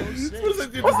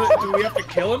 1906. Do we have to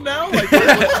kill him now? Like, what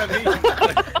does that mean?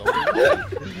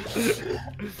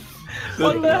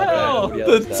 What the hell?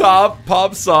 The top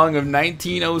pop song of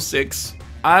 1906.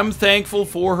 I'm thankful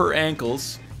for her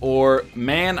ankles. Or,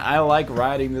 man, I like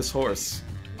riding this horse.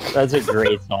 That's a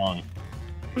great song.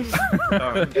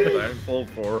 I'm thankful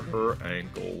for her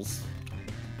ankles.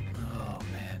 Oh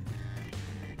man.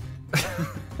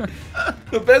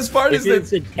 The best part If is it that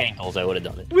said cankles, I would have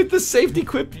done it. with the safety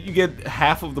quip, you get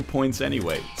half of the points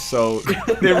anyway. So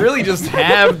they really just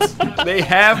halved. They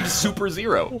halved Super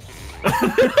Zero.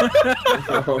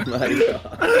 Oh my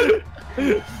god.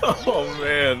 Oh,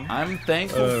 man. I'm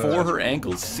thankful for her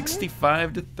ankles.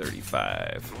 65 to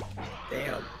 35.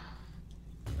 Damn.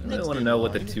 I really want to know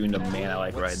what the tune of "Man I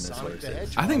Like Riding This Horse"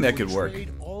 is. I think that could work. Man.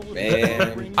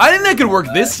 I think that could work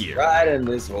this year. Riding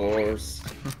this horse.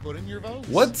 Put in your votes.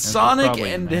 What Sonic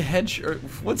probably and man.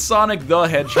 what Sonic the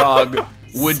Hedgehog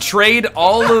would trade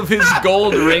all of his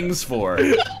gold rings for?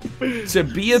 To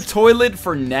be a toilet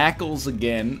for Knackles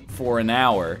again for an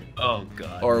hour, Oh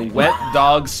god. or wet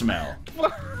dog smell?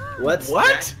 What's What?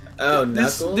 that? Oh,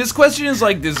 This Knuckles? this question is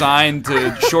like designed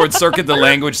to short circuit the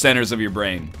language centers of your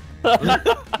brain.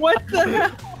 What the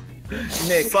hell?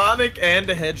 Nick. Sonic and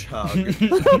a Hedgehog.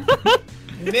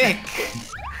 Nick.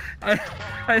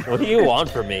 What do you want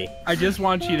from me? I just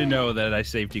want you to know that I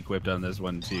safety quipped on this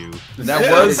one too. That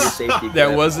That was is a safety that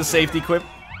quip. was a safety quip,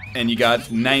 and you got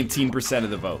 19% of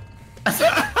the vote.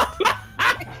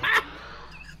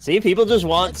 See, people just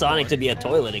want Sonic to be a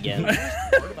toilet again.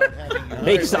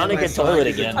 Make Sonic a toilet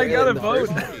again. I got a vote.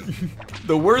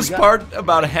 The worst part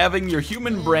about having your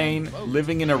human brain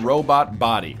living in a robot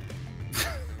body.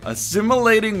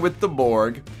 Assimilating with the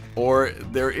Borg, or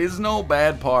there is no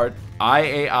bad part,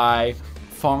 IAI,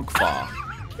 Fonk Fa.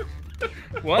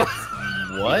 What?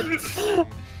 What?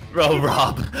 Bro,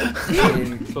 Rob.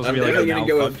 Supposed to I'm be like a definitely gonna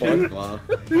go with malfunction. Funk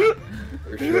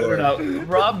For sure. No,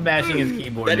 Rob mashing his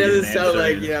keyboard. That is doesn't an sound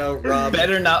answer. like, you know, Rob.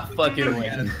 Better not fucking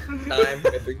win. Time.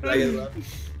 50 seconds left.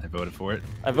 I voted for it.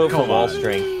 I vote for Wall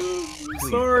String.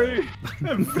 sorry.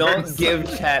 Don't give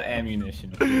chat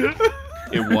ammunition.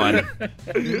 It won.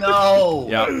 No.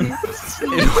 Yep.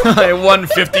 It won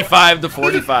 55 to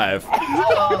 45. So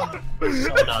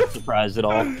not surprised at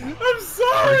all. I'm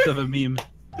sorry. Parts of a meme.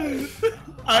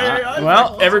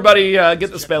 Well, everybody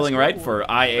get the spelling right for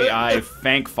IAI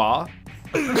Fankfa.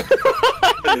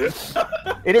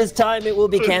 It is time it will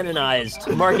be canonized.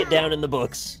 Mark it down in the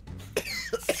books.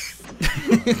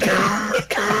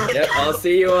 Yep, I'll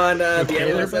see you on the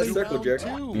NLSS Circle Jerk.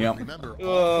 Yep. Remember,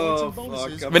 Oh,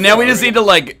 bonuses fuck. But now we just need to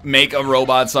like make a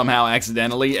robot somehow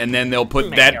accidentally, and then they'll put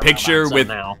Make that a picture robot with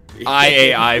somehow.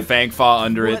 IAI Fankfa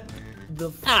under it. What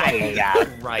the Ah,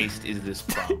 fucking Christ is this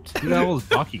prompt? Who the hell is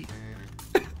Bucky?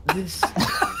 This.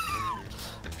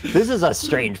 This is a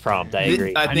strange prompt, I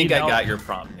agree. I think need I help. got your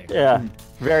prompt, Nick. Yeah,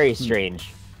 very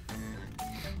strange.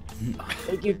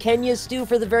 Thank you, Kenya Stu,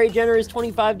 for the very generous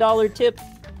 $25 tip.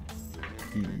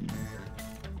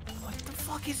 What the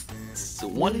fuck is? So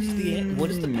what is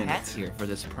the path here for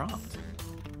this prompt?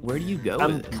 Where do you go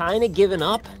I'm with it? kind of giving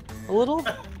up a little.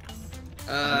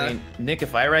 I mean, Nick,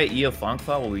 if I write Eo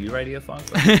Funkfa, will you write Eo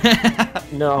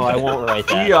Funkfa? No, I won't write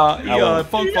that. Yeah, I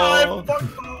won't. Fankfa.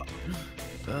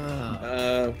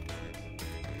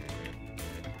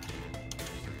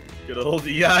 Good old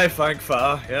EI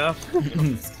Fankfa, yeah.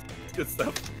 It's good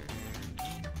stuff.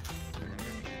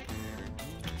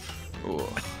 Ooh,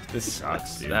 this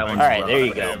sucks, dude. That one's All right, rough. there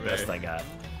you That's go. the best I got.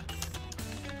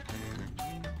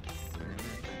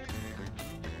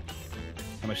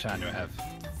 How much time do I have?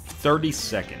 30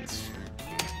 seconds.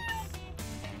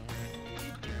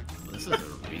 This is a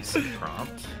recent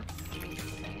prompt.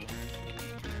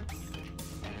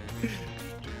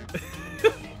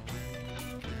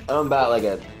 I'm about like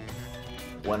a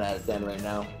 1 out of 10 right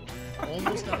now.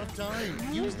 almost out of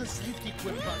time. Use the safety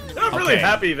quit button. I'm really Okay.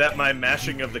 happy that my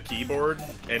mashing of the keyboard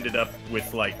ended up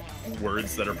with like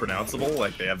words that are pronounceable,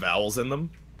 like they have vowels in them.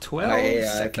 12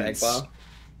 seconds.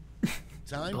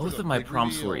 Time for Both the of my big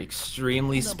prompts were reveal.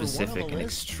 extremely Number one on specific the and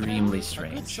list. extremely A good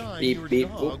strange. sign Beep, your beep,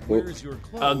 dog boop, boop. wears your A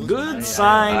clothes good when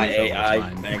sign.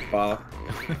 IAI, Bankball.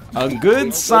 A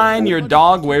good sign your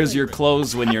dog wears your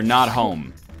clothes when you're not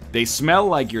home. They smell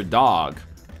like your dog.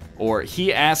 Or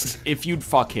he asks if you'd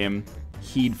fuck him,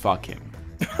 he'd fuck him.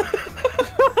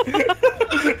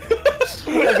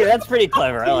 Okay, that's pretty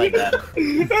clever. I like that.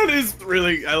 That is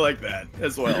really, I like that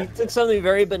as well. Took something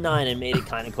very benign and made it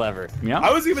kind of clever. Yeah,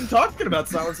 I was even talking about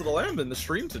Silence of the Lamb in the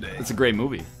stream today. it's a great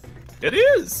movie. It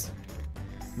is.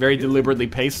 Very deliberately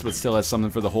paced, but still has something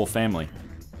for the whole family.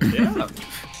 Yeah.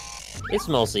 It's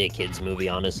mostly a kids movie,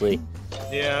 honestly.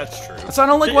 Yeah, it's true. So I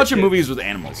don't like watching movies with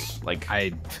animals. Like I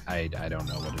don't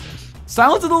know what it is.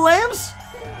 Silence of the Lambs?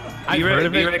 I've heard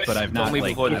of BRex it, but I've not told me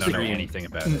like before I the don't know stream. anything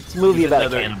about it. It's a movie He's about a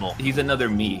another, cannibal. he's another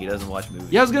me. He doesn't watch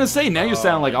movies. Yeah, I was gonna say, now you're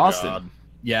sounding like my Austin. God.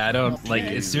 Yeah, I don't like.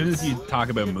 As soon as you talk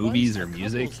about movies or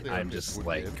music, I'm just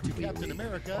like Captain completely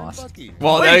America and lost. Bucky.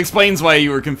 Well, that explains why you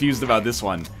were confused about this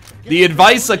one. The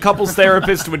advice a couples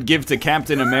therapist would give to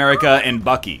Captain America and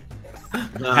Bucky.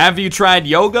 Have you tried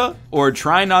yoga or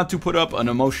try not to put up an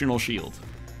emotional shield?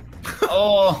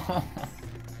 Oh,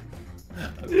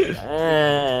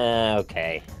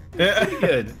 Okay.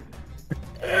 good.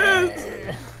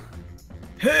 I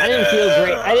didn't feel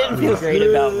great. I didn't feel great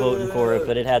about voting for it,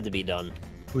 but it had to be done.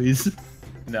 Please.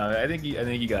 No, I think you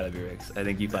got it, BRex. I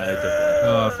think you finally took that.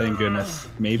 Oh, thank goodness.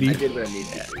 Maybe. I did what I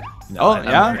needed to. No, Oh, I'm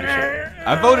yeah? pretty sure.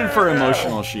 I voted for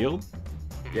emotional shield.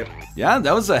 Yep. Yeah,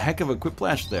 that was a heck of a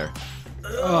quiplash there.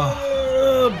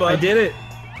 But I did it.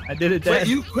 I did it, But Dad.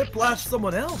 you quiplash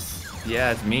someone else.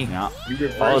 Yeah, it's me. Yeah.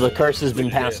 Oh, the curse has been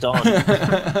passed on.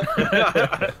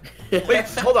 Wait,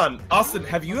 hold on. Austin,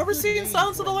 have you ever seen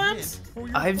Silence of the Lambs?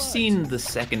 I've seen the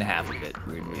second half of it,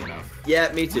 weirdly enough.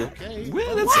 Yeah, me too. Okay.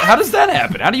 Well, how does that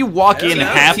happen? How do you walk in know.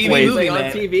 halfway? TV It's movie, like on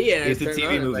man. TV and It's a I turned it TV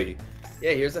on, it's movie. like,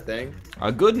 yeah, here's the thing.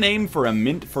 A good name for a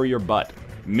mint for your butt.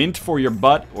 Mint for your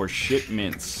butt or shit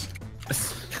mints.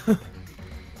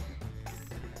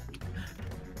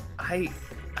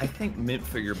 I think mint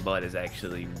for your butt is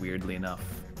actually, weirdly enough,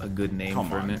 a good name Come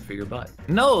for a on. mint for your butt.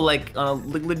 No, like,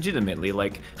 legitimately,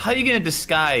 like, how are you gonna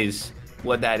disguise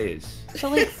what that is? So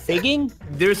like figging?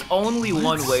 There's only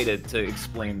one way to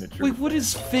explain the truth. Wait, what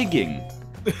is figging?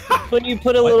 When you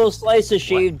put a little slice of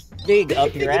shaved fig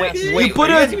up your ass. Wait,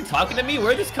 put are you a- guys even talking to me?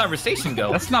 Where'd this conversation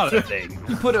go? That's not a thing.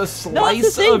 You put a No, slice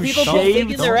it's the thing. of People put fig in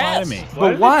shaved. their Don't lie to ass. me.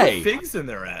 But do why? they put figs in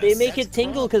their ass? They make it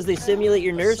tingle because they simulate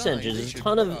your nerve centers. There's a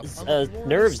ton of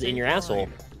nerves in your asshole.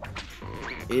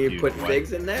 You Dude, put what?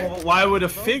 figs in there? Well, why would a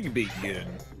fig be good?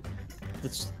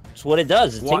 It's what it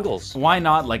does. It Why- tingles. Why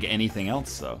not like anything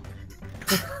else though?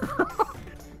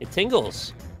 It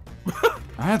tingles.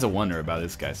 I have to wonder about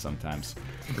this guy sometimes.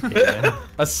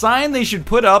 A sign they should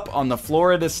put up on the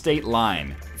Florida state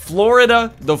line.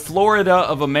 Florida, the Florida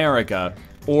of America,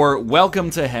 or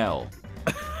welcome to hell.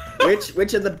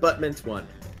 Which of the buttmints one?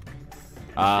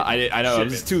 I know.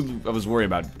 I was worried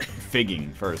about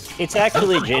figging first. It's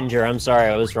actually ginger. I'm sorry,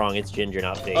 I was wrong. It's ginger,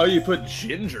 not fig. Oh, you put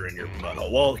ginger in your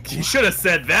butthole. Well, you should have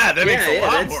said that. That makes a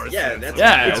lot more sense.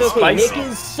 Yeah, it's okay. Nick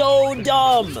is so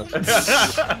dumb.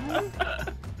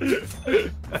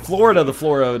 Florida, the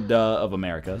Florida of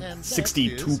America.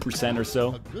 62% or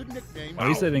so. At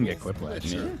least I didn't get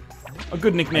Quiplash. Yeah. A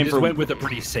good nickname I for. went with a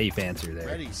pretty safe answer there.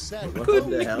 A good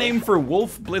nickname for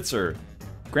Wolf Blitzer.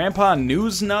 Grandpa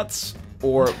News Nuts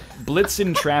or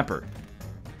Blitzin Trapper.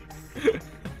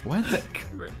 What?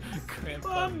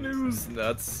 Grandpa News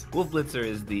Nuts. Wolf Blitzer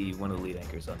is one of the lead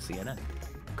anchors on CNN.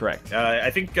 Correct.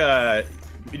 I think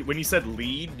when you said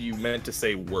lead, you meant to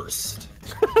say worst.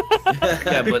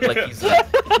 Yeah, but like he's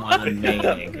like one of the main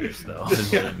anchors, though.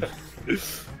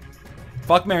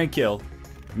 Fuck, marry, kill.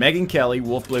 Megan Kelly,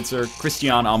 Wolf Blitzer,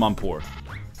 Christian Amanpour.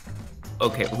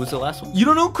 Okay, who's the last one? You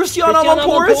don't know Christian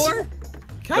Amanpour is?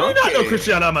 How do you not know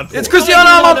Christian Amanpour? It's Christian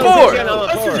Amanpour!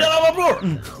 That's Christian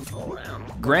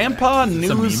Amanpour! Grandpa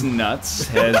News Nuts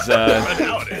has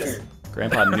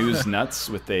Grandpa News Nuts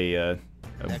with a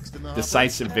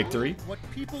decisive victory. What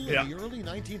people in the early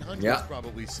 1900s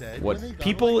probably said. What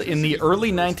people in the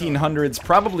early 1900s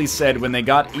probably said when they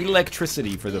got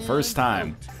electricity for the first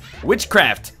time.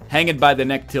 Witchcraft, hanging by the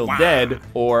neck till dead,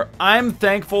 or I'm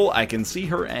thankful I can see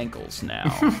her ankles now.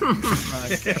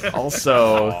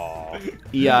 Also,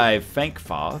 EI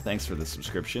Fankfa, thanks for the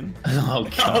subscription. Oh,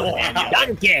 God.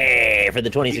 Donkey for the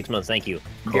 26 months, thank you.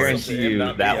 Guarantee you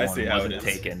that one wasn't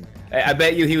taken. I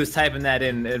bet you he was typing that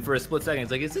in, and for a split second,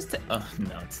 it's like, is this oh,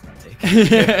 no, it's not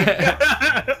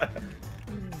taken.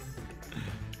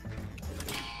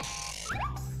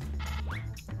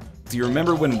 Do you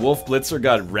remember when Wolf Blitzer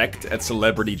got wrecked at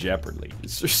Celebrity Jeopardy?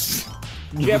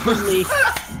 Jeopardy.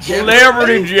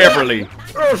 Celebrity Jeopardy.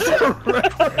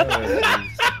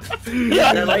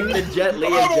 Yeah, like the Jet Li.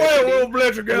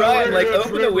 Right, like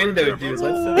open the window, dude.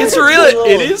 It's really,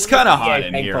 it is kind of hot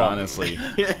in here, honestly.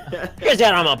 Here's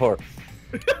that on my port.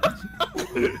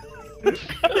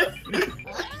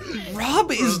 Rob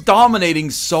is dominating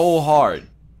so hard.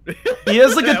 He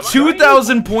has like a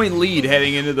 2,000 point lead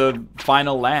heading into the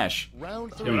final lash.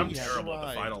 Round Dude, I'm terrible at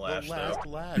the final lash,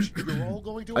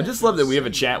 I just love that we have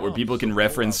a chat where people can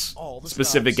reference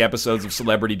specific episodes of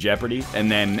Celebrity Jeopardy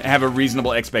and then have a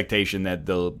reasonable expectation that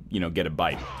they'll, you know, get a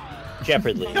bite.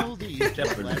 Jeopardy.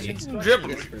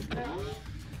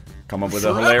 Come up with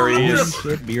a hilarious...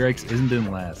 BRex isn't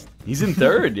in last. He's in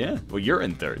third, yeah. Well, you're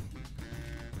in third.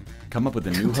 Come up with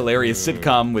a new hilarious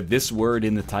sitcom with this word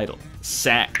in the title.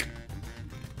 Sack.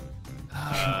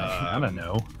 I don't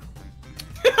know.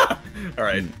 All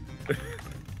right.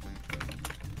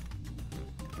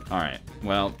 All right.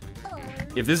 Well,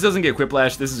 if this doesn't get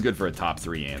Quiplash, this is good for a top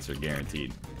 3 answer,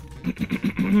 guaranteed.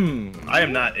 I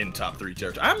am not in top 3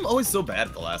 territory. I'm always so bad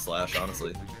at the last lash,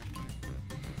 honestly.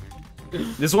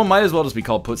 This one might as well just be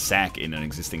called Put Sack in an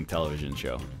existing television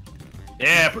show.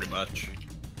 Yeah, pretty much.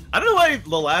 I don't know why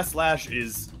the last lash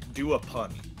is do a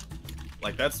pun.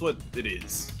 Like, that's what it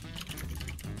is.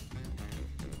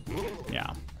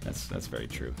 Yeah, that's very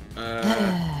true.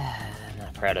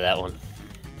 Not proud of that one.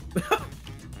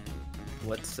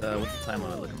 What's the time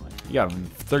limit looking like? You got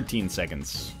 13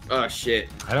 seconds. Oh shit.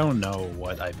 I don't know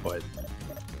what I put.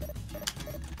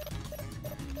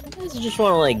 I just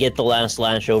want to like get the last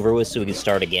lash over with so we can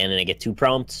start again and I get 2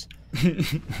 prompts.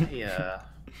 Yeah.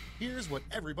 Here's what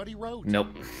everybody wrote. Nope.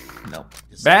 Nope.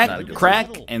 Back, crack,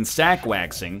 and sack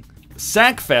waxing.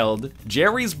 Sackfeld,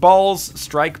 Jerry's balls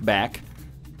strike back.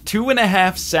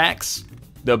 2.5 sacks.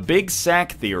 The big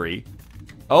sack theory.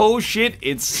 Oh shit,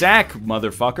 it's sack,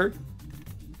 motherfucker.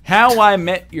 How I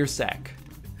met your sack.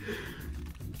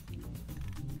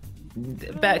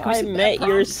 I met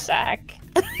your sack.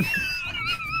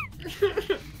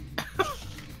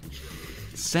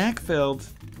 Sackfeld,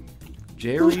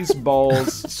 Jerry's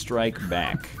balls strike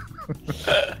back.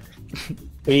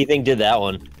 Who do you think did that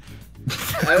one?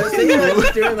 I was thinking I was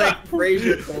doing like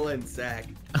Fraser colon sack.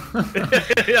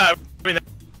 Yeah, I mean,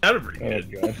 that would be pretty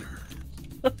good.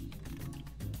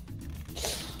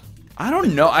 I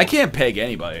don't know. I can't peg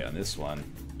anybody on this one.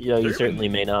 Yeah, you certainly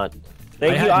may not. I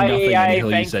Thank had you, nothing IAI.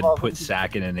 until you said put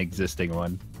sack in an existing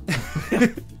one.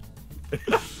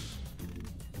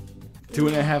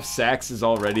 2.5 sacks is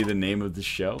already the name of the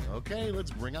show. Okay,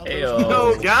 let's bring out Ayo.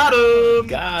 Oh, got him!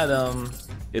 Got him.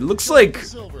 It looks like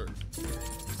silver.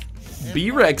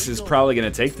 BRex is probably going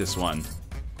to take this one.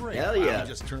 great. Hell yeah. I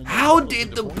just turned that How over did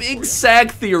to the board big for you.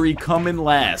 sack theory come in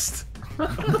last? So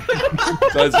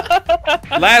it's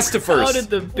last to How first. did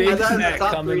the big I thought it was snack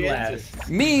top come in three last? answers.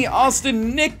 Me,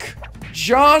 Austin, Nick,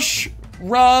 Josh,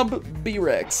 Rob,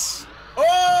 BRex.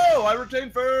 Oh, I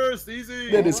retained first. Easy.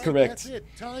 That is All right, correct. That's it.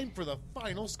 Time for the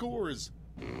final scores.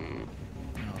 Oh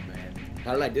man.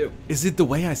 How did I do? Is it the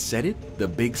way I said it? The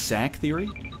big sack theory?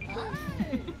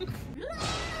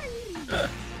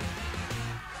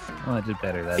 Well, I did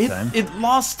better that time. It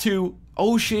lost to,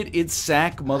 oh shit, it's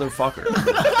sack motherfucker.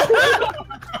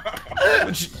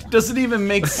 Which doesn't even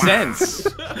make sense.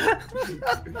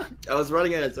 I was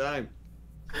running out of time.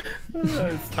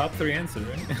 It's top 3 answer,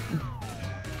 right?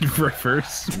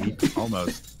 Reverse sweep,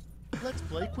 almost. Let's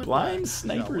play Quiplash. Blind shall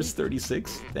we? Snipers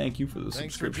 36. Thank you for the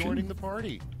Thanks for subscription. joining the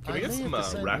party. Can we I get may some, have to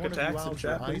send rack one of you attacks in out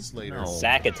chat, for please? ice later. No.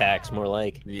 Sack attacks, more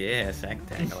like. Yeah, sack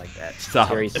attack. I like that. Stop.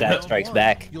 Terry Sack strikes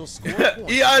back. You'll score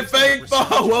points. EI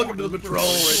Faithful, welcome to the patrol.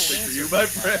 Right for you, my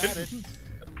friend.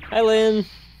 Hi, Lynn.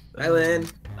 Hi, Lynn.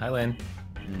 Hi, Lynn.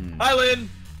 Hi, Lynn.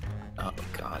 Oh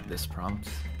god, this prompt.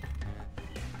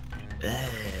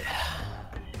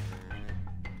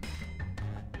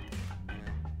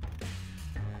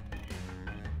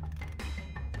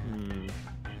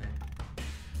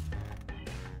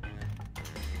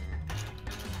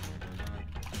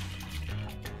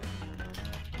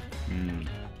 Hmm.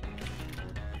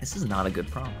 This is not a good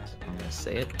prompt. I'm gonna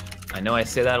say it. I know I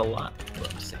say that a lot,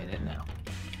 but I'm saying it now.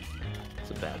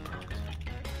 It's a bad prompt.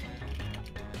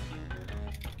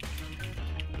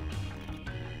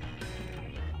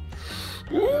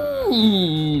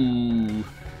 Ooh.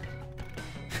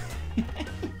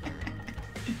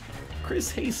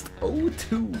 Chris Haste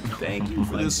 02. Thank you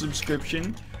for the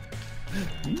subscription.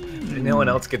 Did anyone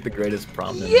else get the greatest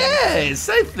prompt? Yes,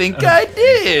 I think I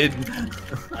did.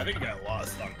 I think I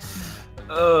lost.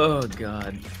 Oh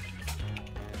god.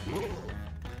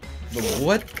 But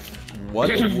what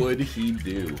would he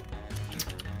do?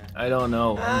 I don't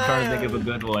know. I'm trying to think of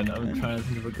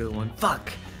a good one.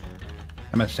 Fuck.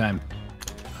 How much time?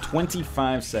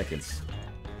 25 seconds.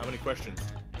 How many questions?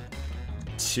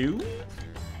 2?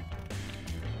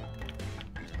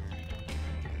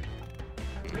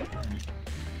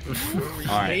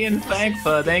 Alright. Ian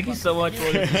Thankfa, thank you so much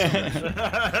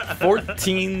for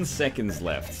 14 seconds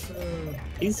left.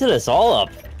 He set us all up.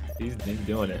 He's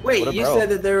doing it. Wait, What a you bro. said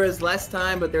that there was less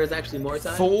time, but there was actually more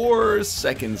time? 4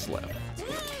 seconds left.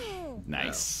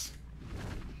 Nice.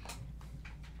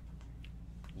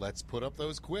 Let's put up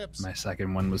those quips. My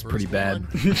second one was First pretty bad.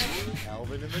 one,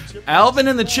 Alvin and the Chipmunks. Alvin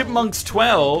and the Chipmunks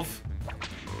 12.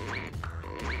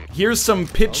 Here's some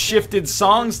pitch shifted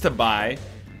songs to buy.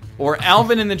 Or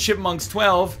Alvin and the Chipmunks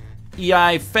 12.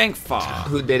 EI Thankfa.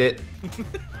 Who did it?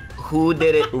 Who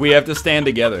did it? We have to stand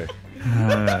together.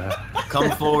 Come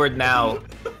forward now.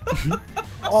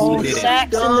 Oh, did it?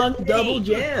 Sacks in Dunk, the double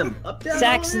jam. Up, down,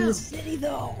 Sacks in down. the city,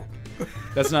 though.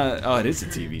 That's not. Oh, it is a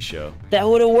TV show. That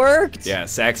would have worked. Yeah,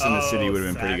 Sax in the City would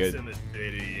have been pretty Sax good. in the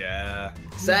City, yeah.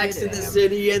 Sacks in the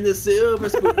city and the silver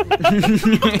spoon.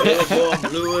 Boy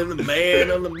blue and the man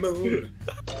on the moon.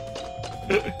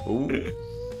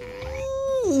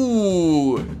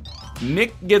 Ooh.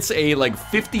 Nick gets a like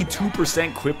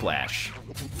 52% Quiplash.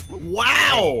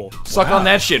 Wow! Suck on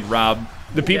that shit, Rob.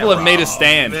 The people have made a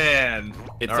stand. Man.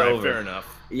 It's All right, over. fair enough.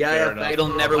 Yeah, Fair yeah, enough. It'll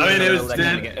never win I mean, it another was election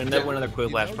dead. again. It'll never win another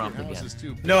Quiplash You know prompt your house again. is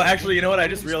too No, actually, you know what? I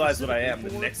just realized what I am.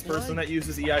 The next person that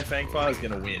uses EI Fangfa is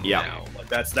gonna win. Yeah. Now. Like,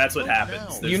 that's what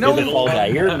happens. You know- You're the fall guy.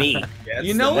 You're me.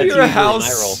 You know That's your usually my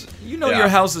house. role. You know Yeah. your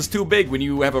house is too big when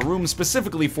you have a room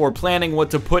specifically for planning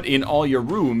what to put in all your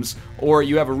rooms, or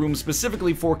you have a room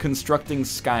specifically for constructing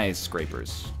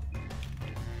skyscrapers.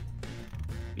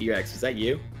 BRex, is that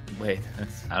you? Wait,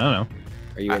 that's... I don't know.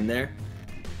 Are you in there?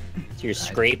 It's your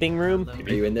scraping room.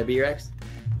 Are you in there, BRex?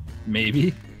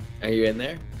 Maybe. Are you in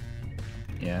there?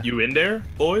 Yeah. You in there,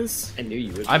 boys? I knew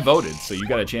you would. I voted, so you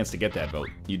got a chance to get that vote.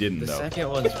 You didn't The though. second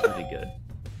one's pretty good.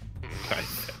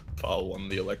 Paul won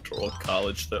the electoral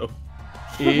college, though.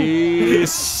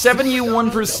 Is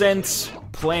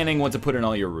 71% planning what to put in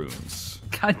all your rooms.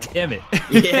 God damn it.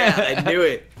 Yeah, I knew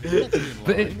it.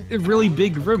 But a really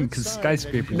big room because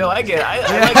skyscraper. No, I get it. I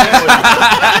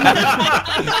like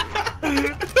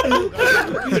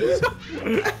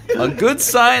A good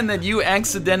sign that you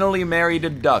accidentally married a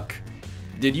duck.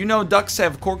 Did you know ducks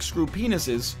have corkscrew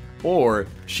penises? Or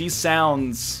she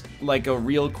sounds like a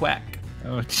real quack.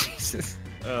 Oh, Jesus.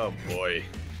 Oh boy.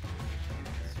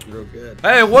 Real good.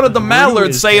 Hey, what did the mallard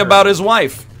is say terrible. about his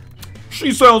wife?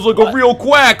 She sounds like a real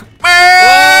quack.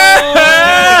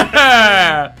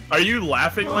 Are you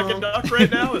laughing like a duck right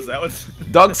now? Is that what's...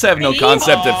 Ducks have no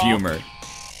concept of humor.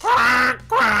 Quack,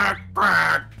 quack,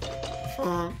 quack.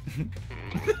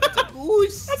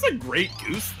 Goose. That's a great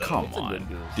goose, though. Come That's a good on.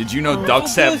 goose. Did you know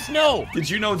ducks have? Goose, no. Did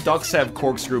you know ducks have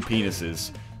corkscrew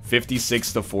penises?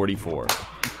 56 to 44.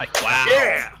 Wow.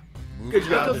 Yeah. Good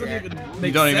job. Doesn't even You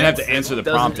make don't even have to sense. answer the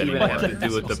Doesn't prompt even anymore. have to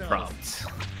do with the prompt.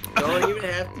 Don't even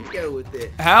have to go with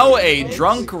it. How a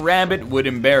drunk rabbit would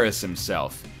embarrass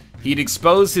himself. He'd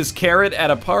expose his carrot at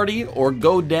a party or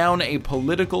go down a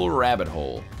political rabbit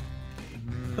hole.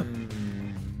 I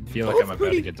feel like I'm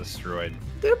about to get destroyed.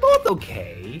 They're both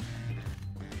okay.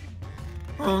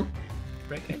 Huh?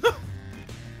 Right?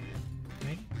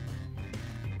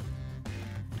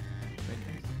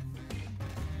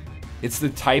 It's the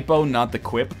typo, not the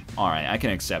quip. Alright, I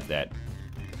can accept that.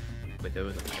 But there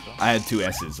was a typo. I had 2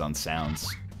 S's on sounds.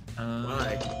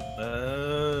 Why?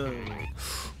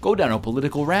 Go down a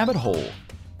political rabbit hole.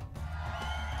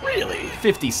 Really?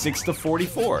 56 to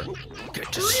 44.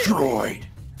 Get destroyed.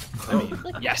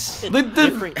 Yes.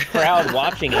 Different crowd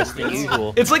watching us than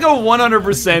usual. It's like a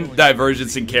 100%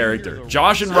 divergence in character.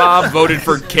 Josh and Rob voted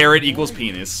for carrot equals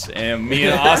penis, and me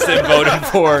and Austin voted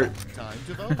for...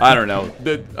 I don't know.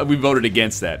 We voted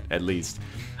against that, at least.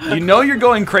 You know you're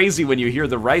going crazy when you hear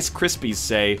the Rice Krispies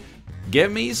say,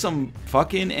 "Get me some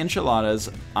fucking enchiladas.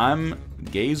 I'm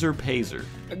Gazer Pazer."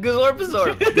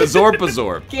 Gazorpazorp.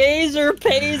 Gazorpazorp. Gazer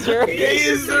Pazer.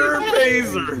 Gazer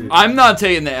Pazer. I'm not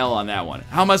taking the L on that one.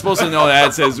 How am I supposed to know that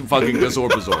it says fucking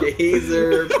Gazorpazorp?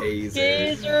 Gazer, Pazer.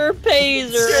 Gazer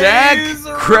Pazer. Sack,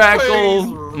 Gazer crackle,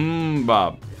 Pazer.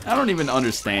 Bob. I don't even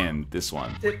understand this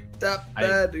one.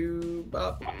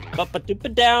 Tip-top-da-doo-bop.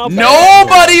 Ba-ba-doop-a-dow.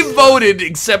 Nobody voted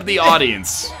except the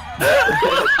audience.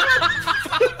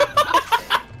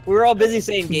 We were all busy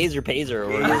saying Gazer Pazer.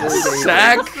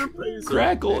 Sack,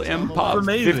 crackle, and pop.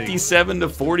 Amazing. 57 to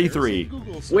 43.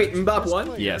 Wait, Mbop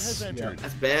won? Yes.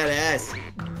 That's badass.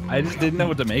 I just didn't know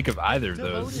what to make of either of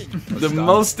those. The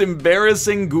most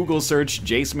embarrassing Google search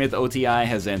J Smith OTI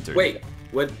has entered. Wait,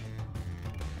 what?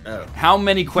 Oh. How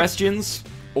many questions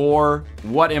or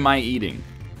what am I eating?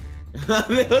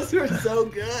 Those were so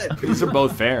good. These are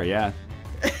both fair, yeah.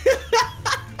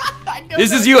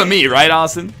 This is you and me, right,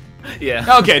 Austin?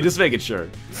 Yeah. Okay, just making sure.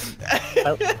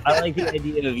 I like the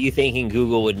idea of you thinking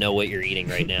Google would know what you're eating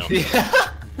right now. Really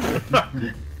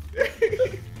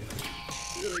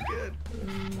good.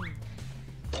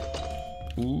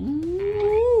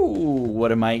 Ooh,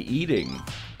 what am I eating?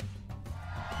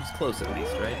 It's close at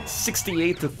least, right?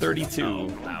 68 to 32.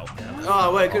 Wow.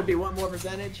 Oh, wait, could it be one more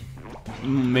percentage?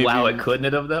 Maybe. Wow, it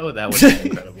couldn't have though. That would be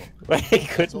incredible.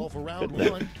 That's all for round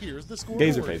one. Here's the score.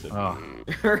 Gazer Pazer. Oh,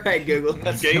 All right, Google.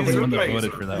 That's the only Gazer one that Pazer.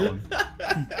 voted for that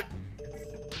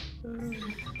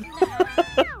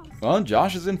one. Well,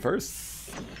 Josh is in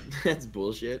first. That's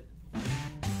bullshit.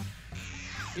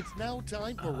 It's now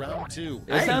time for round two.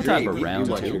 It's now I time agree. for round We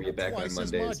want two. to get back on Twice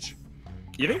as Mondays. much.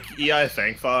 You think EI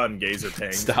Thankfa and Gazer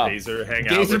Pang Stop. Gazer hang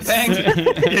out Gazer with Pang.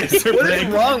 Gazer What is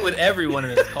Pang? wrong with everyone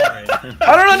in this car right now?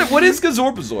 I don't know. What is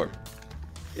Gazorpazorp?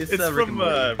 It's Rick and from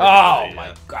Morty. Oh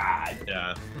my god.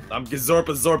 Yeah. I'm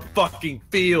Gazorpazorp fucking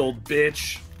field,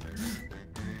 bitch.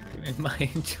 My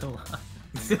enchilada.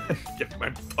 Get my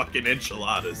fucking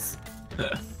enchiladas.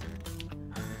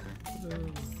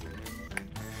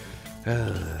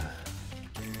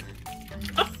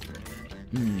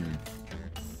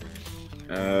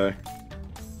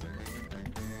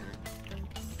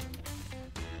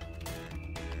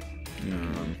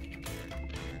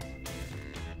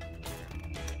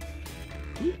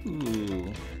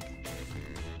 Ooh.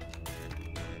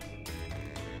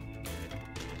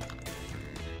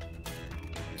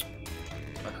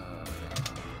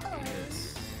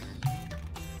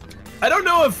 I don't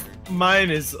know if mine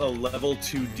is a level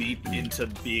too deep into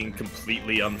being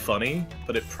completely unfunny,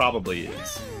 but it probably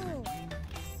is.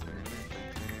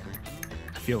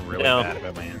 I feel really No. bad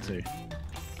about my answer.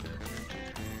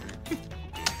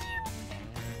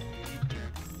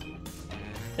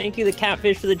 Thank you, the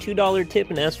Catfish, for the $2 tip,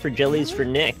 and ask for jellies for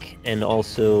Nick, and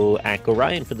also Akko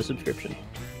Ryan for the subscription.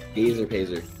 Gazer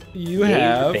Pazer. You Gazer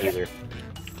have Pazer.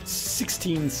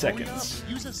 16 Hurry seconds up,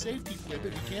 use a safety quip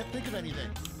if you can't think of anything.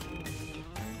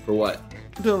 For what?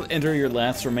 to enter your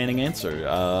last remaining answer.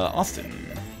 Austin.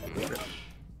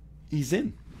 He's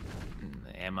in.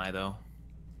 Am I though?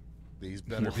 These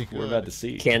better be good. We're about to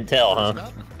see. Can't tell,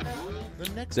 huh?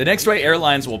 The next way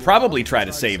airlines will probably try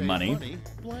to save money.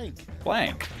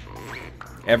 Blank.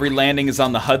 Every landing is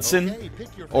on the Hudson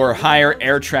or hire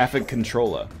air traffic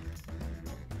controller.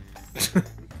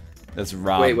 That's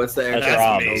Rob. Wait, what's the air That's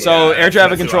traffic? Rob. So Yeah, air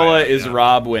traffic that's who I controller am, is yeah.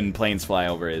 Rob when planes fly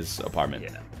over his apartment.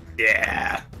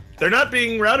 Yeah. They're not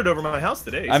being routed over my house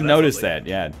today. so I've that's noticed lovely. that,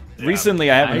 yeah. Yeah.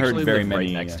 Recently, I haven't actually heard very live many.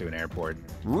 right next to an airport,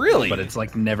 Really? but it's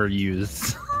like never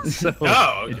used. So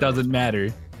Oh, okay. it doesn't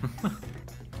matter.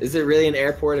 Is it really an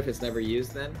airport if it's never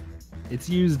used then? It's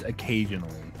used occasionally.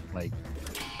 Like,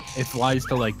 it flies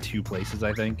to like 2 places,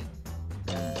 I think.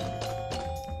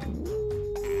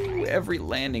 Ooh, every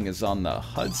landing is on the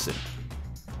Hudson.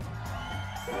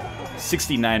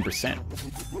 69%.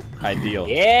 Ideal.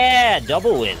 Yeah,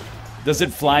 double win. Does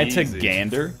it fly Easy. to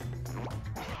Gander?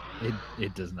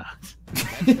 It does not.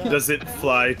 Does it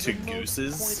fly to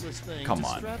gooses? Come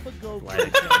on. Strap a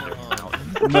GoPro camera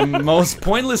on. The most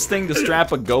pointless thing to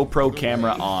strap a GoPro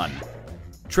camera on.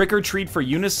 Trick or treat for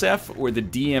UNICEF or the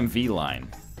DMV line?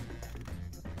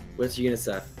 What's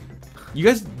UNICEF? You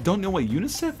guys don't know what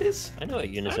UNICEF is? I know what I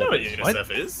UNICEF know what is.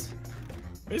 UNICEF is.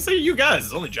 When you say you guys,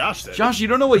 it's only Josh said. Josh, you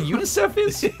don't know what UNICEF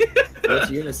is? What's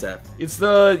UNICEF? It's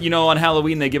the, you know, on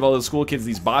Halloween they give all the school kids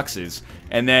these boxes,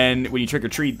 and then when you trick or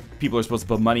treat, people are supposed to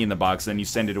put money in the box, then you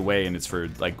send it away, and it's for,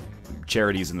 like,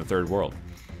 charities in the third world.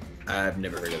 I've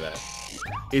never heard of that.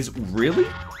 Is really?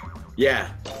 Yeah.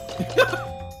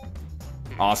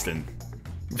 Austin.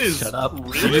 Shut up.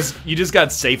 You just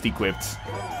got safety quipped.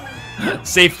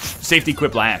 Safety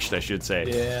quiplashed, I should say.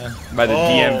 Yeah. By the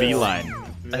DMV line.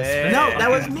 No, that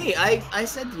was me. I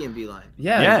said DMV line.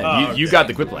 Yeah. Yeah, Oh, you okay. got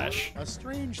the quiplash. A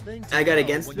strange thing to I got know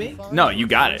against when me? you find No, you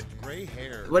got it. gray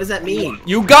hair. What does that mean?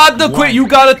 You got the quit. You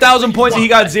got 1,000 points and he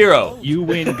got 0. You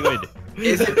win good.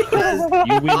 Is it because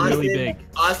You win Austin, really big.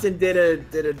 Austin did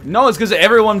a No, it's because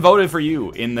everyone voted for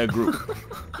you in the group.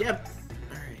 yep.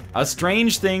 A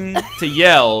strange thing to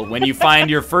yell when you find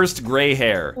your first gray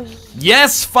hair.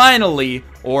 Yes, finally,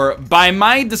 or by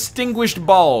my distinguished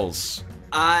balls.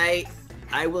 I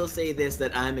will say this,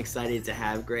 that I'm excited to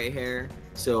have gray hair,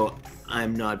 so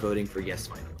I'm not voting for yes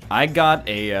finally. I got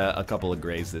a couple of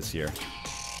grays this year.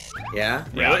 Yeah?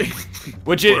 Really?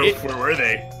 Which Where were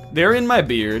they? they're in my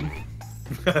beard.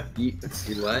 You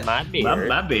what? My beard.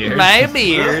 My beard. My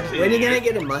beard. When are you gonna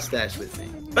get a mustache with me?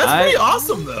 That's pretty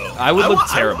awesome, though. I would look wa-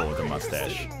 terrible with a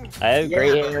mustache. I have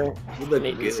gray Yeah. hair. You look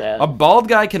Made me good. sad. A bald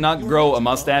guy cannot grow a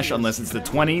mustache unless it's the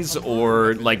 20s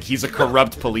or like he's a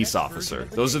corrupt police officer.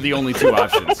 Those are the only 2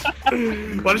 options. Why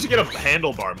don't you get a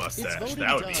handlebar mustache?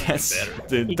 That would be Yes.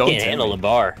 better. You Don't can't tell handle me. a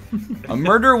bar. A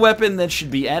murder weapon that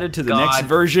should be added to the next God.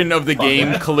 version of the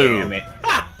game Clue. Damn it.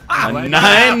 A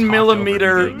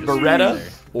 9mm Beretta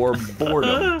or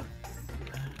boredom.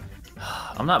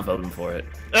 I'm not voting for it.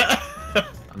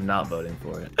 I'm not voting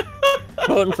for it.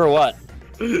 Voting for what?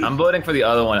 I'm voting for the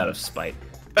other one out of spite.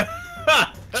 You're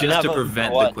Just not to voting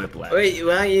prevent for the what? quiplash. Wait,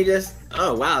 why don't you just...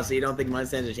 Oh, wow, so you don't think mine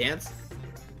stands a chance?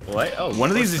 What? Oh, One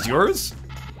of these is yours?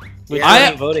 Which Yeah. one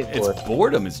are you voting It's for?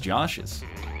 boredom is Josh's.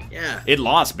 Yeah. It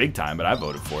lost big time, but I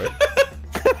voted for it.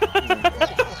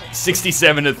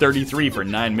 67 to 33 for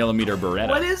 9mm Beretta.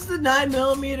 What is the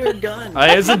 9mm gun?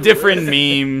 It's a different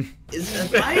meme.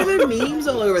 Why are there memes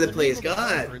all over the place?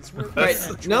 God.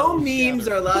 Right, no memes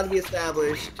are allowed to be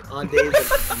established on days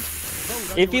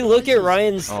of... If you look at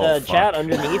Ryan's Oh, fuck. chat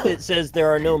underneath, it says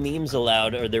there are no memes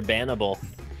allowed or they're bannable.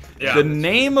 Yeah. The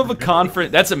name of a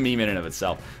conference... That's a meme in and of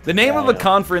itself. The name of a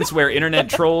conference where internet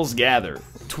trolls gather.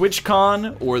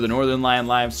 TwitchCon or the Northern Lion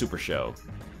Live Super Show?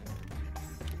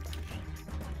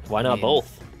 Why not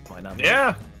both? Why not? Vote?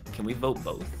 Yeah. Can we vote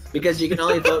both? Because you can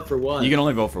only vote for one. You can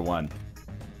only vote for one.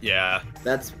 Yeah.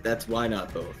 That's why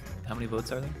not both. How many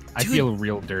votes are there? I feel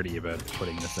real dirty about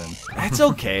putting this in. That's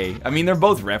okay. I mean, they're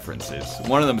both references.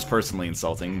 One of them is personally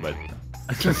insulting, but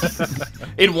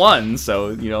it won, so,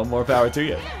 you know, more power to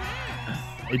you.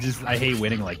 I hate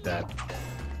winning like that.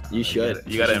 You should.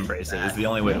 You gotta embrace it. It's the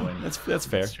only way to win. That's fair.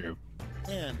 That's true.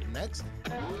 And next,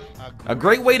 A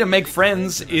great way to make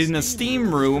friends in a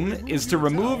steam room is to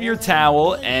remove your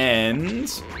towel and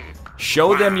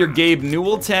show them your Gabe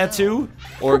Newell tattoo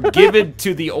or give it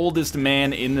to the oldest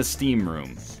man in the steam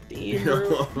room. I get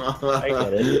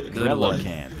it. Good luck,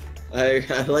 hand. I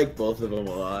like both of them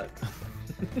a lot.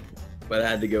 But I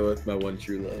had to go with my one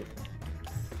true love.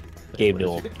 Gabe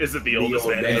Newell. Is it the oldest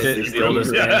man? It's the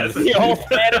oldest man. Yes. The old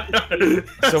man.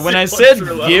 So when I said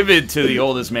give it to the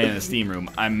oldest man in the steam room,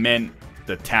 I meant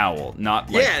the towel, not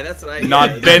like Yeah, that's what I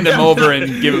not bend him over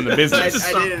and give him the business. Just I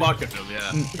stop didn't- fucking him,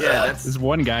 yeah. Yeah, that's... This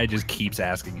one guy just keeps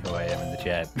asking who I am in the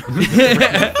chat.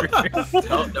 Who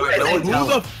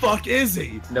the fuck is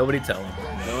he? Nobody tell him.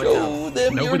 Show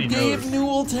them Nobody your Gabe knows.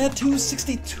 Newell tattoo,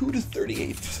 62 to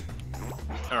 38.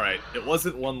 Alright, it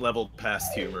wasn't one level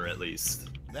past humor, at least.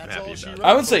 I'm that's happy all she about wrote.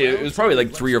 I would say it was probably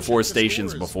like 3 or 4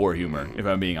 stations before humor, if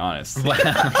I'm being honest. it. Well,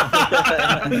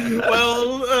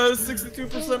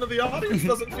 62% of the audience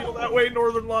doesn't feel that way,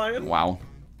 Northern Lion. Wow.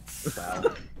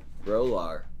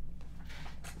 Rolar.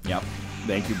 Yep.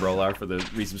 Thank you, Brolar, for the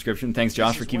resubscription. Thanks,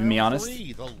 Josh, for keeping me honest.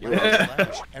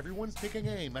 Everyone's taking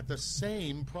aim at the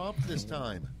same prompt this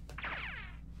time.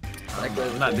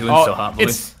 I'm not doing so hot,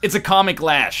 boys. It's a comic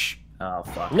lash. Oh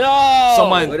fuck. No!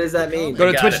 Someone, What does that mean?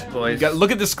 go to Twitch. boys.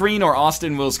 Look at the screen, or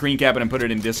Austin will screen cap it and put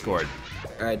it in Discord.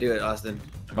 All right, do it, Austin.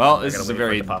 Well, this is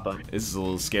this is a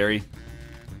little scary.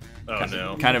 Oh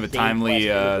no. Kind of a timely.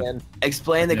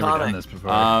 Explain the Never done comment. this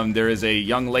before. There is a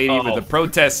young lady with a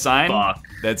protest sign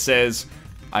that says,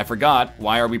 "I forgot.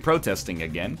 Why are we protesting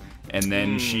again?" And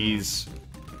then she's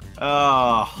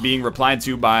being replied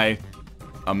to by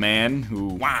a man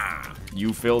who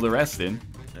you fill the rest in.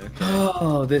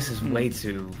 Oh, this is way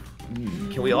too.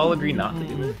 Can we all agree not to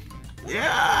do it?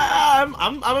 Yeah,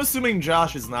 I'm assuming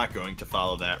Josh is not going to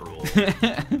follow that rule.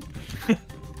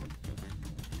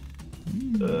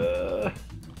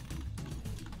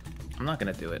 I'm not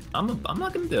gonna do it. I'm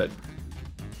not gonna do it.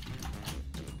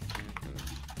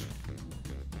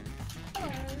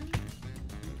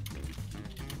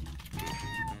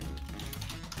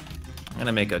 I'm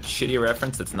gonna make a shitty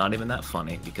reference that's not even that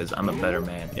funny because I'm a better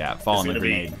man. Yeah, fall on the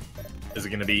grenade. Is it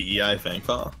gonna be EI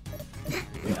Fangfall?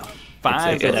 No.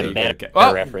 Fine. It's a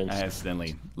better reference. I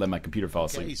accidentally let my computer fall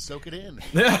asleep. Okay, soak it in.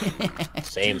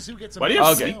 Same. Why do you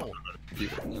have Okay.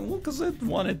 sleep? Well, because I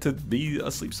wanted to be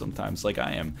asleep sometimes, like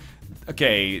I am.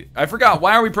 Okay, I forgot.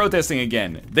 Why are we protesting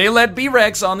again? They let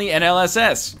BRex on the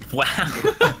NLSS.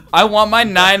 Wow. I want my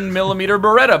 9mm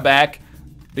Beretta back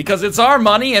because it's our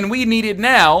money and we need it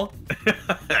now.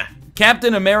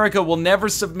 Captain America will never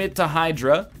submit to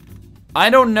Hydra. I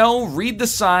don't know. Read the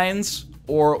signs.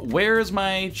 Or where's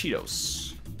my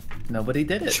Cheetos? Nobody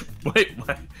did it. Wait,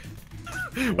 what?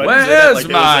 Where's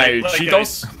my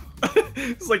Cheetos?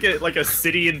 It's like a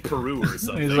city in Peru or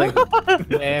something. He's like,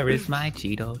 where is my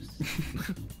Cheetos?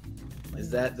 Is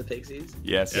that the Pixies?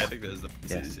 Yes. Yeah, I think that is the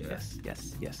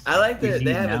Yes. I like that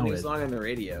they have a now new is. song on the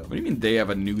radio. What do you mean they have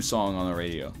a new song on the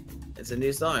radio? It's a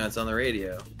new song. It's on the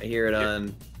radio. I hear it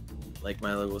on like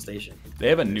my local station. They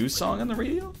have a new song on the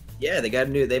radio? Yeah, they got a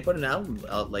new. They put an album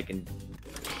out like in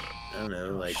I don't know,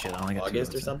 like Shit, I only got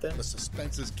August 2 or something. The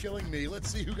suspense is killing me. Let's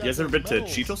see who got You guys ever those been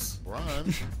to medals. Cheetos?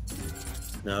 Ron.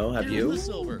 No, have Here's you? the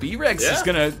silver. BRex Yeah. is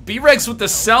gonna BRex with the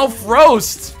self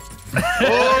roast.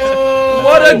 Oh,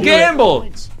 What a gamble!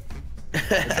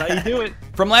 That's how you do it.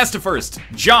 From last to first,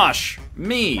 Josh,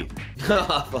 me,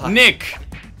 Oh, fuck. Nick,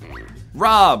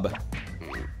 Rob,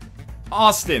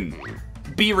 Austin,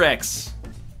 BRex.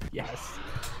 Yes.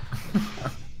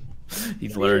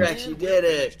 He's You learned. actually did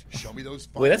it. Show me those.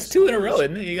 Wait, that's 2 in a row,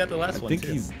 isn't it? You got the last I one think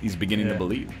too. he's beginning to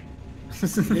believe.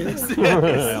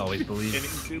 I always believe.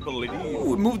 Getting to believe.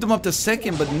 Ooh, it moved him up to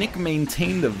second, but Nick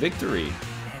maintained the victory.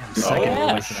 Second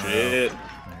Oh, voice in a row. shit.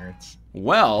 Nerds.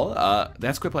 Well,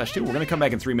 that's Quiplash 2. We're going to come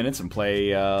back in 3 minutes and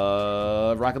play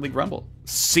Rocket League Rumble.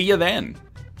 See you then.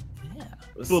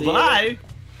 We'll see you. Bye.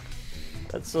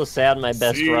 That's so sad. My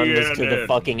best run was to the CNN.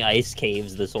 fucking ice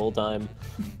caves this whole time.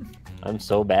 I'm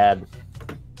so bad.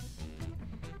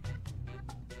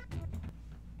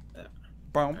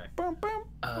 Boom, boom, boom.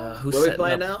 Who's What are we setting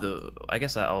playing up now? the? I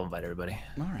guess I'll invite everybody.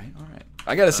 All right.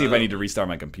 I got to see if I need to restart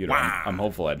my computer. I'm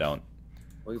hopeful I don't.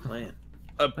 What are you playing?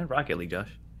 Play Rocket League, Josh.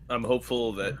 I'm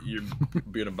hopeful that you're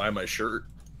gonna buy my shirt.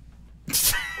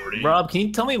 Rob, can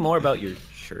you tell me more about your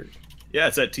shirt? Yeah,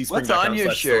 it's at What's on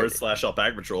your shirt?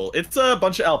 teespring.com/alpaca patrol. It's a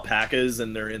bunch of alpacas,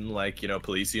 and they're in like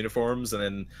police uniforms, and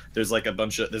then there's like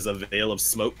there's a veil of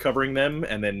smoke covering them,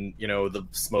 and then the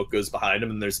smoke goes behind them,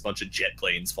 and there's a bunch of jet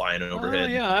planes flying overhead.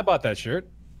 Oh, yeah, I bought that shirt.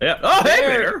 Yeah. Oh, hey,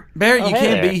 Bear. Bear, you Oh,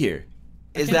 can't hey. be here.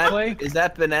 Is can't that play. is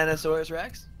that Bananasaurus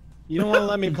Rex? You don't want to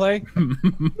let me play?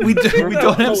 We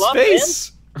don't have Pull up,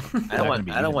 space. I don't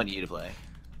want you to play.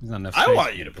 There's not enough I space.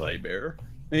 want you to play, Bear.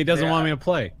 He doesn't want me to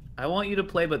play. I want you to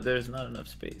play, but there's not enough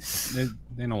space.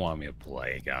 They don't want me to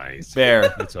play, guys.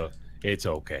 Bear, It's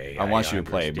okay. I want you to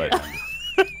play, but understand.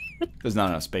 there's not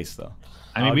enough space though.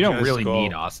 I mean, we I'll don't just really go.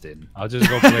 need Austin. I'll just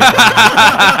go play. You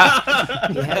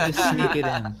had to sneak it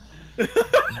in.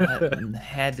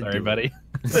 Had to Sorry, do buddy.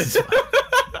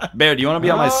 Bear, do you want to be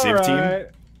on my Civ team?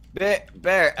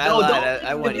 Bear, I lied.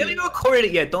 I want You haven't you. even recorded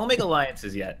it yet. Don't make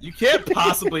alliances yet. You can't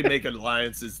possibly make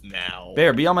alliances now.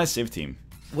 Bear, be on my Civ team.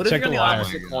 What if Check you're on the the wire.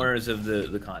 opposite corners of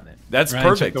the continent? That's Ryan, check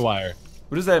perfect. the wire.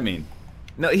 What does that mean?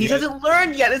 No, he hasn't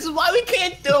learned yet. This is why we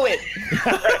can't do it.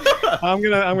 I'm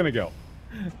gonna go.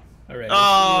 All right.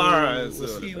 All right, We'll so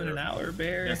see you in an hour,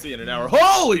 Bear. Yeah, see you in an hour.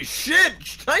 Holy shit!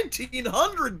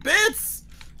 1900 bits!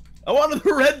 I wanted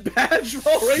the red badge.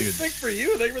 Well, right, Dude. sick for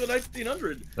you. Thank you for the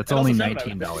 1900. That's And only also shout out-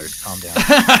 $19. Calm down.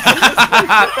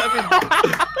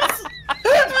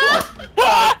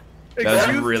 That's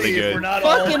Excuse really me, good. We're not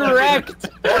Fucking all wrecked.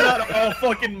 We're not all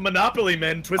fucking Monopoly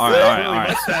men. Twisted All right, curly all right.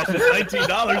 mustaches.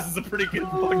 $19 is a pretty good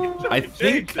fucking. I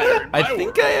think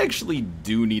I actually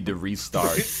do need to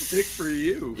restart. Sick for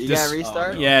you. You gotta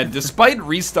restart? Yeah, despite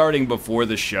restarting before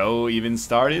the show even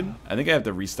started, I think I have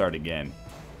to restart again.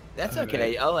 That's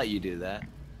okay. I'll let you do that.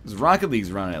 'Cause Rocket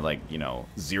League's running at like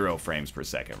 0 frames per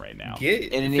second right now. And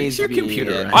it needs your to be,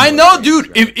 computer. I know,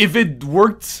 dude. If it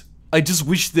worked, I just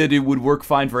wish that it would work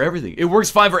fine for everything. It works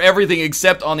fine for everything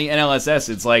except on the NLSS.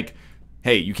 It's like,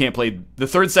 hey, you can't play the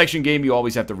third section game. You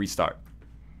always have to restart.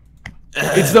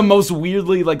 It's the most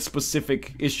weirdly like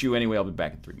specific issue. Anyway, I'll be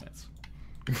back in 3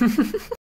 minutes.